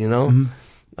hate, you know? Mm-hmm.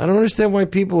 I don't understand why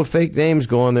people with fake names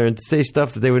go on there and say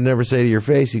stuff that they would never say to your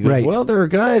face. He goes, well, there are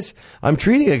guys. I'm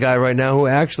treating a guy right now who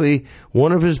actually,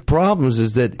 one of his problems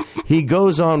is that he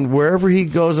goes on, wherever he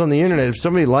goes on the internet, if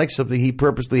somebody likes something, he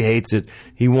purposely hates it.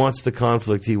 He wants the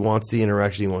conflict. He wants the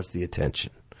interaction. He wants the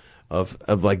attention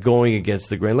of like going against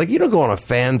the grain. Like, you don't go on a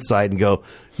fan site and go,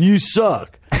 you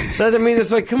suck. I mean,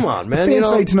 it's like, come on, man. Fan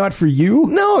site's not for you?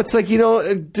 No, it's like,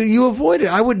 do you avoid it?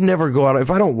 I would never go out.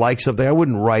 If I don't like something, I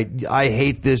wouldn't write, I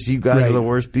hate this, you guys are the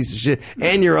worst piece of shit,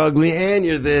 and you're ugly, and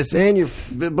you're this, and you're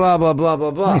blah, blah, blah,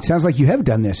 blah, blah. It sounds like you have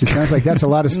done this. It sounds like that's a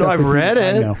lot of stuff. No, I've read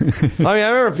it. I mean,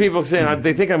 I remember people saying,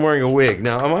 they think I'm wearing a wig.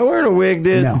 Now, am I wearing a wig,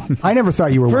 dude? No, I never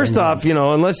thought you were First wearing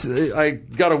off, unless I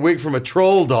got a wig from a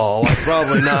troll doll, I'm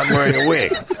probably not wearing a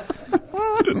wig.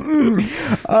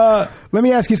 Let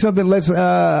me ask you something.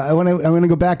 I want to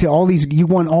go back to all these. You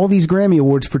won all these Grammy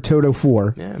Awards for Toto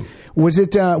 4. Yeah.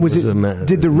 Did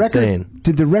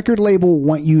the record label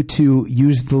want you to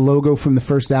use the logo from the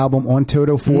first album on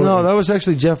Toto 4? No, that was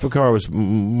actually Jeff Vicar was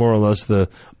more or less the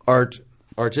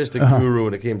artistic guru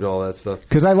when it came to all that stuff.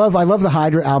 Because I love the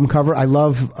Hydra album cover. I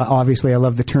love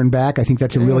the Turn Back. I think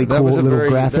that's a really cool little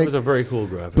graphic. That was a very cool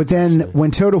graphic. But then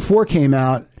when Toto 4 came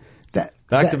out,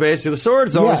 Back to basics. The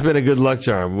sword's always been a good luck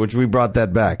charm, which we brought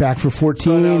that back. Back for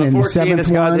 14 and the seventh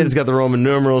one. It's got the Roman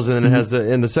numerals, and then it has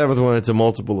in the seventh one, it's a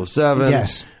multiple of 7.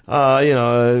 Yes.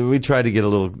 We tried to get a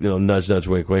little, nudge, nudge,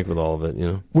 wink, wink with all of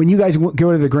it, When you guys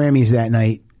go to the Grammys that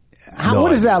night,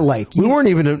 what is that like? We weren't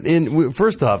even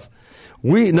first off,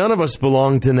 none of us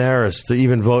belonged to NARIS to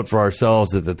even vote for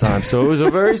ourselves at the time, so it was a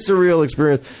very surreal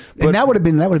experience. But, and that would have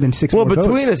been 6 more votes.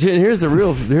 Well, between us, here's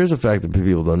the fact that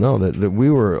people don't know that we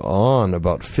were on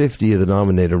about 50 of the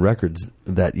nominated records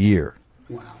that year.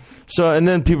 Wow. So, and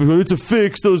then people go, it's a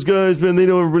fix, those guys, man, they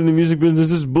know everybody in the music business,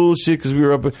 this is bullshit, because we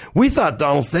were up. We thought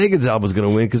Donald Fagen's album was going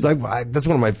to win, because that's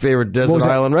one of my favorite Desert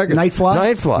Island records.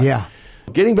 Nightfly? Yeah.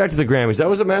 Getting back to the Grammys, that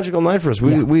was a magical night for us.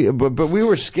 But we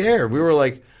were scared. We were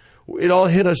like, it all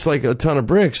hit us like a ton of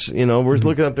bricks. We're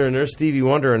looking up there, and there's Stevie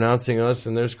Wonder announcing us,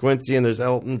 and there's Quincy, and there's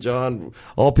Elton John,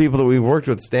 all people that we worked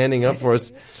with standing up for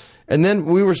us. And then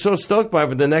we were so stoked by it,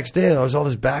 but the next day there was all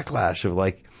this backlash of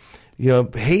like,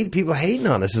 people hating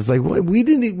on us. It's like, what? We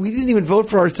didn't even vote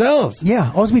for ourselves.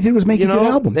 Yeah, all we did was make a good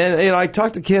album. And I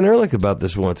talked to Ken Ehrlich about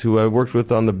this once, who I worked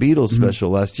with on the Beatles special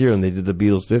last year, and they did the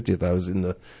Beatles 50th. I was in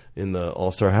the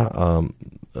All-Star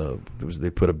they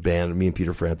put a band, me and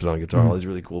Peter Frampton on guitar, all these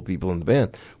really cool people in the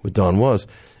band with Don Was.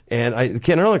 And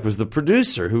Ken Ehrlich was the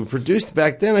producer who produced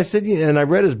back then. I said, and I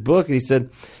read his book, and he said,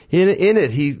 in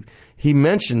it, he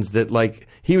mentions that, like,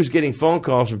 he was getting phone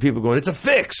calls from people going, it's a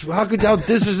fix.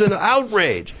 This is an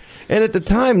outrage. And at the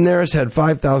time, NARIS had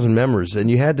 5,000 members,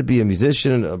 and you had to be a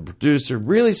musician, a producer,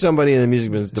 really somebody in the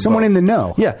music business. Someone in the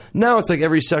know. Yeah. Now it's like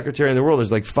every secretary in the world.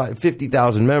 There's like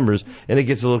 50,000 members, and it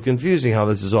gets a little confusing how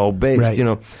this is all based.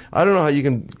 Right. I don't know how you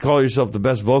can call yourself the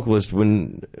best vocalist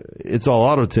when it's all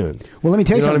auto-tuned. Well, let me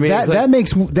tell you something.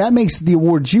 That makes the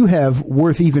awards you have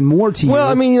worth even more to you. Well,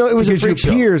 I mean, it was because a freak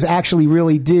your peers actually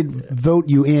really did vote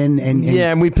you in.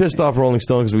 And we pissed off Rolling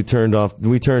Stone because we turned down.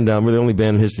 We're the only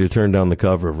band in history to turn down the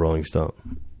cover of Rolling Stone,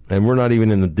 and we're not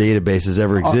even in the databases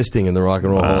ever existing in the Rock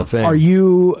and Roll Hall of Fame. Are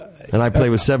you? And I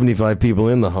play with 75 people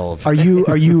in the Hall of Fame.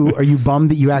 Are you bummed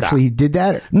that you actually did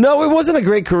that? No, it wasn't a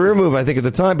great career move, I think, at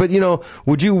the time. But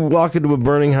would you walk into a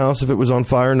burning house if it was on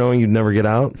fire, knowing you'd never get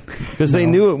out? Because we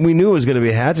knew it was going to be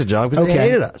a hatchet job because they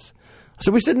hated us.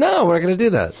 So we said, no, we're not going to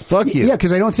do that. Fuck you. Yeah,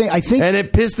 because I think... And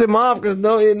it pissed them off because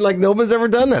nobody's ever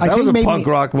done that. That was a punk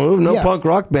rock move. No punk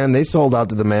rock band. They sold out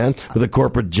to the man with a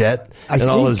corporate jet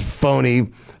all his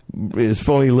phony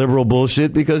liberal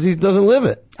bullshit because he doesn't live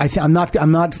it. I'm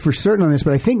not for certain on this,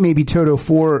 but I think maybe Toto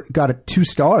 4 got 2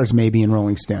 stars maybe in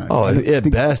Rolling Stone. Oh, at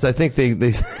best, I think they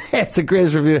it's the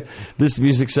greatest review. This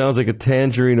music sounds like a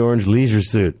tangerine orange leisure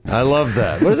suit. I love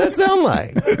that. What does that sound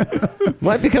like?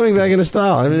 Might be coming back into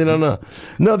style. I really don't know.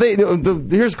 No,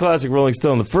 here's classic Rolling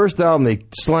Stone. The first album they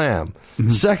slam. The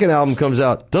second album comes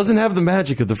out, doesn't have the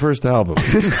magic of the first album.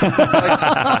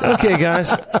 Like, okay,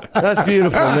 guys, that's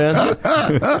beautiful, man.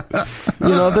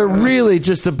 They're really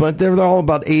just a bunch. They're all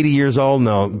about 80 years old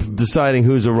now, deciding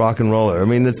who's a rock and roller. I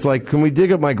mean, it's like, can we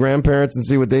dig up my grandparents and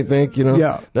see what they think?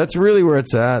 Yeah, that's really where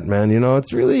it's at, man.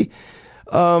 It's really,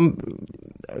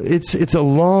 it's a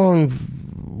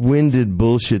long-winded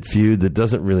bullshit feud that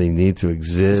doesn't really need to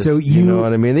exist. So you know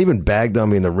what I mean? They even bagged on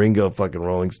me in the Ringo fucking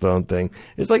Rolling Stone thing.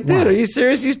 It's like, dude, are you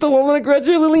serious? You still holding a grudge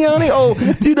here, Liliani? Oh,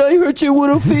 did I hurt your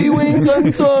little feelings?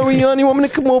 I'm sorry, Yanni. You want me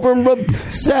to come over and rub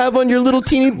salve on your little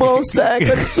teeny ball sack?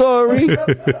 I'm sorry.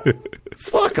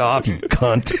 Fuck off, you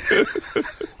cunt.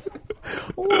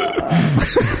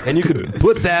 And you could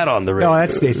put that on the radio. No,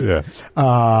 that stays. Yeah.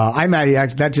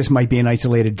 That just might be an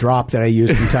isolated drop that I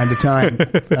use from time to time.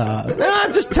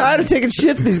 I'm just tired of taking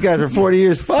shit from these guys for 40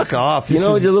 years. Fuck off.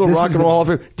 Your little Rock and Roll Hall of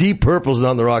Fame. Deep Purple's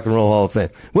not in the Rock and Roll Hall of Fame.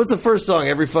 What's the first song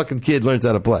every fucking kid learns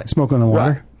how to play? Smoke on the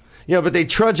Water. Right. Yeah, but they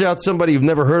trudge out somebody you've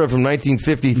never heard of from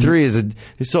 1953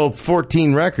 he sold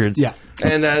 14 records. Yeah.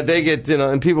 And they get,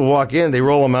 and people walk in, they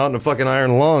roll them out in a fucking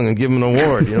iron lung and give them an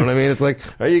award. You know what I mean? It's like,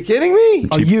 are you kidding me?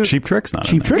 Cheap Trick's not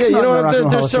Cheap in there. Trick's not in the Rock and Roll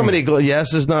Hall there's of so Fame. many.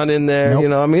 Yes is not in there.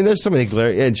 Nope. I mean, there's so many.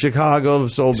 In Chicago,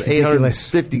 sold It's ridiculous.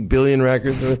 850 billion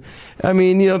records. I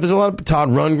mean, there's a lot of. Todd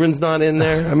Rundgren's not in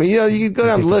there. I mean, you go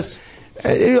down the list.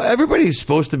 Everybody's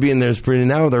supposed to be in there. Is pretty.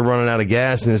 Now they're running out of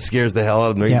gas, and it scares the hell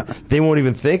out of them. Yeah. They won't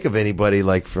even think of anybody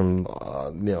like from,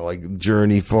 like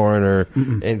Journey, Foreigner,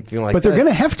 anything like that. But they're going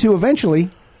to have to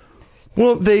eventually.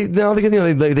 Well, they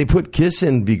put Kiss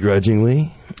in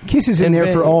begrudgingly. Kiss is in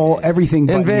there for everything.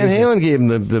 And but Van music. Halen gave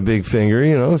him the big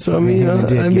finger, So I mean,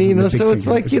 so it's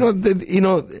like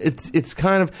it's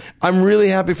kind of. I'm really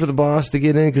happy for the boss to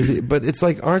get in but it's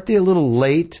like, aren't they a little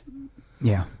late?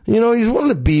 Yeah. He's one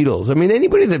of the Beatles. I mean,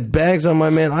 anybody that bags on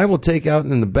my man, I will take out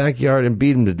in the backyard and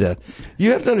beat him to death. You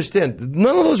have to understand,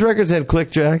 none of those records had click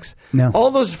jacks. No.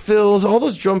 All those fills, all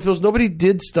those drum fills, nobody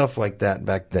did stuff like that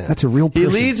back then. That's a real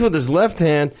person. He leads with his left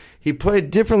hand. He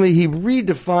played differently. He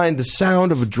redefined the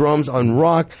sound of drums on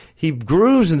rock. He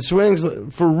grooves and swings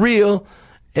for real.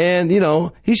 And,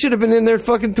 he should have been in there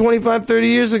fucking 25, 30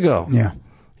 years ago. Yeah.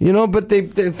 But they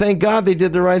thank God they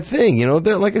did the right thing.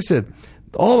 Like I said,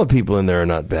 all the people in there are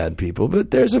not bad people,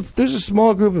 but there's a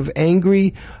small group of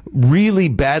angry, really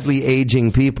badly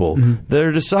aging people that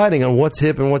are deciding on what's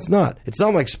hip and what's not. It's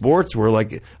not like sports where,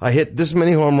 like, I hit this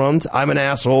many home runs, I'm an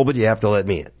asshole, but you have to let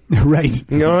me in. Right.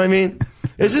 You know what I mean?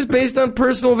 It's just based on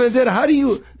personal vendetta. How do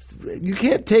you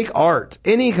can't take art,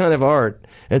 any kind of art,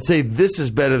 and say this is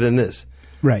better than this.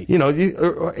 Right.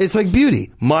 It's like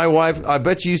beauty. My wife, I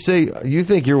bet you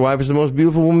think your wife is the most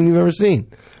beautiful woman you've ever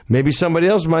seen. Maybe somebody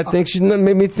else might think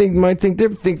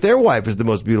think their wife is the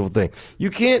most beautiful thing. You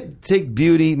can't take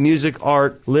beauty, music,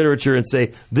 art, literature, and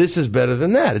say this is better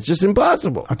than that. It's just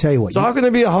impossible. I'll tell you what. So how can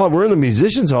there be we're in the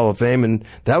Musicians Hall of Fame, and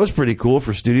that was pretty cool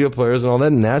for studio players and all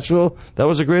that in Nashville. That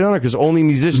was a great honor because only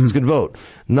musicians could vote,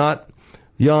 not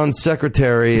Jan's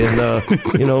secretary and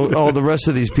all the rest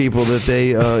of these people that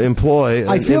they employ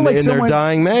I feel in their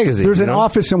dying magazine. There's an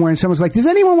office somewhere, and someone's like, "Does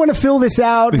anyone want to fill this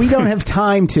out? We don't have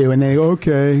time to." And they go,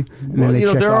 "Okay." And then they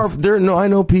check off. I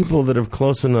know people that are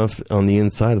close enough on the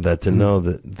inside of that to know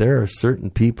that there are certain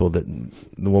people that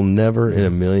will never in a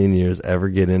million years ever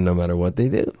get in, no matter what they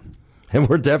do. And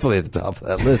we're definitely at the top of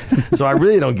that list. So I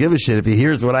really don't give a shit if he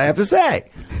hears what I have to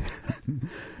say.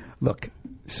 Look,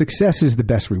 success is the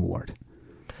best reward.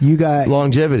 You got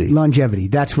longevity.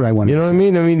 That's what I want. You know what I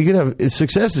mean? I mean, you can have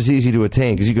success is easy to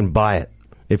attain because you can buy it.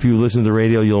 If you listen to the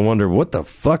radio, you'll wonder what the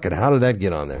fuck and how did that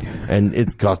get on there? And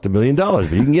it cost $1 million,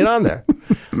 but you can get on there.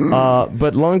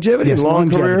 But longevity, yes,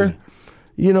 career.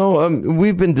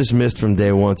 We've been dismissed from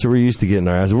day one, so we're used to getting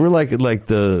our ass. We're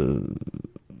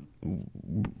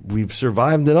we've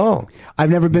survived it all.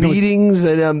 I've never been beatings,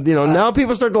 and now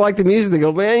people start to like the music. They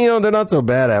go, man, they're not so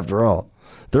bad after all.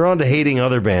 They're on to hating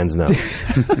other bands now.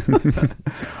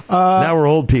 Now we're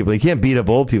old people. You can't beat up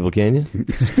old people, can you?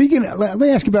 Let me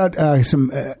ask you about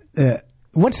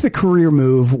what's the career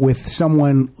move with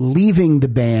someone leaving the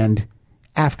band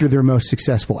after their most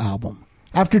successful album?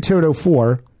 After Toto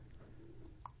 4,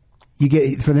 you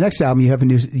get for the next album. You have a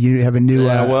new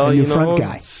front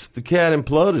guy. The cat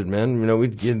imploded, man. We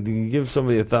give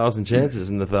somebody 1,000 chances,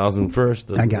 and the 1,000th first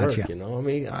doesn't work.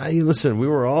 Listen, we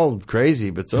were all crazy,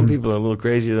 but some people are a little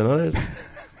crazier than others.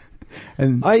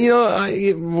 And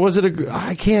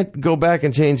I can't go back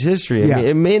and change history. I mean,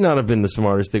 it may not have been the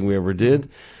smartest thing we ever did,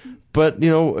 but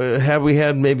had we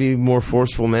had maybe more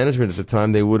forceful management at the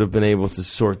time, they would have been able to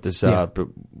sort this out. But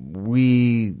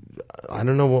I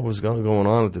don't know what was going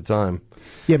on at the time.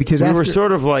 Yeah, because we were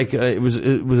sort of like it was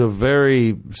a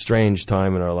very strange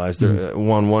time in our lives. There,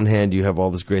 on one hand, you have all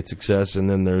this great success, and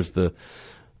then there's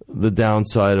the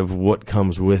downside of what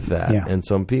comes with that. Yeah. And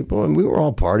some people, and we were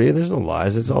all partying. There's no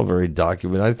lies. It's all very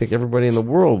documented. I think everybody in the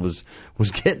world was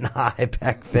getting high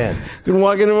back then. Couldn't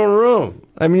walk into a room.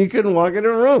 I mean, you couldn't walk into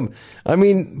a room. I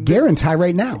mean, Garen's high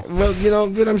right now. Well,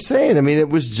 what I'm saying. I mean, it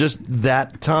was just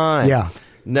that time. Yeah.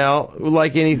 Now,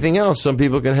 like anything else, some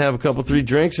people can have a couple, 3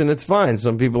 drinks and it's fine.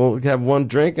 Some people have 1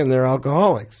 drink and they're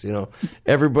alcoholics.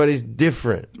 Everybody's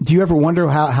different. Do you ever wonder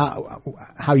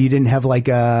how you didn't have like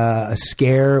a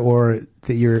scare, or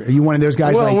that are you one of those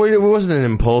guys? Well, it wasn't an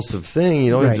impulsive thing.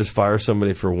 You don't just fire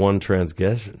somebody for 1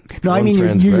 transgression. No, I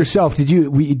mean you yourself. Do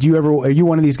you ever? Are you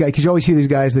one of these guys? Because you always hear these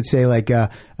guys that say like,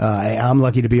 "I'm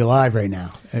lucky to be alive right now."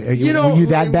 Were you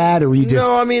that bad, or were you just?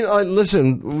 No, I mean,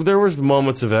 listen. There was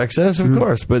moments of excess, of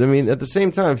course, but I mean, at the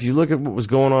same time, if you look at what was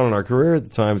going on in our career at the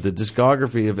time, the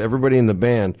discography of everybody in the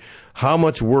band, how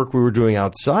much work we were doing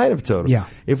outside of Toto. Yeah.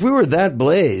 If we were that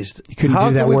blazed,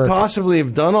 how could we possibly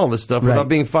have done all this stuff without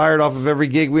being fired off of every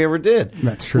gig we ever did?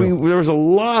 That's true. There was a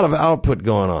lot of output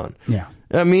going on. Yeah.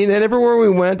 I mean, and everywhere we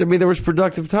went, I mean, there was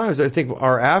productive times. I think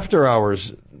our after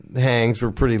hours hangs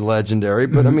were pretty legendary,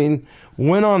 but I mean,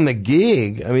 when on the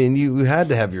gig, I mean, you had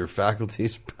to have your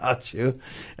faculties about you,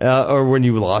 or when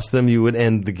you lost them, you would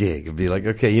end the gig. It'd be like,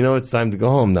 okay, it's time to go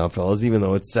home now, fellas, even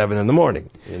though it's 7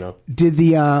 a.m. Did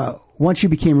once you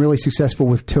became really successful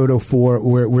with Toto 4,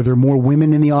 were there more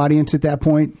women in the audience at that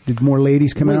point? Did more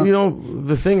ladies come out?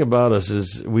 The thing about us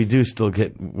is we do still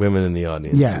get women in the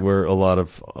audience. Yeah. We're a lot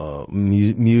of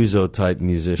muso-type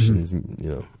musicians,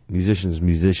 musicians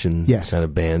kind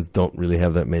of bands don't really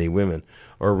have that many women,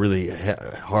 or really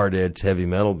hard-edged heavy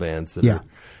metal bands that are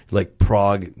like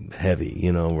prog heavy,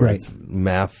 where it's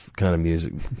math kind of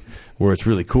music, where it's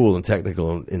really cool and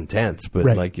technical and intense,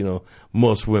 but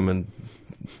most women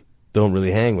don't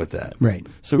really hang with that. Right.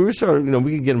 So we were sort of,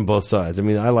 we could get them both sides. I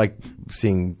mean, I like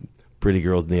seeing pretty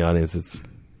girls in the audience. It's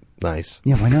nice.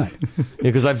 Yeah, why not?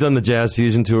 Because I've done the jazz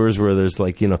fusion tours where there's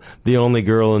like, the only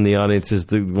girl in the audience is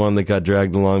the one that got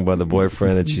dragged along by the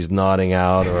boyfriend, and she's nodding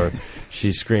out, or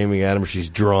she's screaming at him, or she's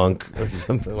drunk, or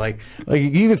something like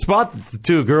you can spot the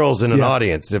 2 girls in an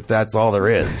audience if that's all there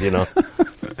is,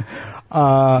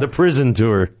 The prison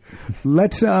tour.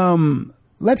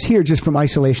 Let's hear just from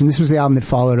Isolation. This was the album that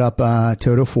followed up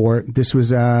Toto 4. This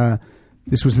was the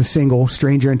single,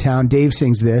 Stranger in Town. Dave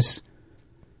sings this.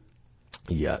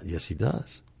 Yeah, yes, he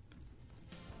does.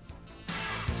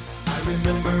 I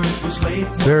remember it was late.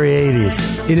 It's very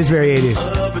 80s. It is very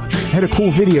 80s. Had a cool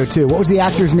video, too. What was the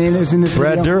actor's name that was in this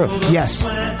Brad video? Dourif. Yes.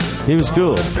 He was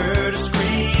cool.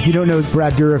 If you don't know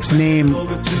Brad Dourif's name,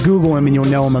 Google him and you'll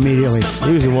know him immediately.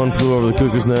 He was in One Flew Over the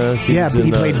Cuckoo's Nest.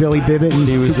 He played Billy Bibbit.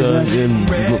 He was in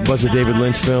a bunch of David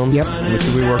Lynch films. Yep. Which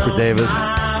we worked with David.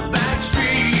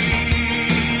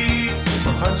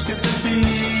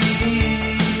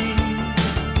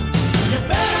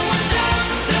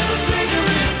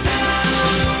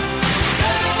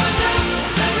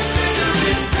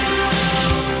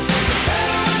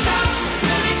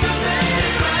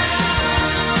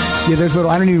 Yeah, there's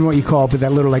little, I don't even know what you call it, but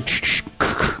that little like...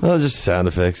 Oh, just sound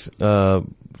effects.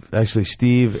 Actually,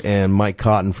 Steve and Mike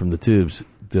Cotton from the Tubes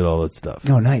did all that stuff.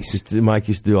 Oh, nice. Mike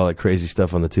used to do all that crazy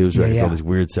stuff on the Tubes, right? All these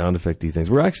weird sound effect-y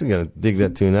things. We're actually going to dig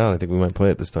that tune out. I think we might play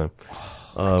it this time.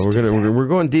 We're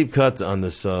going deep cut on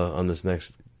this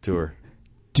next tour.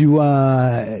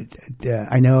 I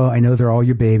know they're all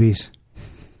your babies.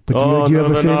 But do you have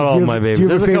a favorite? Not all my babies.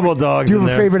 There's a couple of dogs. Do you have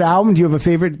in a there. favorite album? Do you have a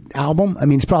favorite album? I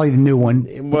mean, it's probably the new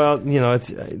one. Well,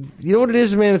 it's what it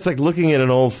is, man. It's like looking at an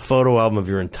old photo album of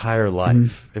your entire life.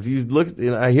 Mm-hmm. If you look,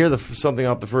 I hear something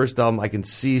off the first album. I can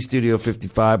see Studio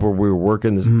 55 where we were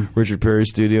working, this Richard Perry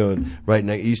studio, and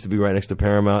it used to be right next to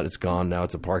Paramount. It's gone now.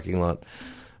 It's a parking lot.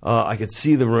 I could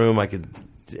see the room. I could.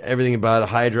 Everything about it.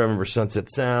 Hydra. I remember Sunset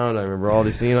Sound. I remember all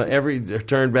these things. Every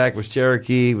turn back was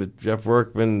Cherokee with Jeff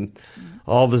Workman.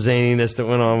 All the zaniness that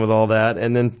went on with all that.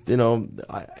 And then,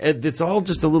 it's all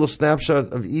just a little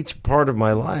snapshot of each part of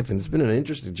my life. And it's been an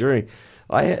interesting journey.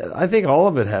 I think all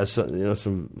of it has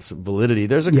some validity.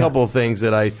 There's a couple of things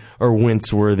that are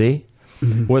wince-worthy,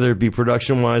 whether it be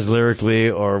production-wise, lyrically,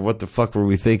 or what the fuck were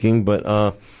we thinking.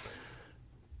 But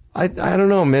I don't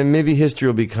know, man. Maybe history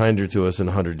will be kinder to us in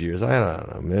 100 years. I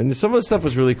don't know, man. Some of the stuff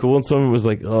was really cool, and some of it was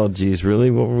like, oh, geez, really?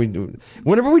 What were we doing?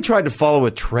 Whenever we tried to follow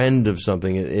a trend of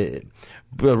something,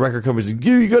 the record companies said,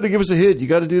 you got to give us a hit. You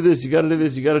got to do this. You got to do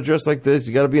this. You got to dress like this.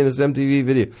 You got to be in this MTV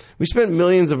video. We spent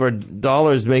millions of our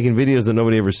dollars making videos that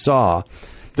nobody ever saw,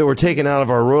 that were taken out of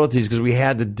our royalties because we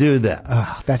had to do that.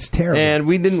 That's terrible. And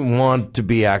we didn't want to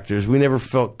be actors. We never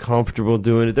felt comfortable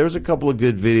doing it. There was a couple of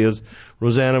good videos.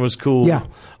 Rosanna was cool. Yeah.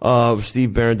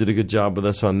 Steve Barron did a good job with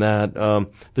us on that.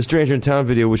 The Stranger in Town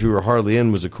video, which we were hardly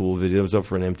in, was a cool video. It was up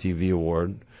for an MTV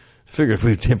award. I figured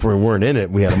if we weren't in it,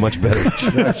 we had a much better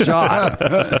shot.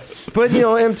 But,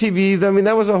 MTV, I mean,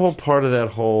 that was a whole part of that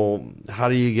whole, how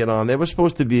do you get on? It was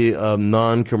supposed to be a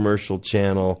non-commercial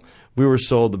channel. We were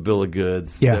sold the bill of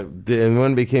goods. Yeah. And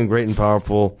when it became great and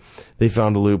powerful, they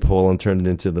found a loophole and turned it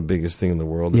into the biggest thing in the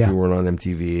world. Yeah. If you weren't on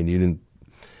MTV and you didn't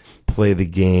play the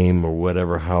game or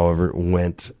whatever, however it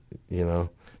went,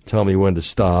 tell me when to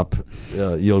stop,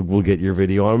 we'll get your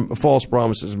video on. False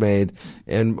promises made.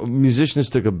 And musicians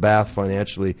took a bath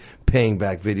financially paying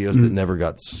back videos that never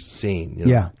got seen.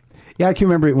 Yeah. Yeah, I can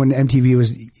remember when MTV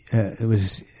was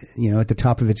at the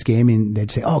top of its game, and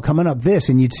they'd say, "Oh, coming up this,"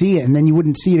 and you'd see it, and then you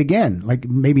wouldn't see it again, like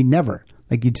maybe never.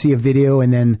 Like you'd see a video,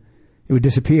 and then it would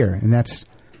disappear, and that's,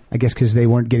 I guess, because they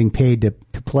weren't getting paid to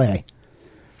play.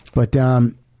 But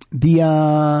the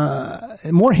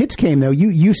more hits came though.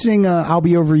 You sing "I'll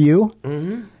Be Over You,"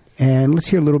 and let's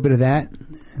hear a little bit of that,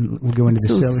 and we'll go into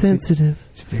the so sensitive.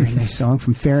 It's a very nice song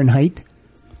from Fahrenheit.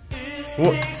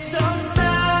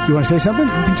 You want to say something?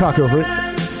 You can talk over it.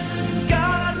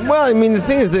 Well, I mean, the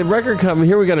thing is, the record company,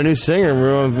 here we got a new singer, and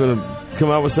we're going to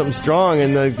come out with something strong,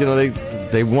 and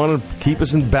they want to keep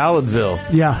us in Balladville.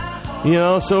 Yeah.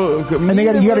 So and you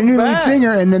got a new lead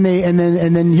singer, and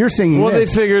then you're singing. Well, this.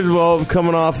 they figured,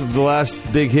 coming off of the last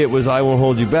big hit was "I Won't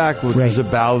Hold You Back," which was a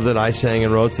ballad that I sang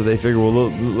and wrote. So they figured,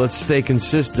 let's stay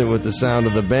consistent with the sound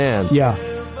of the band. Yeah.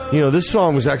 This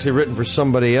song was actually written for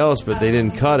somebody else, but they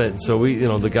didn't cut it. So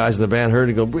the guys in the band heard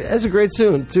it and go, "That's a great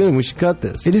tune. We should cut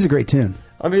this." It is a great tune.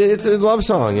 I mean, it's a love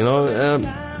song,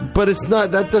 but it's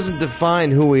not. That doesn't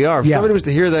define who we are. If somebody was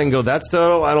to hear that and go, "That's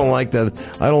total," I don't like that.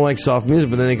 I don't like soft music.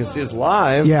 But then they can see us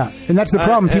live. Yeah, and that's the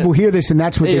problem. People hear this, and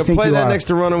that's what they think you are. Play that next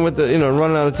to "Running with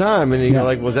Running Out of Time," and you're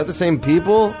like, "Was that the same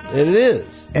people?" And it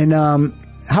is. And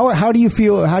how do you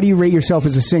feel? How do you rate yourself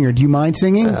as a singer? Do you mind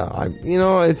singing?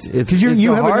 It's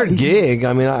you a have hard gig.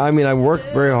 I mean, I work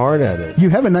very hard at it. You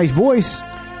have a nice voice.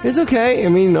 It's okay. I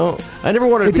mean, no, I never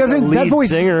wanted to be a lead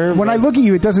singer. When I look at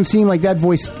you, it doesn't seem like that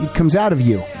voice comes out of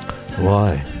you.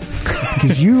 Why?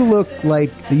 Because you look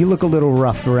a little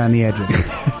rough around the edges.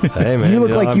 Hey man, you look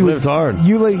like you lived hard.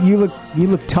 You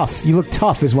look tough. You look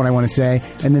tough is what I want to say.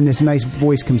 And then this nice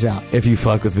voice comes out. If you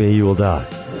fuck with me, you will die.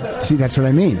 See, that's what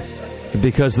I mean.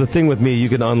 Because the thing with me, you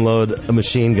can unload a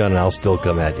machine gun and I'll still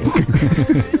come at you.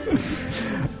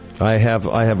 I have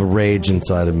a rage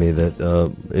inside of me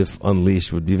that, if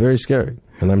unleashed, would be very scary.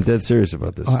 And I'm dead serious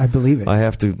about this. Oh, I believe it. I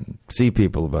have to see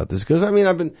people about this. Because, I mean,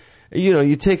 I've been,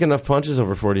 you take enough punches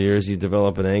over 40 years, you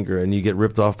develop an anger, and you get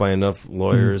ripped off by enough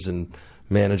lawyers and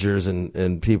managers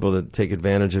and people that take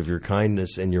advantage of your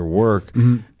kindness and your work.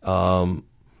 I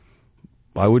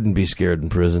wouldn't be scared in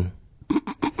prison.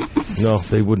 No,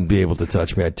 they wouldn't be able to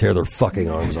touch me. I'd tear their fucking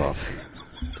arms off.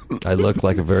 I look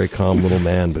like a very calm little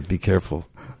man, but be careful.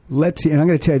 Let's hear, and I'm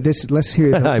going to tell you this. Let's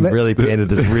hear. I'm really painted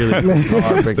this really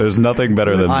bizarre picture. There's nothing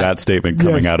better than that statement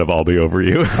coming out of "I'll Be Over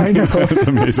You." I know. It's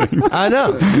amazing. I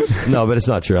know. No, but it's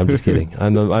not true. I'm just kidding.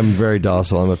 I'm very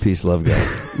docile. I'm a peace love guy.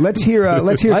 Let's hear. I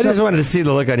just wanted to see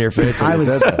the look on your face when you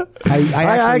said that.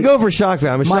 I go for shock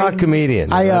value. I'm a shock comedian.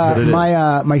 That's what it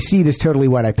is. My seat is totally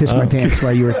wet. I pissed my pants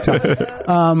while you were talking.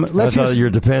 I thought your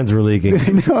Depends were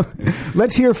leaking. No.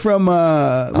 Let's hear from.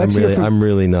 I'm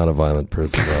really not a violent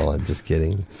person at all. I'm just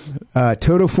kidding.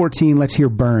 Toto 14, let's hear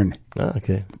Burn. Oh,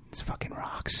 okay. It's fucking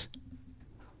rocks.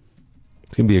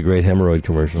 It's going to be a great hemorrhoid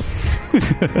commercial.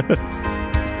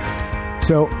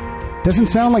 So, doesn't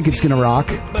sound like it's going to rock.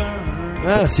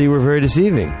 See, we're very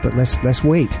deceiving. But let's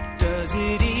wait. Does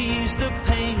it ease the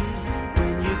pain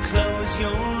when you close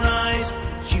your eyes?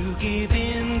 You give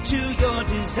in to your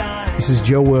desires. This is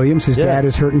Joe Williams. His dad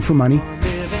is hurting for money.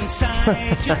 Live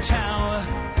inside your tower.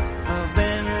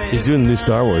 He's doing the new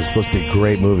Star Wars. It's supposed to be a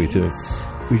great movie, too.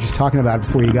 We were just talking about it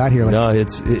before you got here. No,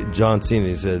 John Cena.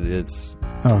 He said it's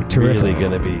terrific. Really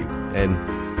going to be. And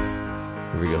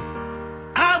here we go.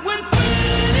 I will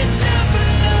burn it down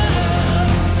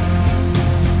below.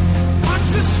 Watch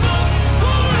the smoke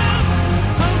pour out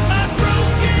of my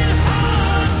broken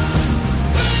heart.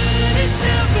 Burn it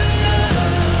down below.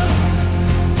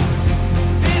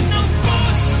 There's no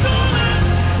force so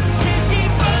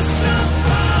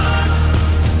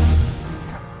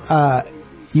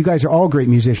You guys are all great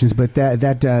musicians, but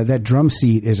that drum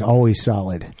seat is always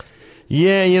solid.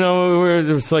 Yeah,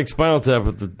 it's like Spinal Tap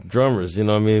with the drummers.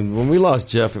 I mean, when we lost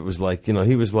Jeff, it was like,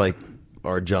 he was like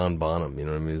our John Bonham. You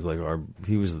know what I mean?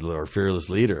 He was our fearless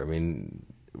leader. I mean,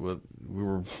 we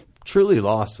were truly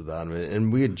lost without him,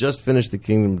 and we had just finished the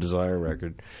Kingdom Desire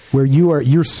record, where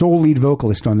you're sole lead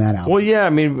vocalist on that album. Well, yeah, I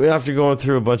mean, after going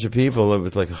through a bunch of people, it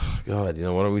was like, oh God,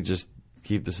 why don't we just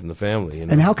keep this in the family?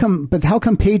 And how come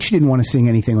Page didn't want to sing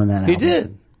anything on that album? He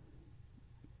did.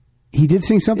 He did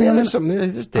sing something on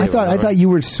that? I thought you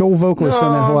were sole vocalist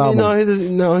on that whole album.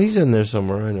 No, he's in there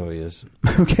somewhere. I know he is.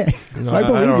 Okay. I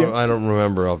believe you. I don't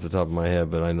remember off the top of my head,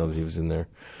 but I know that he was in there.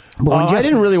 I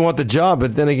didn't really want the job,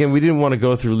 but then again, we didn't want to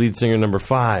go through lead singer number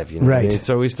 5. Right. I mean?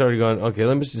 So we started going, okay,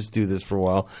 let me just do this for a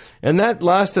while. And that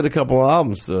lasted a couple of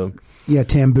albums. Yeah,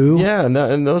 Tamboo. Yeah,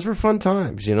 and those were fun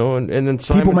times, and then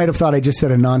Simon, people might have thought I just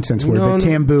said a nonsense word, but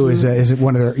Tamboo is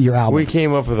one of your albums. We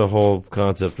came up with a whole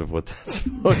concept of what that's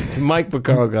supposed to. Mike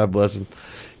Picaro, God bless him,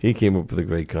 he came up with a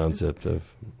great concept of.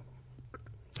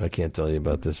 I can't tell you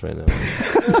about this right now.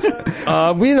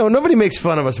 Nobody makes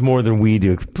fun of us more than we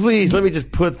do. Please, let me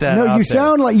just put that out there.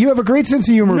 Sound like you have a great sense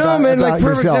of humor. No, man, like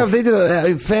perfect yourself. They did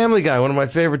a Family Guy, one of my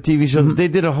favorite TV shows. Mm-hmm. They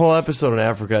did a whole episode in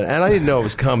Africa, and I didn't know it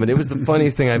was coming. It was the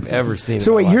funniest thing I've ever seen.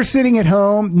 So wait, you're sitting at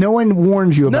home. No one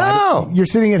warned you about it. You're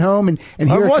sitting at home, and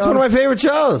here I watched one of my favorite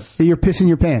shows. So you're pissing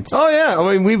your pants. Oh yeah,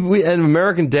 I mean we and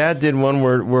American Dad did one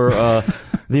where.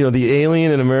 The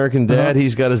alien in American Dad,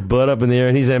 he's got his butt up in the air,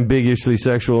 and he's ambiguously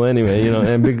sexual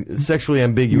anyway, sexually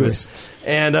ambiguous.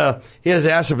 And he had his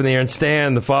ass up in the air, and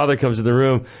Stan, the father, comes in the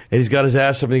room, and he's got his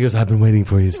ass up, and he goes, I've been waiting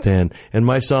for you, Stan. And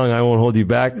my song, I Won't Hold You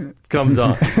Back, comes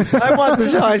on. I watch the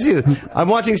show, I see this. I'm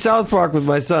watching South Park with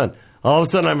my son. All of a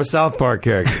sudden, I'm a South Park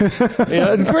character.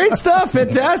 It's great stuff.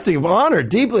 Fantastic. I'm honored.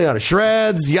 Deeply honored.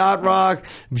 Shreds, Yacht Rock,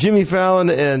 Jimmy Fallon,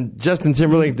 and Justin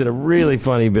Timberlake did a really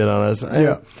funny bit on us.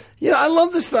 I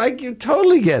love this. I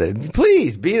totally get it.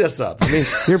 Please, beat us up. I mean,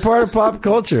 you're part of pop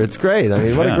culture. It's great. I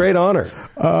mean, what a great honor.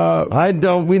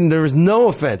 There was no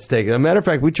offense taken. As a matter of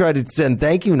fact, we tried to send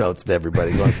thank you notes to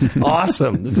everybody going,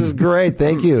 awesome. This is great.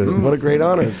 Thank you. What a great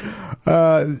honor.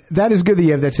 That is good that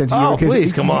you have that sense of humor. Oh,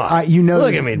 please, come on.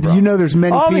 Look at me, bro. There's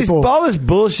many people. All this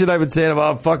bullshit I've been saying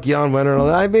about fuck Jan Wenner and all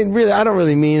that. I mean, really, I don't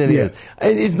really mean any of it.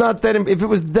 It's not that. If it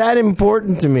was that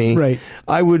important to me, right,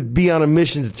 I would be on a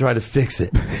mission to try to fix it.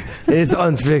 It's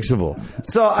unfixable.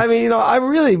 So, I mean,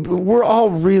 we're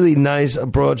all really nice,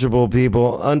 approachable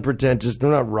people, unpretentious. They're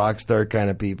not rock star kind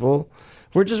of people.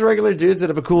 We're just regular dudes that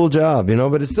have a cool job,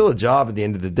 but it's still a job at the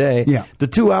end of the day. Yeah. The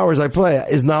 2 hours I play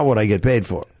is not what I get paid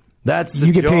for. That's the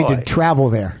You get joy. paid to travel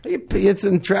there.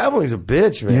 Traveling's a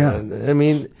bitch, man. Yeah. I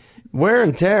mean, wear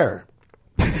and tear.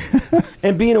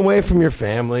 And being away from your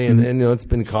family, and it's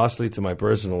been costly to my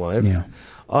personal life. Yeah.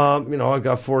 I've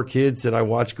got 4 kids that I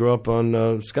watched grow up on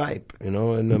Skype,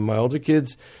 and my older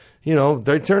kids,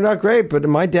 they turned out great. But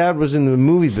my dad was in the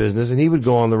movie business, and he would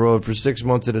go on the road for 6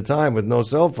 months at a time with no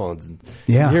cell phones.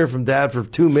 Yeah. You'd hear from Dad for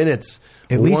 2 minutes,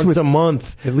 once a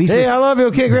month. At least hey, I love you.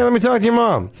 Okay, great. Let me talk to your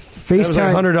mom. That was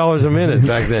like $100 a minute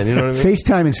back then. You know what I mean?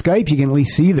 FaceTime and Skype, you can at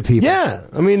least see the people. Yeah,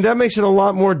 I mean that makes it a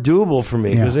lot more doable for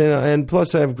me. And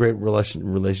plus, I have a great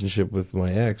relationship with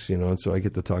my ex. And so I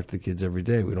get to talk to the kids every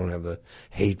day. We don't have the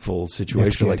hateful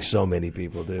situation like so many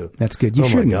people do. That's good. You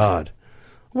shouldn't. My God.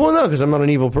 Well, no, because I'm not an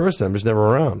evil person. I'm just never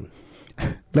around.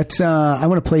 I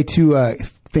want to play 2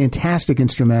 fantastic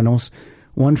instrumentals.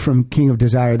 One from King of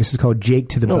Desire. This is called Jake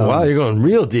to the Bone. Oh, wow, you're going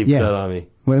real deep cut on me.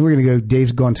 Well, we're going to go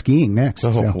Dave's Gone Skiing next.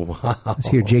 Oh, so wow. Let's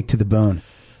hear Jake to the Bone.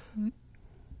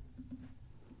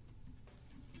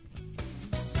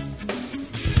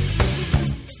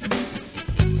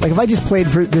 Like if I just played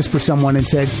this for someone and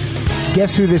said,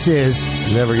 guess who this is?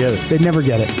 Never get it. They'd never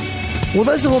get it. Well,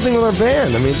 that's the whole thing with our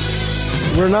band. I mean,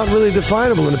 we're not really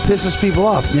definable, and it pisses people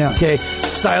off. Yeah. Okay,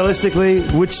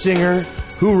 stylistically, which singer,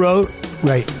 who wrote.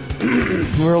 Right.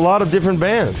 We're a lot of different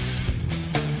bands.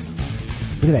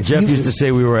 Look at that. Jeff used to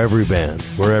say we were every band.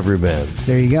 We're every band.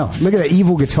 There you go. Look at that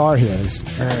evil guitar here.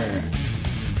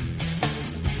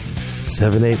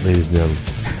 7/8, ladies and gentlemen.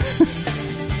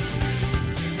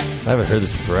 I haven't heard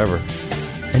this in forever.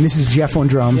 And this is Jeff on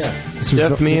drums. Yeah.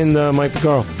 Jeff, me, and Mike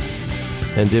Picaro.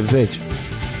 And David Page.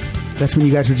 That's when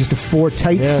you guys were just a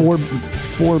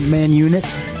four-man unit.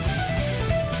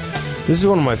 This is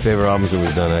one of my favorite albums that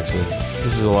we've done, actually.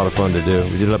 This is a lot of fun to do.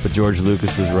 We did it up at George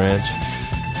Lucas's ranch.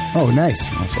 Oh,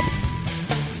 nice. Awesome.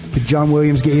 Did John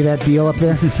Williams get you that deal up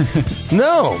there?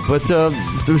 No, but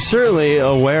they're certainly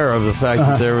aware of the fact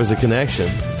that there was a connection.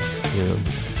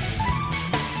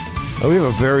 We have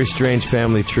a very strange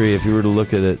family tree. If you were to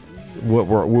look at it,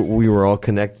 what we were all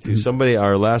connected to. Somebody,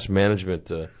 our last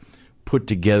management, put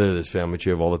together this family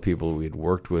tree of all the people we had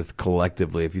worked with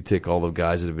collectively. If you take all the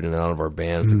guys that have been in and out of our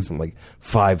bands, it's like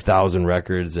 5,000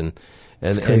 records, and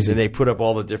they put up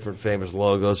all the different famous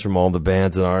logos from all the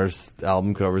bands and artists,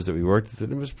 album covers that we worked with.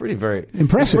 It was impressive. It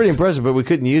was pretty impressive, but we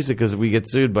couldn't use it because we get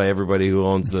sued by everybody who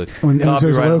owns the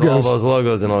copyright of all those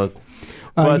logos and all that.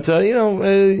 But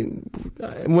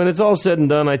when it's all said and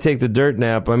done, I take the dirt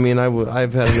nap. I mean,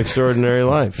 I've had an extraordinary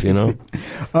life, you know.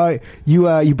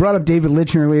 You brought up David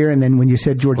Lynch earlier, and then when you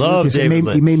said George Lucas, it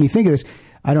made me think of this.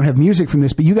 I don't have music from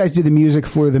this, but you guys did the music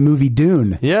for the movie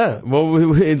Dune. Yeah. Well,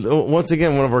 once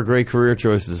again, one of our great career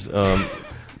choices.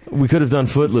 We could have done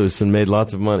Footloose and made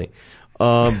lots of money.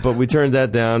 But we turned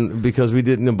that down because we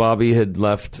didn't know Bobby had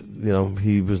left. You know,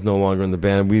 he was no longer in the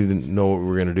band. We didn't know what we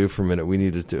were going to do for a minute. We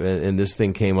needed to, and this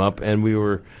thing came up, and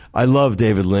I love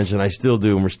David Lynch, and I still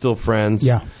do, and we're still friends.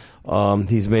 Yeah.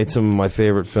 He's made some of my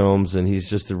favorite films, and he's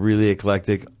just a really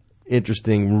eclectic,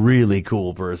 interesting, really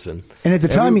cool person. And at the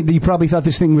time, you probably thought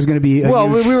this thing was going to be we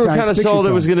were kind of sold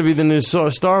it was going to be the new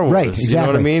Star Wars. Right, exactly. You know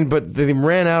what I mean? But they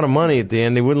ran out of money at the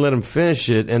end. They wouldn't let him finish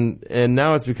it, and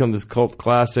now it's become this cult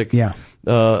classic. Yeah.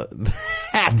 That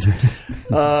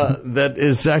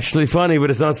is actually funny, but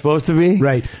it's not supposed to be.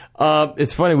 Right.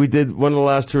 It's funny. We did one of the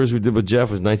last tours we did with Jeff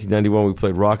was 1991. We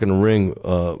played Rock in the Ring,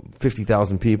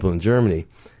 50,000 people in Germany,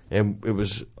 and it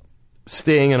was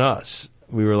Sting and us.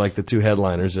 We were like the two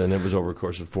headliners, and it was over the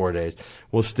course of 4 days.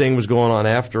 Well, Sting was going on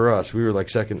after us. We were like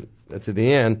second to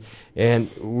the end, and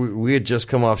we had just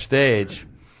come off stage.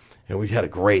 And we had a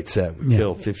great set. We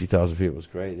filled 50,000 people. It was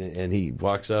great. And he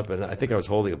walks up, and I think I was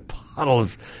holding a bottle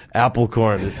of apple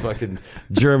corn, this fucking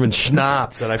German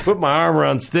schnapps. And I put my arm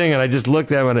around Sting, and I just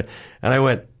looked at him, and I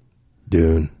went,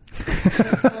 Dune.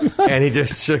 And he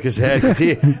just shook his head.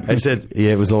 I said,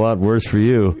 yeah, it was a lot worse for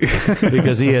you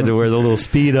because he had to wear the little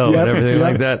Speedo and everything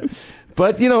like that.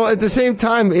 But, you know, at the same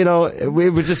time, you know, it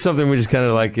was just something we just kind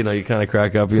of like, you know, you kind of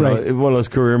crack up. You know, one of those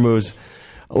career moves.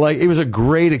 Like, it was a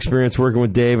great experience working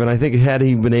with Dave, and I think had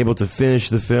he been able to finish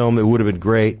the film, it would have been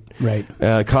great. Right.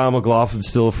 Kyle MacLachlan's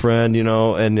still a friend, you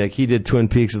know, and like, he did Twin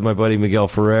Peaks with my buddy Miguel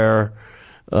Ferrer,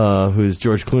 who's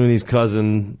George Clooney's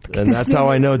cousin, and that's how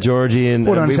I know Georgie. And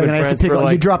hold on a second, I have to pick on.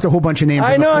 You dropped a whole bunch of names.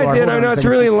 I know, I did. I know it's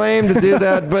really lame to do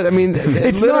that, but I mean,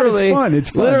 it's fun. It's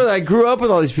fun. Literally, I grew up with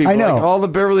all these people. I know, like all the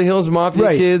Beverly Hills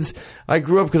Mafia kids. I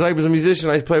grew up because I was a musician.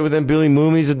 I played with them. Billy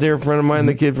Mooney's a dear friend of mine,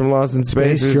 the kid from Lost in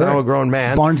Space, who's now a grown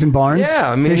man. Barnes and Barnes. Yeah,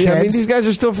 I mean, these guys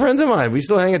are still friends of mine. We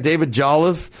still hang at David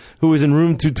Jolliffe, who was in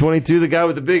Room 222, the guy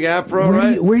with the big afro,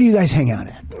 where do you guys hang out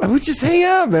at? We just hang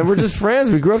out, man. We're just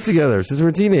friends. We grew up together since we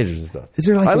were teenagers and stuff. Is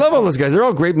there like I love all those guys. They're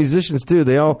all great musicians, too.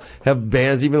 They all have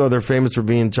bands, even though they're famous for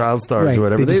being child stars or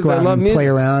whatever. They just go out love and music. play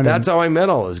around. That's how I met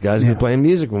all those guys. They were playing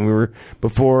music when we were,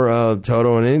 before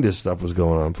Toto and any of this stuff was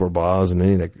going on, before Boz and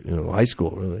any of that, you know, high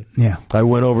school, really. Yeah. I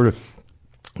went over to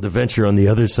the venture on the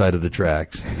other side of the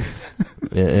tracks,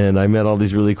 and I met all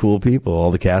these really cool people, all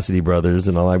the Cassidy brothers,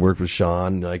 and all. I worked with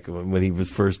Sean, like when he was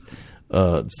first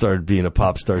started being a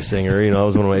pop star singer. You know, I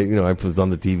was one of my, you know, I was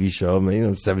on the TV show. You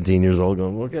know, 17 years old,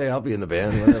 going, okay, I'll be in the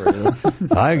band. Whatever. You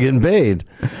know? I'm getting paid.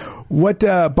 What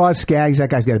Boz Scaggs? That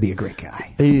guy's got to be a great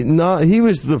guy. He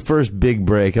was the first big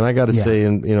break, and I got to say,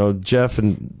 and you know, Jeff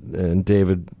and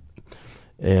David.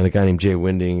 And a guy named Jay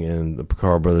Winding and the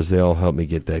Picard brothers, they all helped me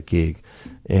get that gig.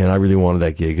 And I really wanted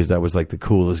that gig because that was like the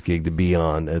coolest gig to be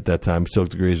on at that time. Silk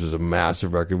Degrees was a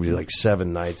massive record. We did like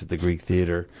 7 nights at the Greek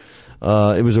Theater.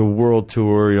 It was a world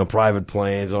tour, you know, private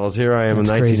planes. All this. Here I am, a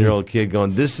 19-year-old kid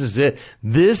going, this is it.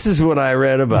 This is what I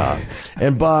read about.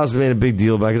 And Boz made a big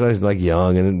deal about it because I was like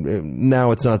young. And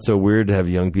now it's not so weird to have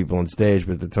young people on stage.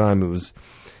 But at the time it was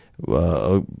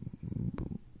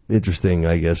interesting,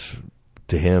 I guess,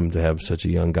 to him to have such a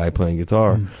young guy playing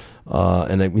guitar.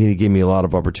 And he gave me a lot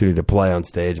of opportunity to play on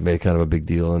stage, made it kind of a big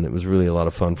deal, and it was really a lot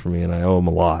of fun for me, and I owe him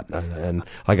a lot. And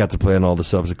I got to play on all the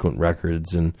subsequent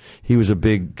records, and he was a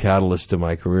big catalyst to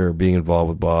my career, being involved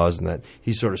with Boz, and that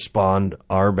he sort of spawned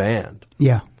our band.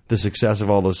 Yeah. The success of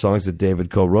all those songs that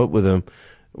David co-wrote with him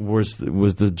was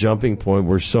the jumping point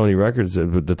where Sony Records,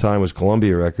 at the time was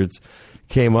Columbia Records,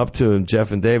 came up to him,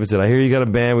 Jeff and David, said, I hear you got a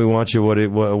band, we want you,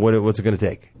 what's it going to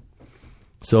take?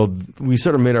 So we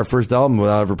sort of made our first album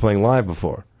without ever playing live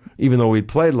before, even though we'd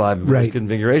played live in various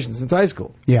configurations since high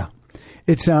school. Yeah.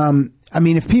 It's, I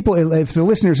mean, if the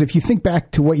listeners, if you think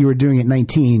back to what you were doing at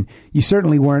 19, you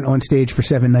certainly weren't on stage for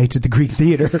 7 nights at the Greek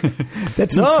Theater.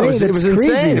 That's insane. It was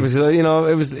crazy. Insane. It was, you know,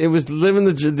 it was living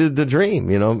the dream,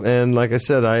 you know, and like I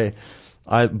said,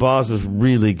 Boz was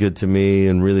really good to me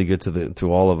and really good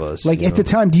to all of us. Like at the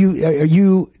time, are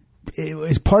you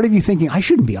is part of you thinking, I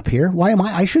shouldn't be up here? Why am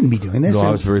I shouldn't be doing this? No,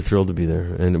 I was very thrilled to be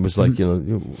there. And it was like,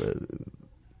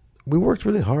 we worked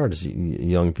really hard as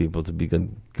young people to be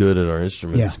good at our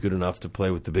instruments, good enough to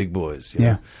play with the big boys. You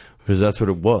know? Because that's what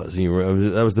it was.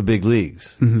 That was the big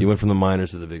leagues. You went from the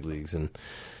minors to the big leagues. And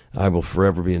I will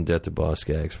forever be in debt to Boz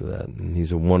Skaggs for that. And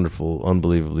he's a wonderful,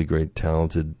 unbelievably great,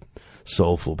 talented,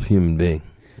 soulful human being.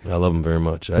 I love him very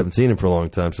much. I haven't seen him for a long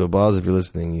time. So, Boz, if you're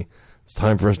listening, it's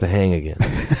time for us to hang again.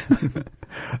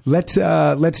 Let's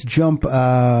jump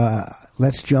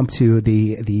to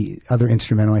the other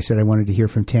instrumental. I said I wanted to hear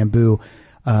from Tamboo.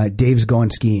 Dave's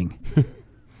Gone Skiing.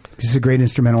 This is a great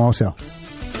instrumental also.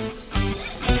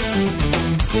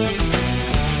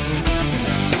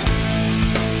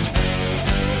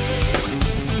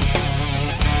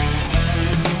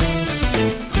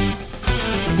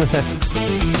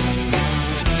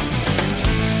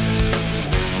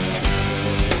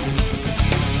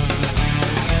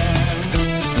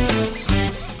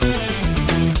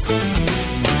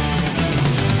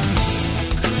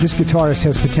 This guitarist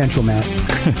has potential, Matt.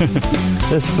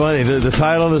 That's funny. The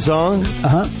title of the song?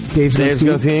 Dave's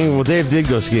Gone Skiing. Well, Dave did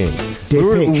go skiing.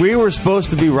 We were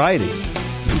supposed to be writing.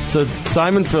 So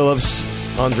Simon Phillips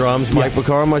on drums, Mike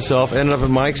Bacar and myself ended up at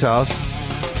Mike's house.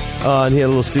 And he had a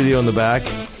little studio in the back.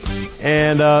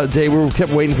 And Dave, we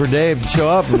kept waiting for Dave to show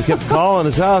up. And we kept calling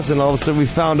his house. And all of a sudden we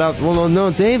found out, well,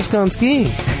 no, Dave's gone skiing.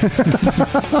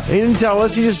 He didn't tell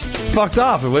us. He just fucked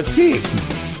off and went skiing.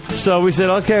 So we said,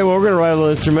 okay, well, we're going to write a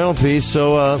little instrumental piece.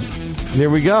 So here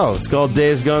we go. It's called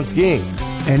Dave's Gone Skiing.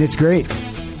 And it's great.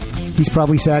 He's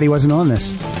probably sad he wasn't on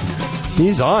this.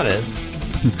 He's on it.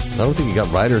 I don't think he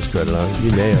got writer's credit on it.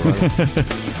 He may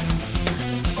have.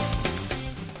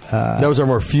 That was our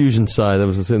more fusion side. That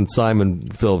was and Simon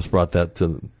Phillips brought that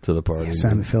to the party. Yeah,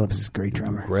 Simon Phillips is a great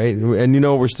drummer. Great. And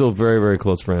we're still very, very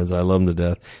close friends. I love him to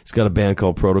death. He's got a band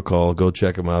called Protocol. Go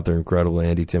check him out. They're incredible.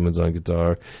 Andy Timmons on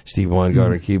guitar, Steve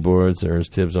Weingarten on keyboards,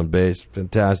 Ernest Tibbs on bass.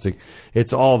 Fantastic.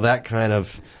 It's all that kind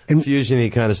of fusion-y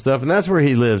kind of stuff. And that's where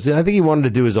he lives. I think he wanted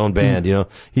to do his own band.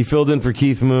 He filled in for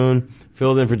Keith Moon,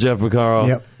 filled in for Jeff Vaccaro.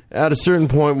 Yep. At a certain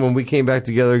point, when we came back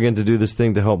together again to do this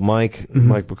thing to help Mike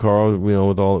Baccaro,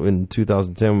 with all in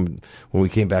 2010 when we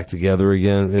came back together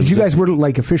again. Because you guys were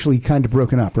like officially kind of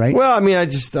broken up, right? Well, I mean, I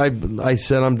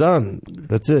said I'm done.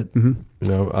 That's it.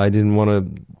 I didn't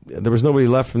want to. There was nobody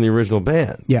left from the original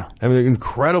band. Yeah, I mean, they're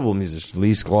incredible musicians.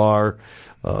 Lee Sklar,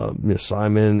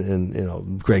 Simon,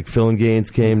 and Greg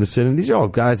Fillinganes came to sit in. These are all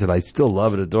guys that I still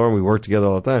love and adore, and we work together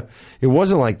all the time. It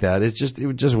wasn't like that. It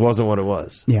just wasn't what it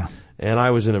was. Yeah. And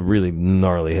I was in a really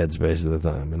gnarly headspace at the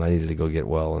time, and I needed to go get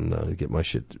well and get my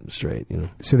shit straight.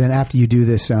 So then, after you do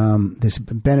this this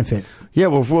benefit,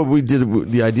 well, what we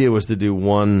did, the idea was to do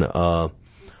one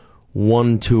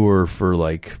tour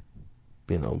for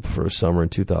for a summer in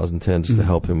 2010, just to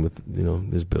help him with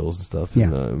his bills and stuff. Yeah.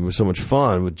 And, it was so much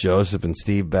fun with Joseph and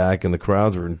Steve back, and the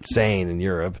crowds were insane in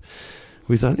Europe.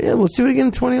 We thought, let's do it again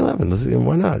in 2011.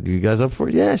 Why not? You guys up for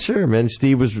it? Yeah, sure, man.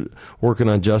 Steve was working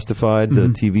on Justified, the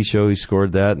TV show. He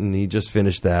scored that, and he just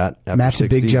finished that. Matt's a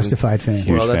big Justified fan.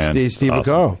 Huge that's fan. Steve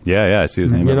Awesome. Baccaro. Yeah, I see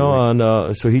his name.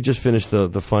 So he just finished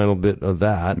the final bit of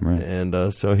that, right.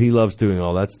 And so he loves doing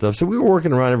all that stuff. So we were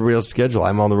working around everybody else's schedule.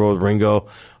 I'm on the road with Ringo.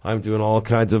 I'm doing all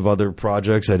kinds of other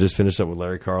projects. I just finished up with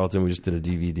Larry Carlton. We just did a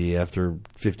DVD after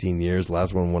 15 years. The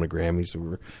last one won a Grammy, so we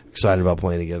were excited about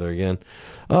playing together again.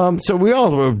 So we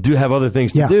all do have other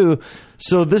things to do.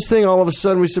 So this thing, all of a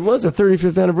sudden, we said, well, it's a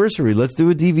 35th anniversary. Let's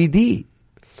do a DVD.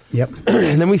 Yep.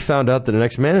 And then we found out that an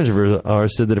ex-manager of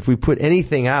ours said that if we put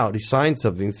anything out, he signed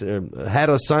something, had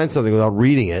us sign something without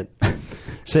reading it,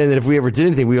 saying that if we ever did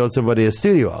anything, we owed somebody a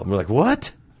studio album. We're like,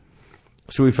 what?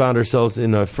 So we found ourselves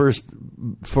in our first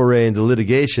foray into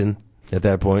litigation at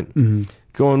that point,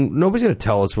 going, nobody's going to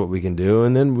tell us what we can do.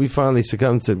 And then we finally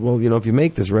succumbed and said, well, if you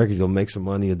make this record, you'll make some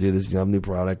money, you'll do this, you'll have a new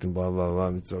product, and blah, blah, blah.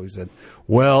 And so we said,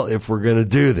 well, if we're going to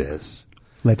do this,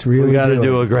 we got to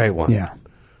do a great one. Yeah.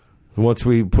 Once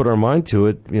we put our mind to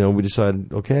it, we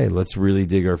decided, okay, let's really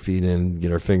dig our feet in,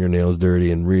 get our fingernails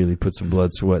dirty, and really put some blood,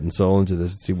 sweat, and soul into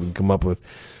this and see what we can come up with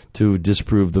to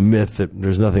disprove the myth that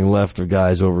there's nothing left of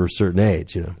guys over a certain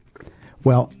age,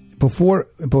 Well, before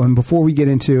we get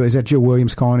into, is that Joe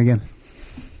Williams calling again?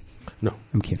 No.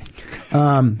 I'm kidding.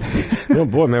 Oh,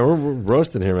 boy, man, we're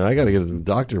roasting here, man. I got to get a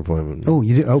doctor appointment. Oh,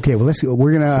 you do? Okay, well,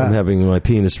 we're going to... I'm having my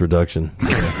penis reduction.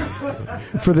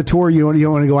 For the tour, you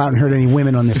don't want to go out and hurt any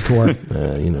women on this tour.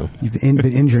 You've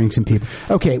been injuring some people.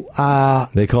 Okay.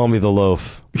 They call me the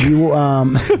loaf.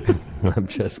 I'm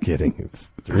just kidding.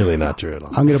 It's really not true at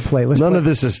all. I'm going to play. None of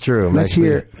this is true. Let's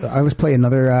play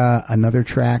another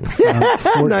track from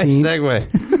 14. Nice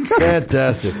segue.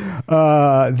 Fantastic.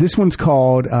 This one's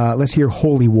called, let's hear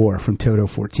Holy War from Toto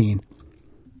 14.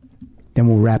 Then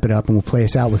we'll wrap it up and we'll play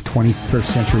us out with 21st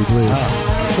Century Blues.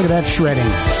 Look at that shredding.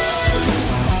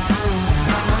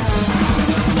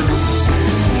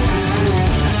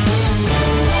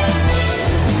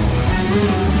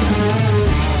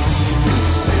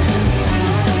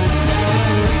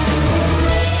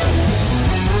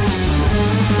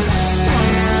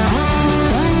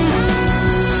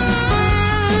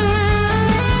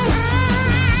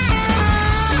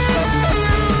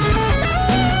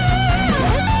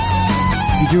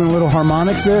 Doing a little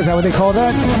harmonics there? Is that what they call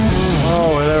that?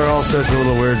 Oh, and there are all sorts of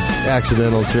little weird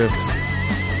accidental trips.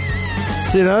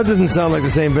 See, now that doesn't sound like the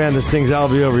same band that sings I'll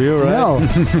Be Over You, right? No.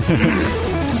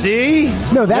 See?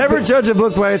 No, that Never judge a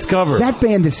book by its cover. That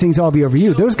band that sings I'll Be Over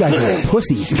You, those guys are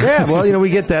pussies. Yeah, well, we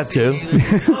get that too.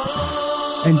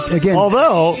 And again...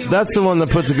 Although, that's the one that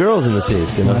puts the girls in the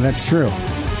seats, No, that's true.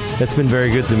 That's been very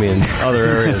good to me in other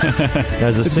areas.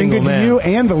 As a It's single been good man. to you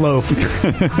and the loaf.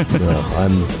 No,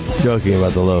 I'm joking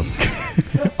about the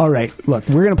loaf. All right, look,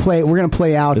 we're gonna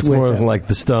play out. It's with, more like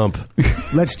the stump.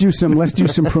 Let's do some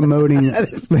promoting.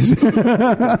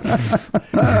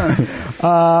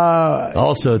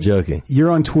 Also joking. You're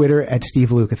on Twitter at Steve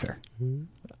Lukather.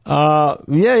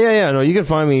 Yeah. No, you can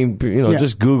find me.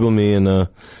 Just Google me, and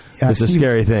it's a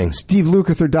scary thing.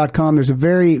 SteveLukather.com. There's a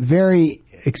very, very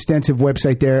extensive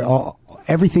website there.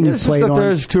 Everything you played on.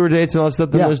 There's tour dates and all that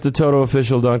stuff. Then there's the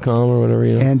TotoOfficial.com or whatever.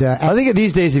 And I think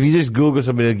these days, if you just Google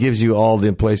somebody, it gives you all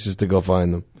the places to go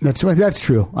find them. That's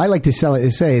true. I like to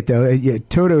say it though.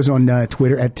 Toto's on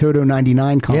Twitter at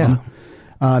Toto99com.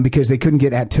 Yeah. Because they couldn't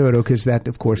get at Toto because that,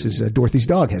 of course, is Dorothy's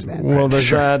dog has that. Well, there's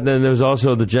that, and there's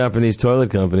also the Japanese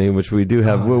toilet company, which we do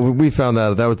have. We found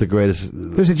out that was the greatest.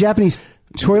 There's a Japanese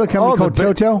toilet company called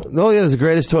Toto? Oh, yeah, it's the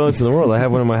greatest toilets in the world. I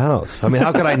have one in my house. I mean,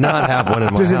 how could I not have one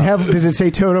in my house? Does it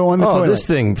say Toto on the toilet? Oh, this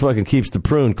thing fucking keeps the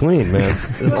prune clean, man.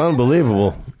 It's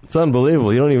unbelievable. It's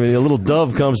unbelievable. You don't even, a little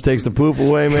dove comes, takes the poop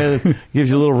away, man.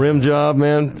 Gives you a little rim job,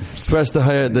 man. Press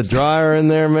the dryer in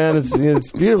there, man. It's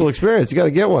a beautiful experience. You got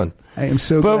to get one. I am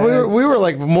so But glad. we were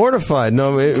like mortified.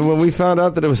 No, when we found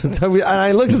out that it was, and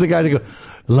I looked at the guys and go,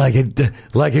 like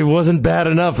it wasn't bad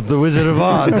enough with the Wizard of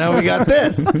Oz. Now we got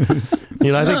this.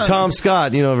 I think Tom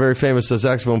Scott, a very famous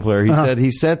saxophone player, he said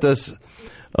he sent us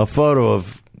a photo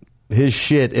of his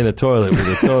shit in a toilet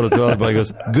with a Toto toilet. But he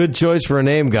goes, good choice for a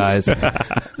name, guys.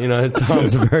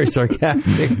 Tom's a very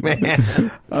sarcastic man.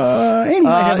 And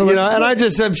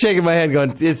I'm shaking my head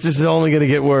going, this is only going to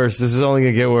get worse. This is only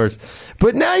going to get worse.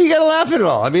 But now you got to laugh at it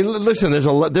all. I mean, listen,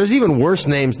 there's even worse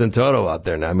names than Toto out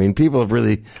there now. I mean, people have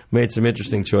really made some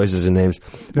interesting choices in names.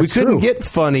 We couldn't get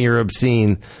funny or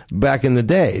obscene back in the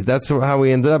day. That's how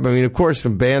we ended up. I mean, of course,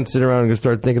 when bands sit around and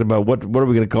start thinking about what are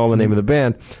we going to call the name of the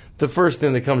band, the first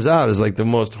thing that comes out is like the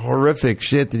most horrific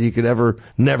shit that you could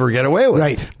never get away with.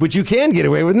 Right. But you can get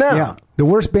away with now. Yeah. The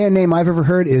worst band name I've ever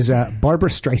heard is Barbara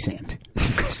Streisand.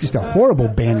 It's just a horrible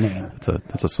band name. That's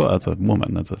a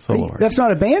woman. That's a solo artist. That's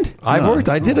not a band?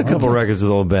 I did a couple records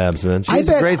with old Babs, man. She's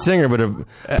a great singer, but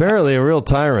apparently a real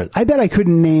tyrant. I bet I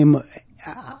couldn't name...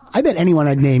 I bet anyone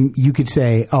I'd name, you could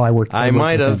say, "Oh, I worked." I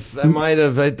might have.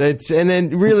 And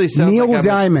it really sounds Neil like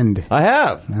Diamond. I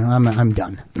have. No, I'm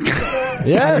done.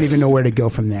 Yes. I don't even know where to go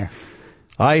from there.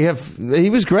 I have. He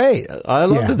was great. I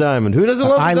love the Diamond. Who doesn't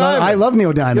love the Diamond? I love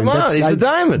Neil Diamond. Come on, he's the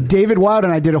Diamond. David Wild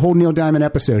and I did a whole Neil Diamond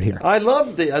episode here. I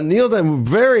love Neil Diamond.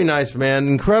 Very nice man.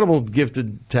 Incredible,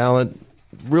 gifted talent.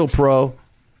 Real pro.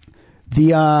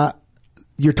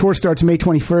 Your tour starts May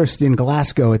 21st in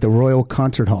Glasgow at the Royal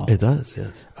Concert Hall. It does,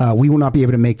 yes. We will not be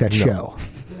able to make that show.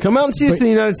 Come out and see us in the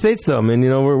United States, though. I mean,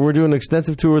 we're doing an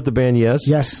extensive tour with the band, yes.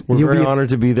 Yes. We're very honored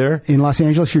to be there. In Los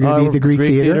Angeles, you're going to be at the Greek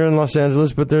Theater. In Los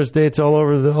Angeles, but there's dates all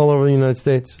over the United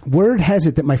States. Word has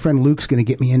it that my friend Luke's going to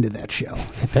get me into that show.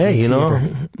 Hey, I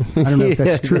don't know if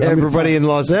that's true. Everybody in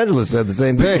Los Angeles said the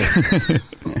same thing.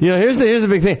 Here's the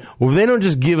big thing. Well, they don't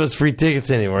just give us free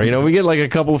tickets anymore. We get like a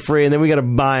couple free, and then we got to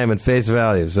buy them at face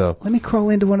value. So let me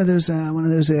crawl into one of those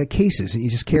cases, and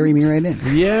you just carry me right in.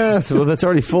 Yeah, well, that's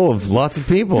already full of lots of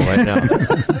people right now.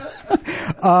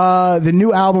 The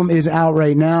new album is out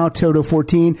right now, Toto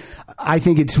 14. I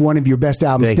think it's one of your best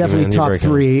albums. Thank Definitely you, top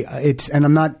three. And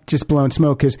I'm not just blowing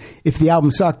smoke because if the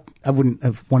album sucked, I wouldn't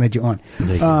have wanted you on.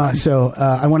 So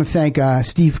I want to thank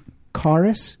Steve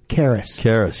Karras.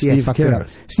 Steve Karras.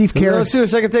 Steve Karras. Let's do a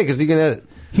second take because you can edit.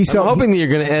 I'm hoping that you're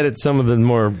going to edit some of the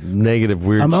more negative,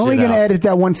 weird shit I'm only going to edit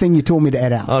that one thing you told me to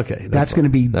edit out. Okay. That's going to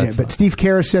be... But Steve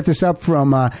Karras set this up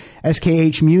from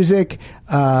SKH Music,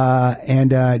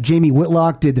 and Jamie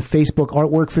Whitlock did the Facebook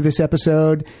artwork for this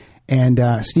episode, And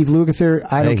Steve Lukather,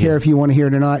 I don't care if you want to hear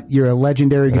it or not. You're a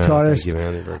legendary guitarist. Thank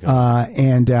you, man.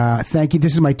 And thank you.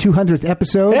 This is my 200th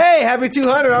episode. Hey, happy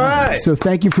 200. All right. So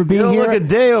thank you for being here. Look a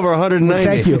day over 190.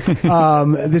 Thank you.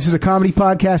 This is a comedy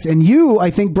podcast, and you, I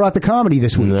think, brought the comedy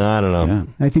this week. No, I don't know.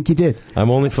 Yeah. I think you did. I'm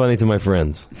only funny to my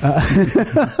friends.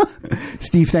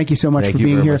 Steve, thank you so much Thank for you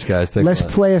being very here. much, guys. Thanks Let's a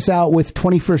lot. play us out with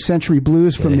 21st Century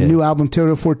Blues from the new album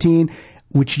Toto 14,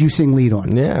 which you sing lead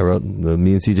on. Yeah, I wrote.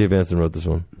 Me and CJ Vanson wrote this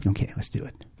one. Okay, let's do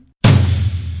it.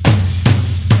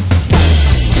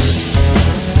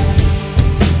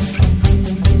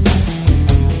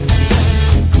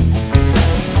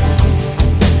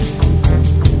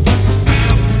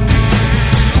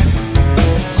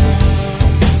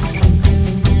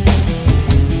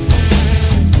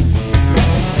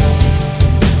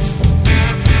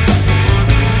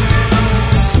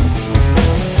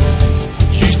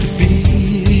 Used to be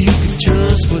you could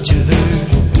trust what you heard.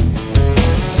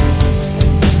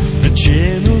 The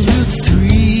channels were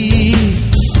three.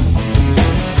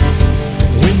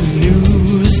 When the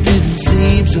news didn't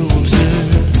seem so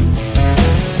absurd,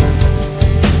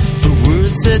 the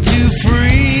words set you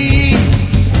free.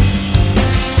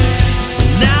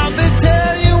 Now they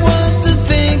tell you what to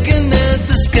think and that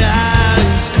the sky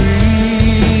is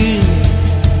green.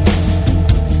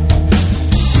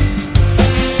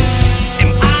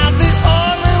 Am I the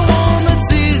only one that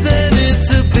sees that it's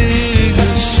a big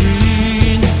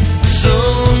machine?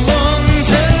 Someone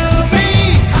tell me,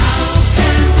 how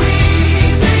can we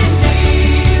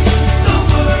believe the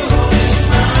world is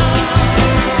round?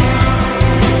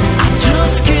 I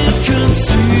just can't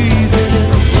conceive it.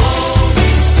 All we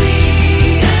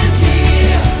see and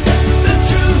hear, the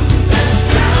truth has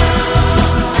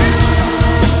drowned.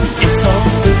 It's all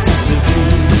but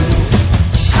disappeared.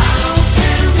 How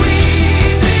can we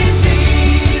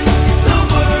believe the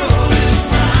world is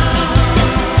round?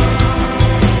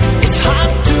 It's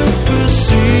hard to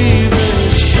perceive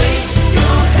it. Shake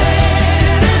your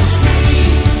head and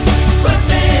scream, but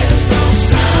there's no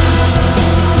sound.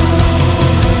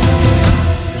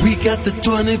 We got the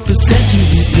 21st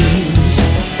century blues.